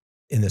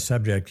in the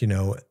subject,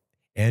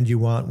 and you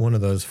want one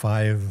of those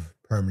 5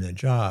 permanent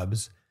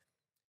jobs,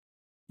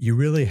 you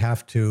really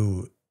have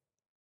to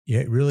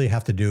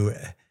do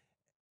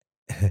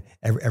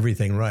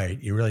everything right.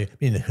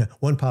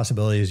 One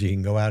possibility is you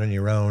can go out on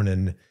your own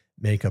and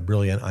make a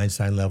brilliant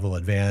Einstein level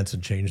advance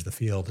and change the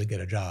field to get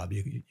a job.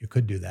 You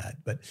could do that,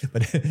 but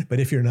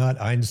if you're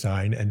not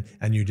Einstein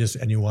and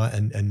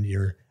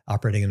you're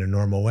operating in a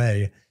normal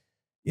way,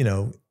 it's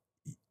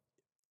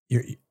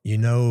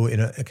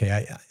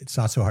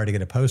not so hard to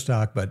get a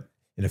postdoc, but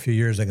in a few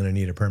years I'm going to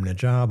need a permanent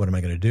job. What am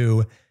I going to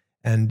do?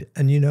 And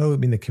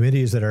the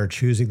committees that are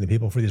choosing the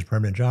people for these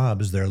permanent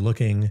jobs,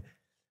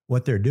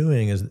 what they're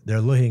doing is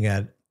they're looking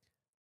at,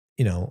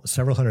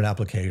 several hundred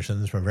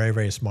applications from very,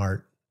 very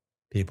smart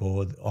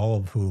people, all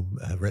of whom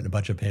have written a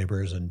bunch of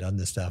papers and done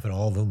this stuff, and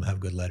all of whom have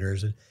good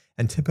letters.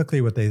 And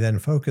typically what they then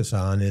focus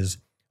on is,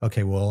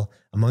 okay, well,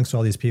 amongst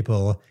all these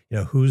people,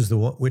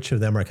 which of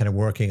them are kind of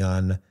working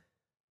on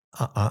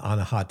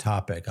a hot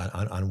topic,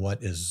 on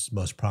what is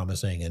most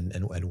promising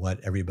and what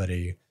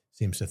everybody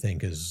seems to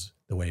think is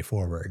the way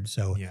forward.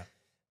 So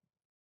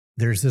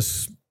there's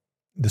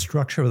the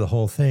structure of the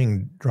whole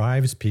thing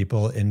drives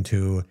people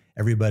into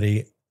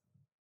everybody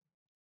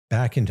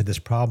back into this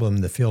problem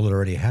the field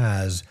already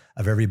has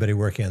of everybody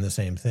working on the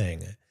same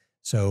thing.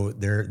 So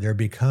there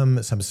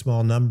become some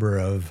small number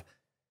of,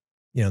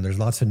 there's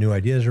lots of new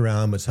ideas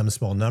around, but some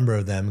small number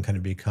of them kind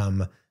of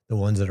become the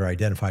ones that are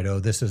identified.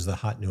 Oh, this is the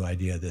hot new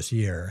idea this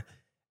year.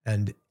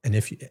 And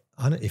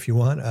if you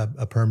want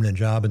a permanent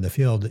job in the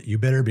field, you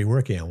better be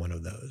working on one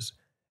of those.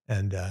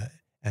 And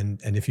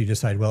if you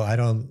decide,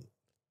 well,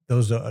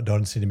 those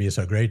don't seem to be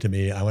so great to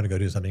me, I want to go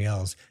do something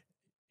else,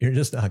 you're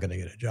just not going to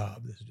get a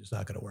job. This is just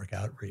not going to work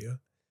out for you.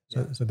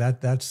 So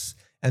that's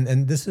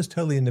this is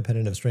totally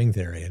independent of string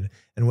theory.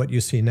 And what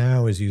you see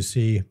now is you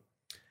see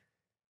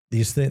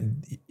these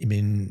things. I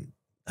mean,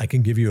 I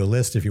can give you a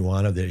list if you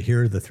want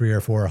here are the 3 or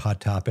 4 hot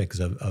topics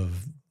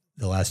of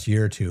the last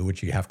year or two,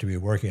 which you have to be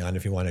working on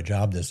if you want a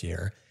job this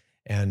year.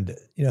 And,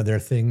 there are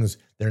things,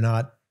 they're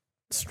not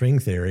string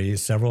theory.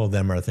 Several of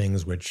them are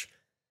things which,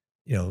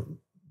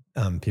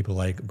 people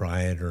like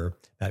Bryant or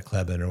Pat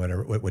Kleben or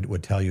whatever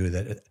would tell you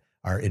that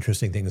are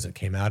interesting things that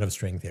came out of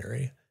string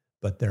theory.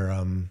 But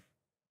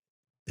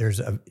there's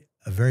a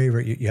very,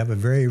 very, you have a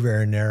very,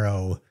 very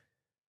narrow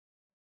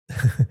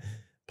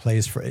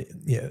place for,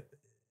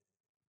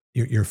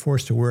 you're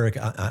forced to work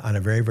on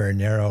a very, very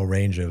narrow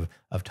range of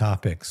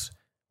topics,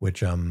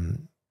 which,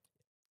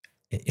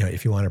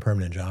 if you want a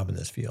permanent job in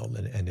this field,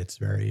 and it's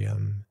very,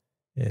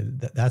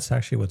 that's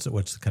actually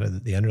what's kind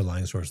of the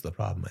underlying source of the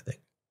problem, I think.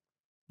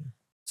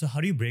 So how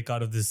do you break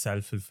out of this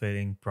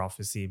self-fulfilling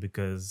prophecy?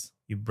 Because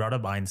you brought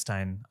up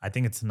Einstein. I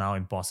think it's now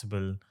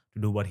impossible to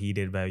do what he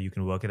did, where you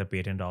can work at a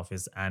patent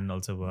office and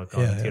also work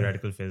on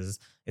theoretical physics.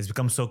 It's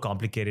become so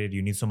complicated.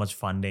 You need so much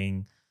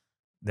funding.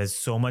 There's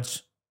so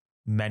much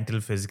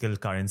mental, physical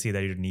currency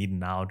that you need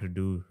now to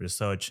do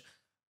research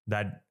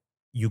that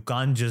you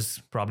can't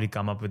just probably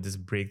come up with this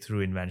breakthrough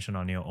invention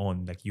on your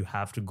own. Like, you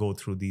have to go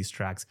through these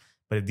tracks.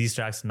 But if these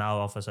tracks now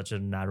offer such a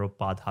narrow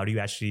path, how do you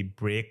actually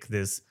break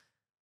this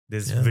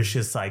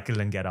vicious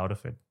cycle and get out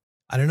of it?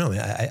 I don't know.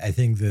 I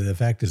think the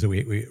fact is that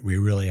we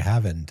really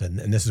haven't,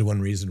 and this is one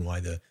reason why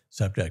the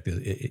subject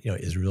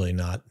is really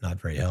not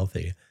very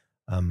healthy.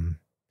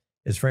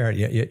 It's very hard.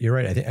 You're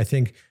right. I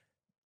think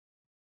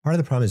part of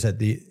the problem is that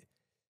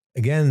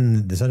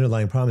this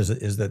underlying problem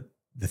is that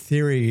the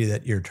theory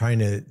that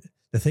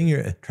the thing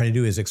you're trying to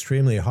do is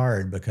extremely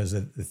hard because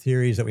the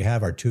theories that we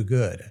have are too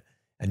good,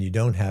 and you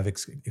don't have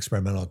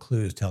experimental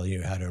clues telling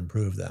you how to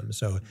improve them.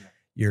 So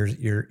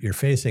you're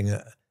facing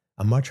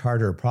a much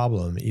harder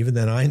problem even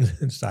than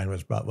Einstein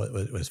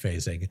was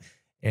facing,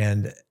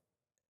 and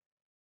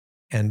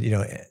it's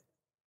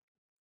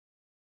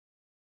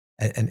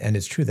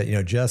true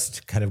that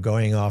just kind of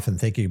going off and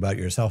thinking about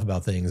yourself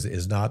about things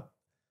is not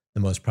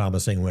the most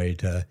promising way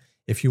to,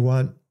 if you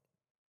want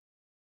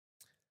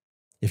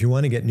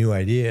to get new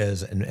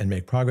ideas and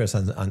make progress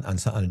on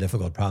a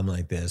difficult problem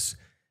like this,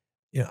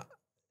 at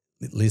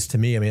least to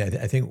me, I mean,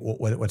 I think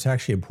what's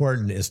actually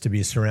important is to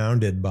be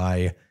surrounded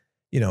by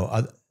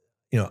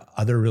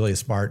other really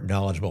smart,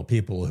 knowledgeable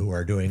people who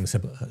are doing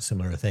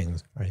similar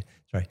things, right?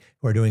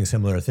 Who are doing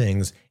similar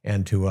things,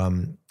 and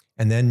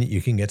then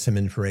you can get some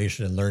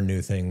inspiration and learn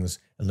new things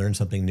and learn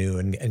something new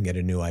and get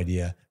a new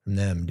idea from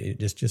them.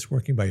 Just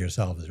working by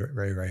yourself is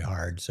very, very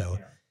hard. So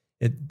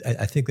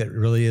I think that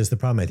really is the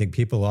problem. I think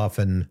people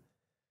often,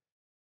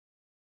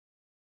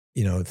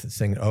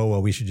 saying, "Oh,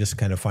 well, we should just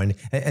kind of find,"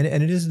 and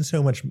it isn't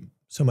so much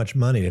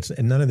money.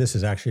 And none of this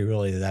is actually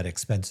really that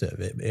expensive.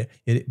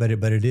 But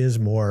it is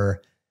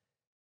more,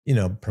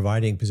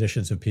 providing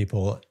positions of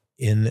people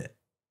in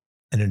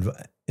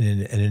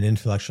an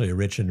intellectually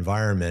rich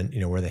environment,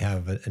 where they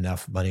have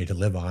enough money to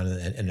live on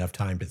and enough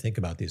time to think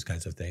about these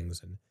kinds of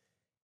things. And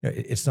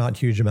it's not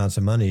huge amounts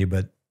of money,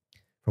 but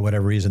for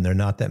whatever reason, there are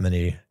not that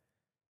many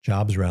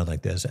jobs around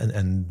like this.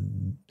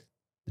 And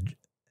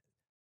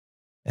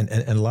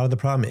a lot of the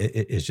problem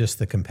is just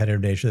the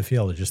competitive nature of the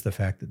field. It's just the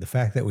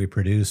fact that we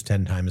produce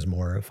 10 times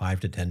more, 5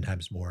 to 10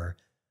 times more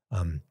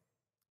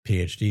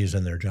PhDs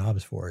than their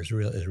jobs for is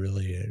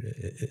really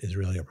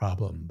a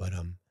problem. But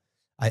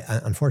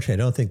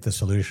unfortunately, I don't think the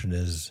solution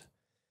is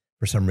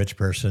for some rich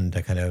person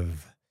to kind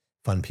of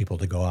fund people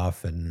to go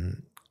off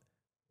and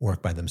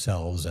work by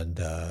themselves and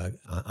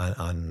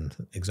on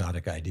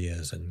exotic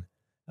ideas, and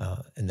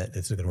that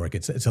it's going to work.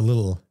 It's a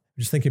little,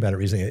 just thinking about it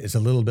recently, it's a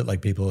little bit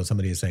like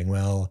somebody is saying,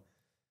 well,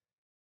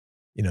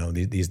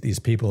 these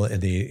people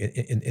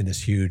in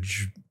this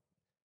huge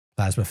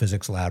plasma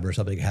physics lab or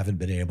something haven't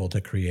been able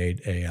to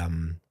create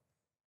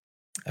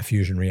a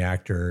fusion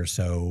reactor,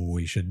 so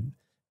we should,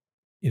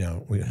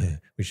 we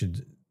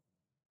should.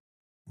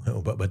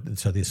 But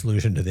so the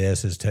solution to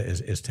this is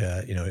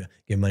to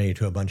give money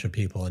to a bunch of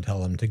people and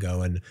tell them to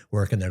go and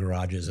work in their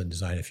garages and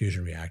design a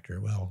fusion reactor.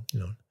 Well,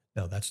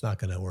 no, that's not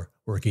going to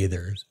work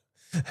either.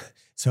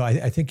 So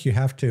I think you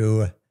have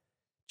to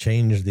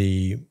change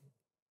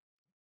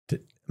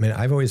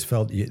I've always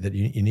felt that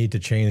you need to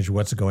change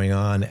what's going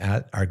on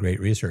at our great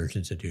research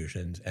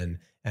institutions, and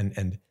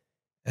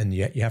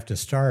you have to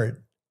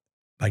start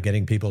by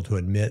getting people to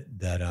admit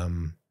that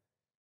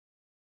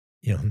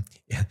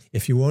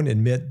if you won't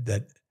admit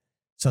that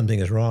something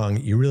is wrong,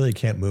 you really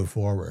can't move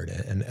forward.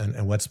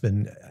 And what's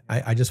been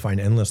I just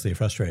find endlessly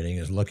frustrating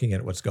is looking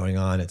at what's going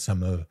on at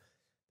some of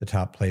the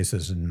top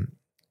places in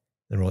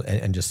the world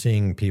and just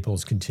seeing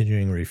people's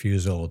continuing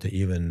refusal to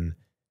even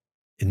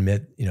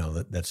admit,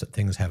 that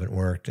things haven't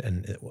worked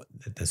and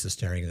that this is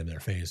staring them in their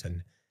face.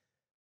 And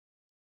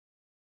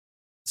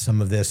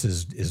some of this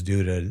is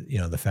due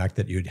to, the fact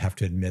that you'd have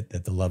to admit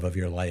that the love of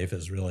your life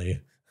is really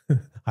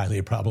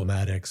highly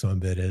problematic. Some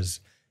of it is,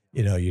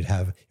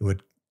 it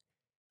would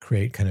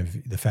create kind of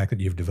the fact that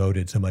you've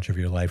devoted so much of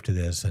your life to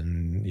this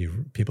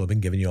and people have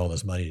been giving you all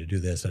this money to do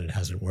this and it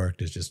hasn't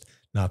worked is just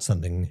not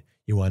something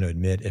you want to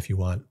admit if you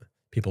want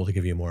people to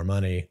give you more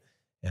money.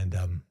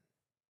 And,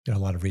 there are a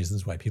lot of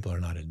reasons why people are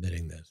not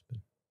admitting this,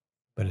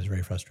 but it's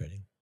very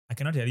frustrating. I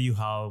cannot tell you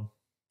how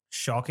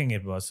shocking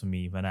it was for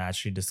me when I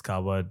actually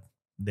discovered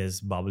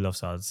this bubble of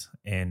sorts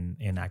in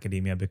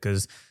academia,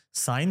 because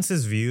science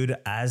is viewed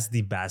as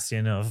the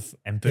bastion of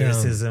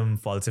empiricism,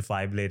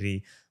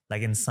 falsifiability.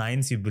 Like in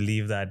science, you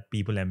believe that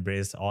people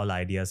embrace all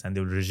ideas and they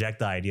will reject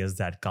the ideas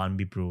that can't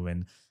be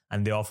proven.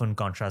 And they often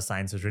contrast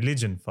science with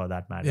religion for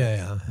that matter.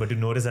 Yeah. But to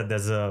notice that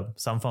there's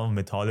some form of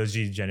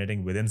mythology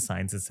generating within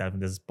science itself,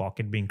 and there's a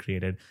pocket being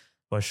created,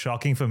 was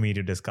shocking for me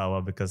to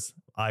discover, because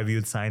I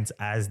viewed science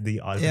as the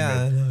ultimate.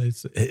 Yeah, no,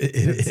 it's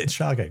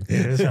shocking.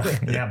 It is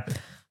shocking. Yeah.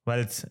 Well,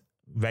 it's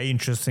very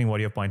interesting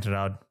what you pointed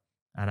out.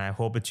 And I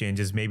hope it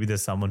changes. Maybe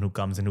there's someone who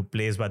comes in who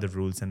plays by the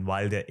rules and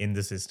while they're in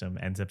the system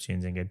ends up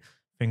changing it.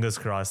 Fingers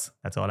crossed.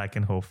 That's all I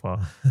can hope for.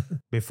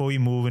 Before we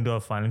move into our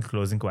final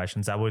closing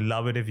questions, I would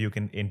love it if you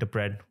can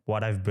interpret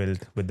what I've built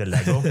with the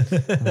Lego.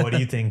 What do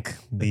you think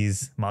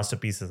these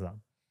masterpieces are?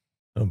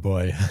 Oh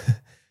boy,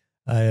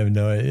 I have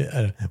no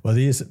idea. Well,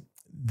 these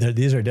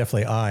are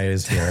definitely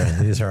eyes here.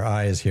 These are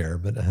eyes here,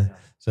 but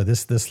so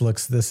this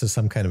is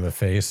some kind of a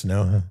face.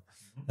 No,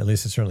 at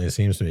least it certainly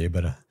seems to be.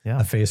 But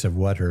a face of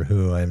what or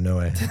who, I have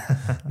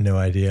no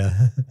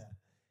idea.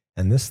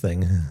 And this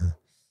thing.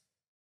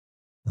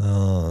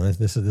 Oh,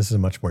 this is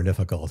much more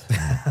difficult.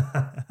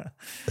 I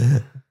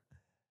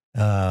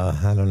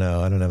don't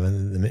know.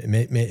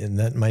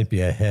 That might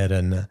be a head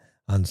on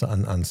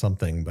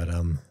something, but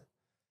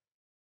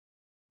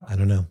I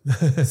don't know.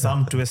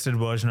 Some twisted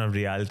version of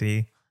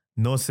reality.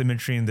 No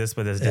symmetry in this,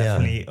 but there's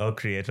definitely a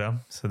creator.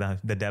 So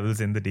that the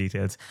devil's in the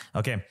details.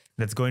 Okay,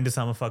 let's go into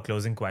some of our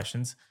closing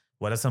questions.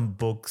 What are some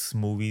books,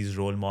 movies,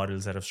 role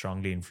models that have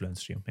strongly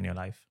influenced you in your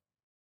life?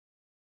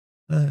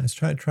 I was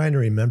trying to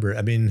remember.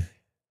 I mean,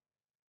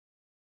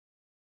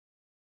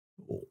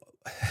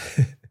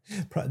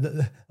 a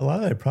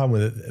lot of the problem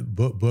with it,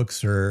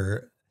 books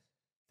or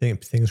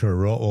things were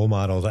role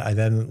models. I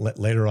then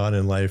later on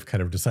in life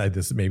kind of decided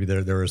this maybe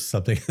there was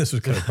something this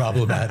was kind of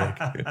problematic.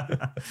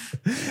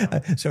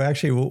 So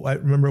actually, I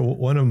remember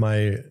one of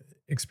my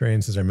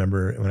experiences. I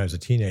remember when I was a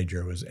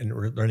teenager was and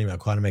learning about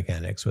quantum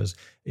mechanics was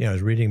I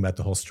was reading about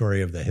the whole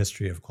story of the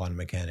history of quantum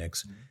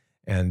mechanics,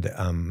 and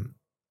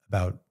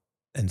about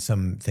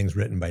some things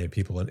written by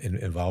people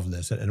involved in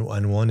this. And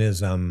one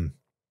is Werner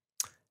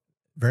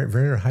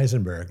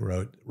Heisenberg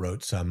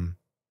wrote some.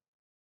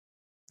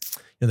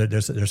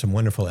 There's some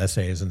wonderful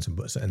essays and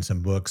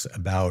some books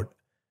about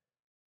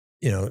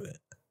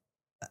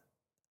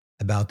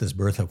about this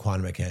birth of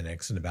quantum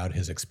mechanics and about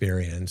his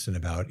experience and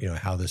about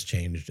how this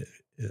changed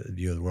the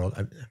view of the world.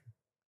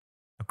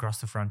 Across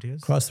the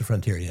Frontiers. Across the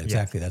Frontier, yeah,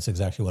 exactly. That's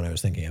exactly what I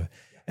was thinking of,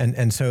 and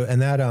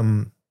that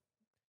and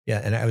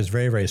I was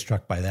very, very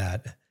struck by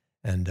that,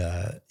 and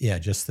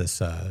just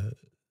this.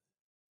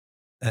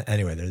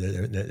 Anyway,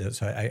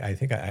 so I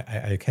think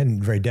I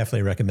can very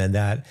definitely recommend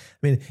that.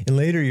 I mean, in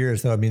later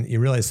years, though, you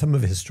realize some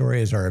of his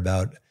stories are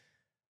about,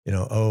 I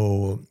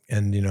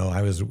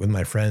was with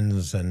my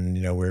friends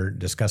and, we're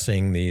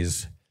discussing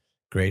these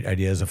great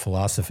ideas of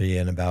philosophy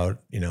and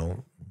about,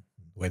 the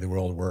way the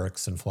world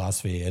works and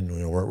philosophy.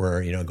 And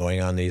we're going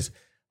on these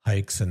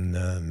hikes in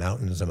the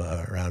mountains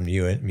around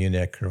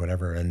Munich or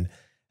whatever. And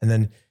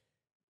then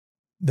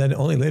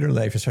only later in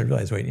life, you start to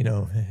realize, wait,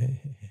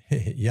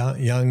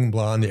 young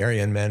blonde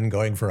Aryan men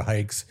going for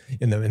hikes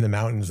in the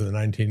mountains of the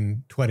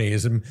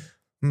 1920s, and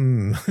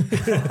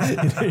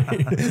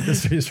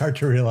you start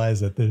to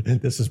realize that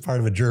this is part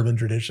of a German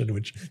tradition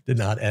which did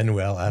not end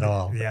well at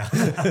all. Yeah.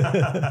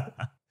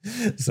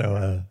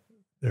 So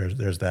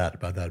there's that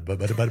about that,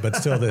 but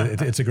still,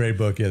 it's a great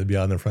book. Yeah,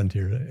 Beyond the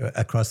Frontier,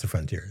 Across the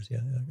Frontiers.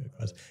 Yeah,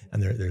 across,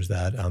 and there's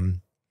that.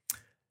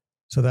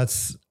 So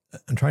that's.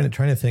 I'm trying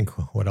to think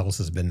what else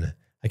has been.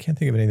 I can't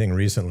think of anything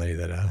recently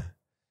that.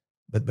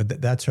 But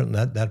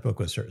that book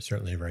was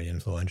certainly very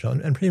influential,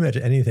 and pretty much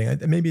anything.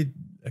 Maybe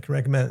I can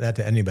recommend that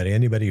to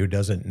anybody who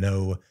doesn't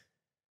know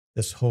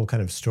this whole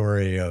kind of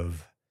story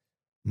of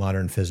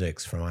modern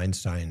physics, from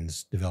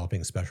Einstein's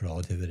developing special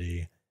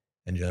relativity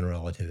and general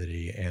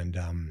relativity, and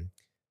the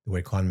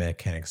way quantum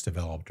mechanics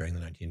developed during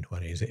the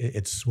 1920s.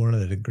 It's one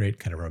of the great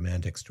kind of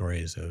romantic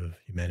stories of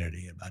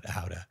humanity about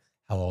how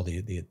all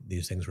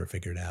these things were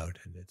figured out,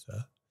 and it's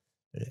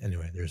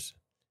anyway.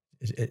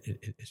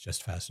 It's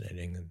just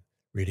fascinating. And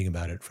reading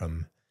about it there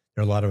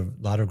are a lot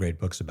of great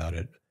books about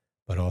it,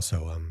 but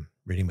also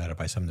reading about it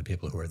by some of the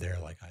people who were there,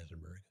 like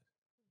Heisenberg,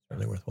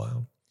 certainly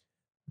worthwhile.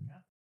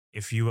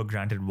 If you were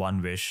granted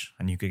one wish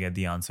and you could get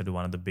the answer to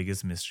one of the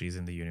biggest mysteries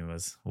in the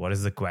universe, what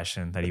is the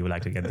question that you would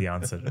like to get the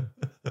answer to?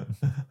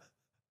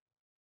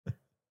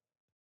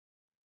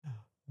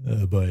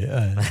 Oh boy.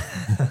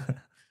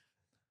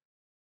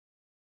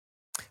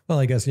 Well,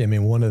 I guess,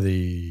 one of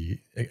the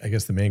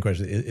main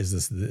question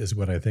is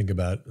what I think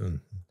about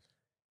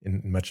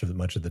in much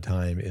of the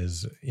time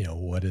is,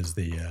 what is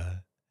the,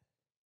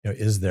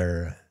 is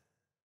there,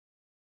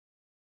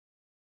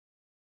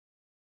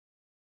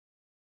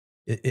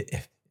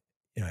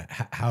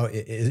 how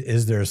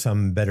is there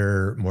some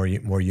better, more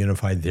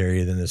unified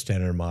theory than the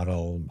standard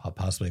model,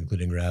 possibly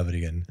including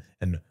gravity,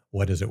 and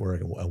what does it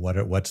work?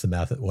 What's the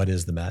math? What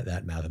is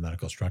that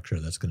mathematical structure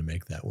that's going to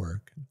make that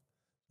work?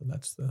 So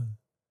that's the.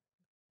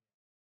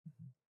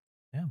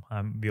 Yeah,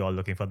 we're all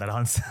looking for that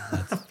answer.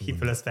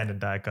 People have spent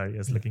entire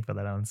careers looking for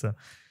that answer.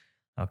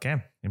 Okay,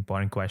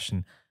 important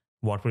question.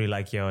 What would you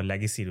like your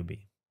legacy to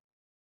be?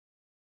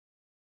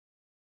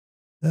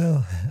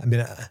 Well,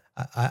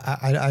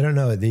 I don't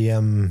know.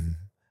 I'm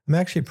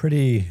actually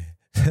pretty.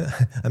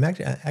 I'm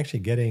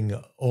actually getting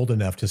old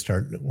enough to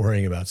start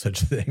worrying about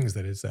such things.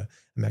 That is,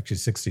 I'm actually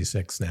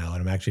 66 now,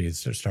 and I'm actually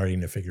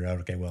starting to figure out.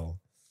 Okay, well,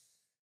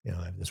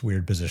 I have this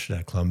weird position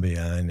at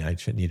Columbia, and I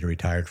should need to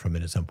retire from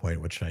it at some point.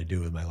 What should I do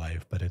with my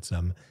life? But it's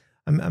I'm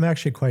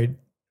actually quite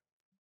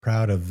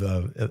proud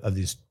of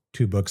these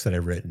two books that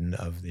I've written.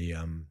 Of the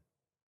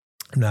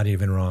Not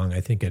Even Wrong.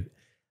 I think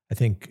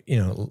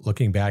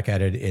looking back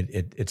at it,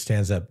 it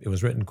stands up. It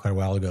was written quite a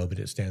while ago, but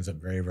it stands up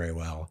very, very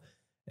well,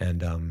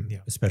 and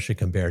especially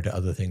compared to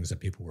other things that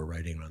people were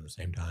writing around the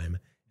same time.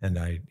 And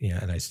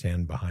I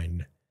stand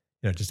behind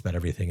just about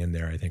everything in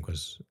there. I think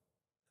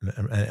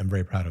I'm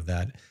very proud of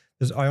that.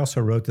 I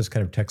also wrote this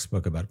kind of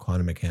textbook about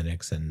quantum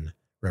mechanics and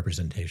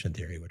representation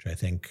theory, which I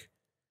think,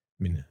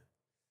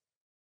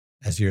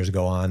 as years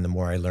go on, the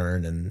more I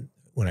learn, and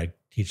when I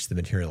teach the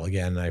material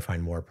again, I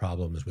find more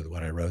problems with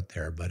what I wrote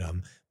there. But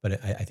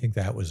I think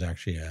that was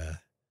actually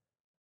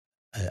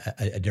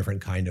a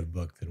different kind of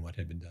book than what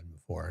had been done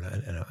before,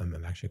 and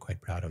I'm actually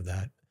quite proud of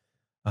that.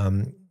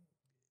 And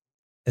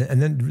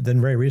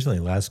then very recently,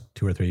 last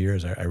 2 or 3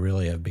 years, I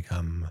really have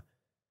become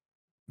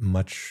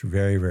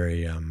very,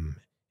 very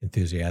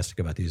enthusiastic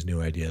about these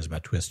new ideas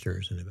about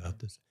twistors and about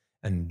this.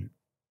 And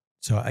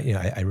so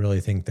I really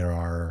think there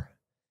are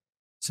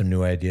some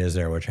new ideas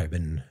there, which I've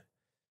been,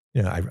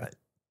 I've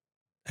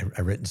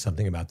written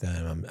something about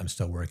them. I'm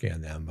still working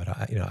on them, but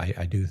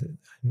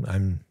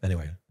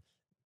anyway.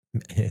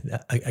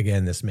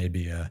 Again, this may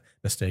be a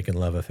mistaken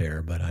love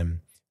affair, but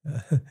I'm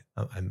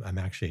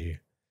actually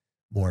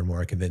more and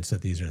more convinced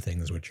that these are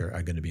things which are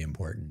going to be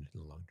important in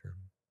the long term.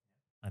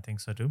 I think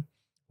so too.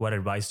 What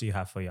advice do you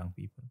have for young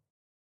people?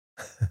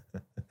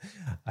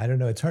 I don't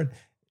know. It's hard.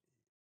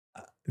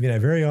 I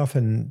very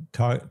often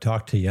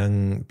talk to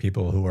young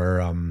people who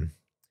are,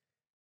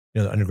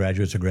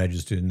 undergraduates or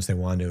graduate students. They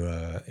want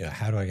to,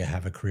 how do I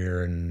have a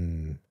career?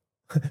 And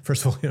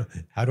first of all,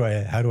 how do I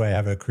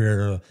have a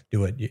career?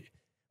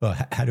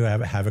 How do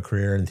I have a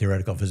career in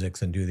theoretical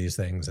physics and do these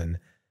things? And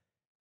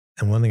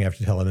one thing I have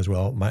to tell them as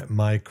well,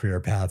 my career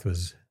path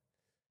was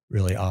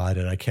really odd,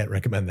 and I can't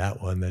recommend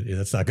that one.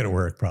 That's not going to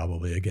work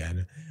probably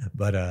again.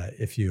 But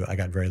I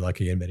got very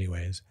lucky in many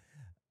ways.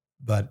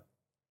 But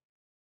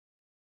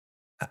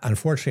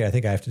unfortunately, I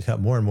think I have to tell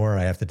more and more.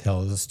 I have to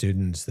tell the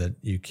students that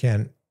you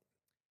can't.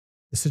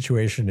 The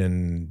situation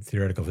in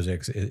theoretical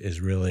physics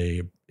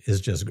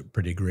is just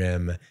pretty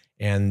grim,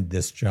 and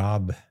this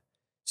job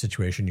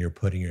situation you're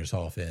putting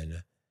yourself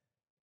in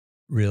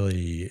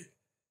really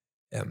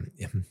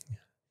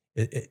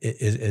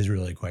is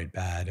really quite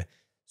bad.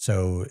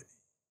 So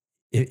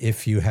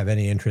if you have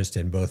any interest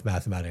in both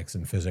mathematics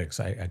and physics,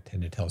 I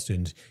tend to tell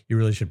students you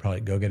really should probably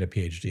go get a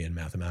PhD in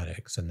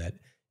mathematics, and that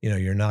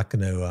you're not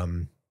going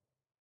to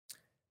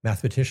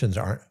mathematicians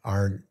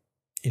aren't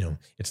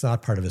it's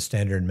not part of a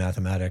standard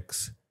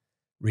mathematics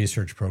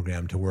research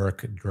program to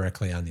work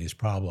directly on these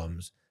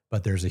problems.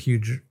 But there's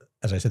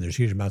as I said, there's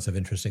huge amounts of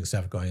interesting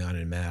stuff going on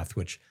in math,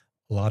 which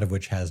a lot of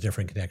which has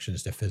different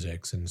connections to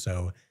physics. And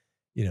so,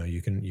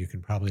 you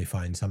can probably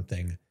find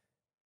something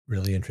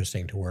really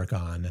interesting to work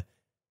on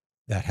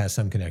that has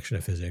some connection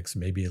to physics.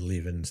 Maybe it'll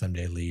even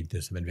someday lead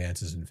to some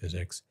advances in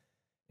physics,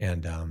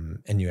 and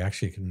you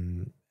actually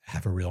can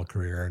have a real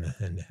career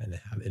and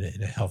have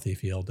in a healthy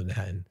field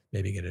and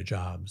maybe get a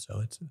job.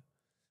 So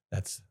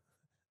that's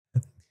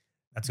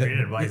great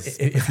advice.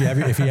 If you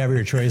have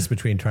your choice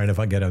between trying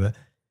to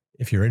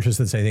if you're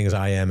interested in the same thing as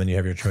I am, and you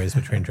have your choice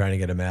between trying to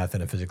get a math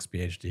and a physics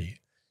PhD,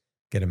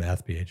 get a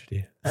math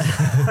PhD.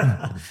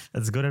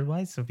 That's good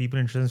advice. So people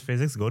interested in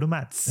physics, go to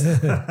maths.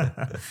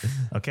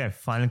 Okay,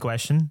 final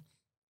question.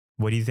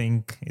 What do you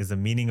think is the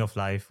meaning of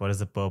life? What is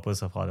the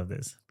purpose of all of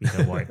this, Peter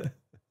Woit?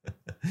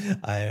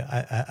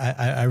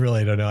 I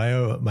really don't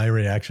know. My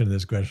reaction to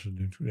this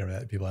question,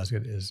 whenever people ask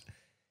it, is,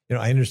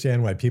 I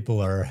understand why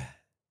people are,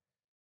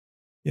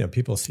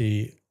 people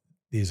see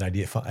these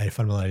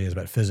fundamental ideas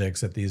about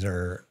physics, that these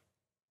are,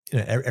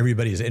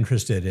 everybody's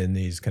interested in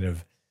these kind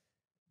of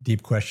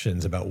deep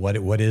questions about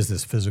what is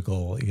this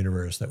physical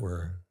universe that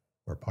we're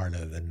part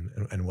of,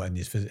 and what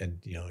these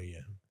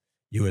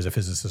you as a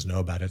physicist know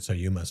about it, so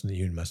you must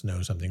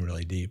know something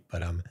really deep.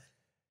 But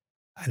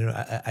I don't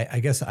know. I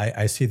guess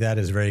I see that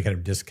as very kind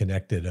of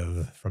disconnected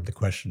from the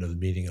question of the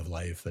meaning of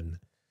life and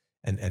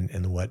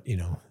what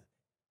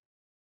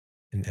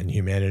and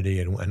humanity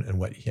and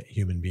what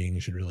human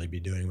beings should really be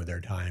doing with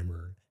their time,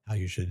 or how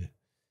you should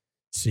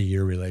see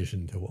your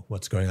relation to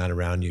what's going on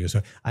around you.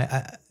 So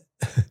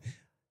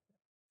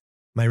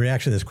my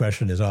reaction to this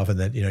question is often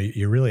that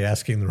you're really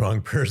asking the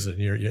wrong person.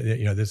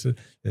 This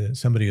is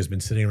somebody who's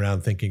been sitting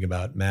around thinking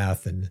about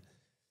math and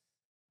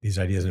these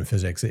ideas in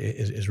physics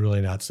is really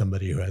not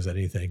somebody who has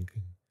anything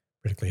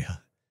particularly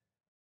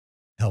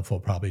helpful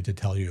probably to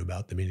tell you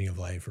about the meaning of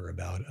life or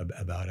about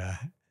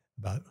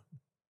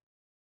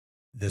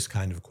this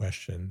kind of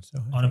question. So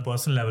on a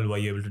personal level, were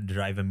you able to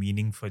derive a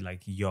meaning for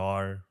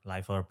your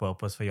life or a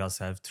purpose for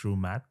yourself through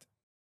math?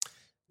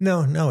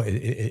 No,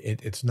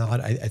 it's not.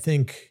 I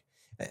think,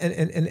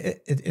 and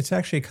it's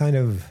actually kind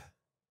of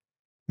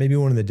maybe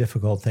one of the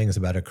difficult things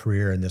about a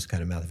career in this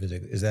kind of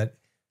mathematics is that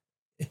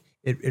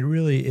it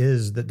really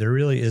is that there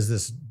really is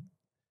this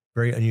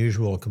very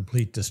unusual,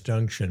 complete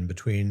disjunction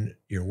between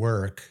your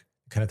work,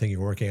 the kind of thing you're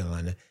working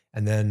on,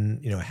 and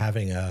then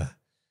having a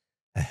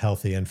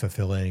healthy and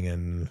fulfilling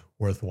and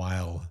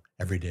worthwhile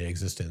everyday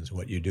existence,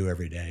 what you do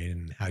every day,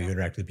 and how you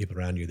interact with the people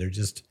around you.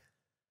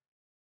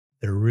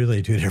 They're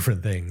really two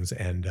different things,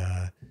 and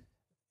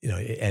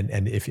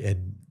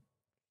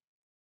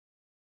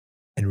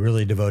and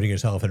really devoting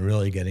yourself and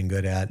really getting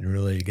good at and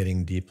really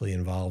getting deeply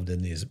involved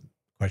in these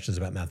questions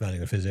about mathematics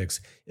and physics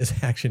is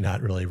actually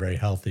not really very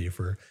healthy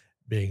for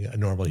being a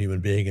normal human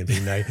being and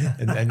being nice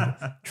and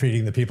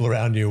treating the people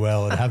around you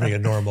well and having a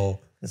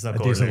normal, a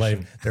decent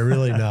life. They're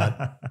really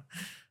not.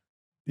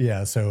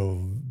 Yeah.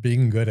 So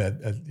being good at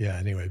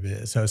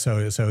anyway.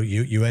 So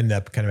you end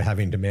up kind of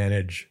having to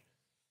manage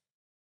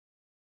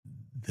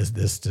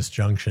this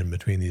disjunction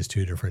between these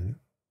two different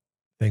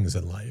things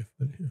in life.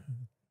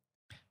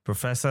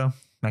 Professor,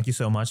 thank you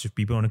so much. If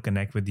people want to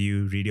connect with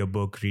you, read your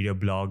book, read your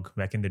blog,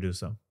 where can they do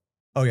so?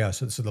 Oh yeah.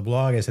 So the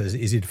blog, I said, is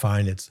easy to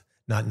find. It's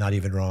not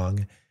even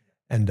wrong.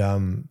 And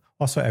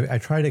also I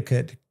try to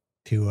get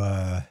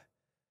to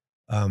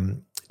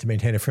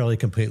maintain a fairly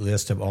complete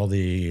list of all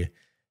the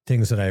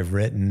things that I've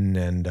written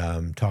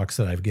and talks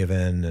that I've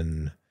given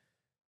and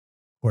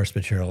course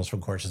materials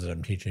from courses that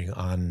I'm teaching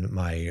on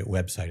my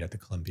website at the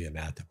Columbia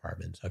Math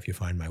Department. So if you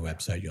find my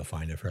website, you'll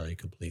find a fairly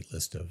complete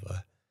list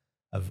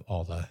of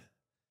all the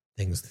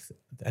things,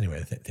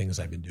 things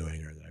I've been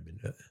doing or that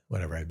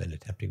I've been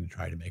attempting to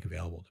try to make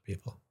available to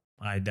people.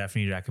 I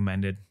definitely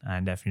recommend it,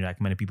 and definitely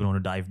recommend if people want to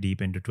dive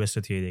deep into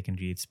twistor theory, they can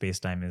read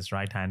Space-Time is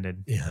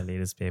Right-Handed, the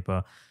latest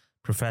paper.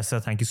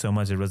 Professor, thank you so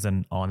much. It was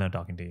an honor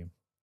talking to you.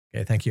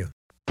 Okay, thank you.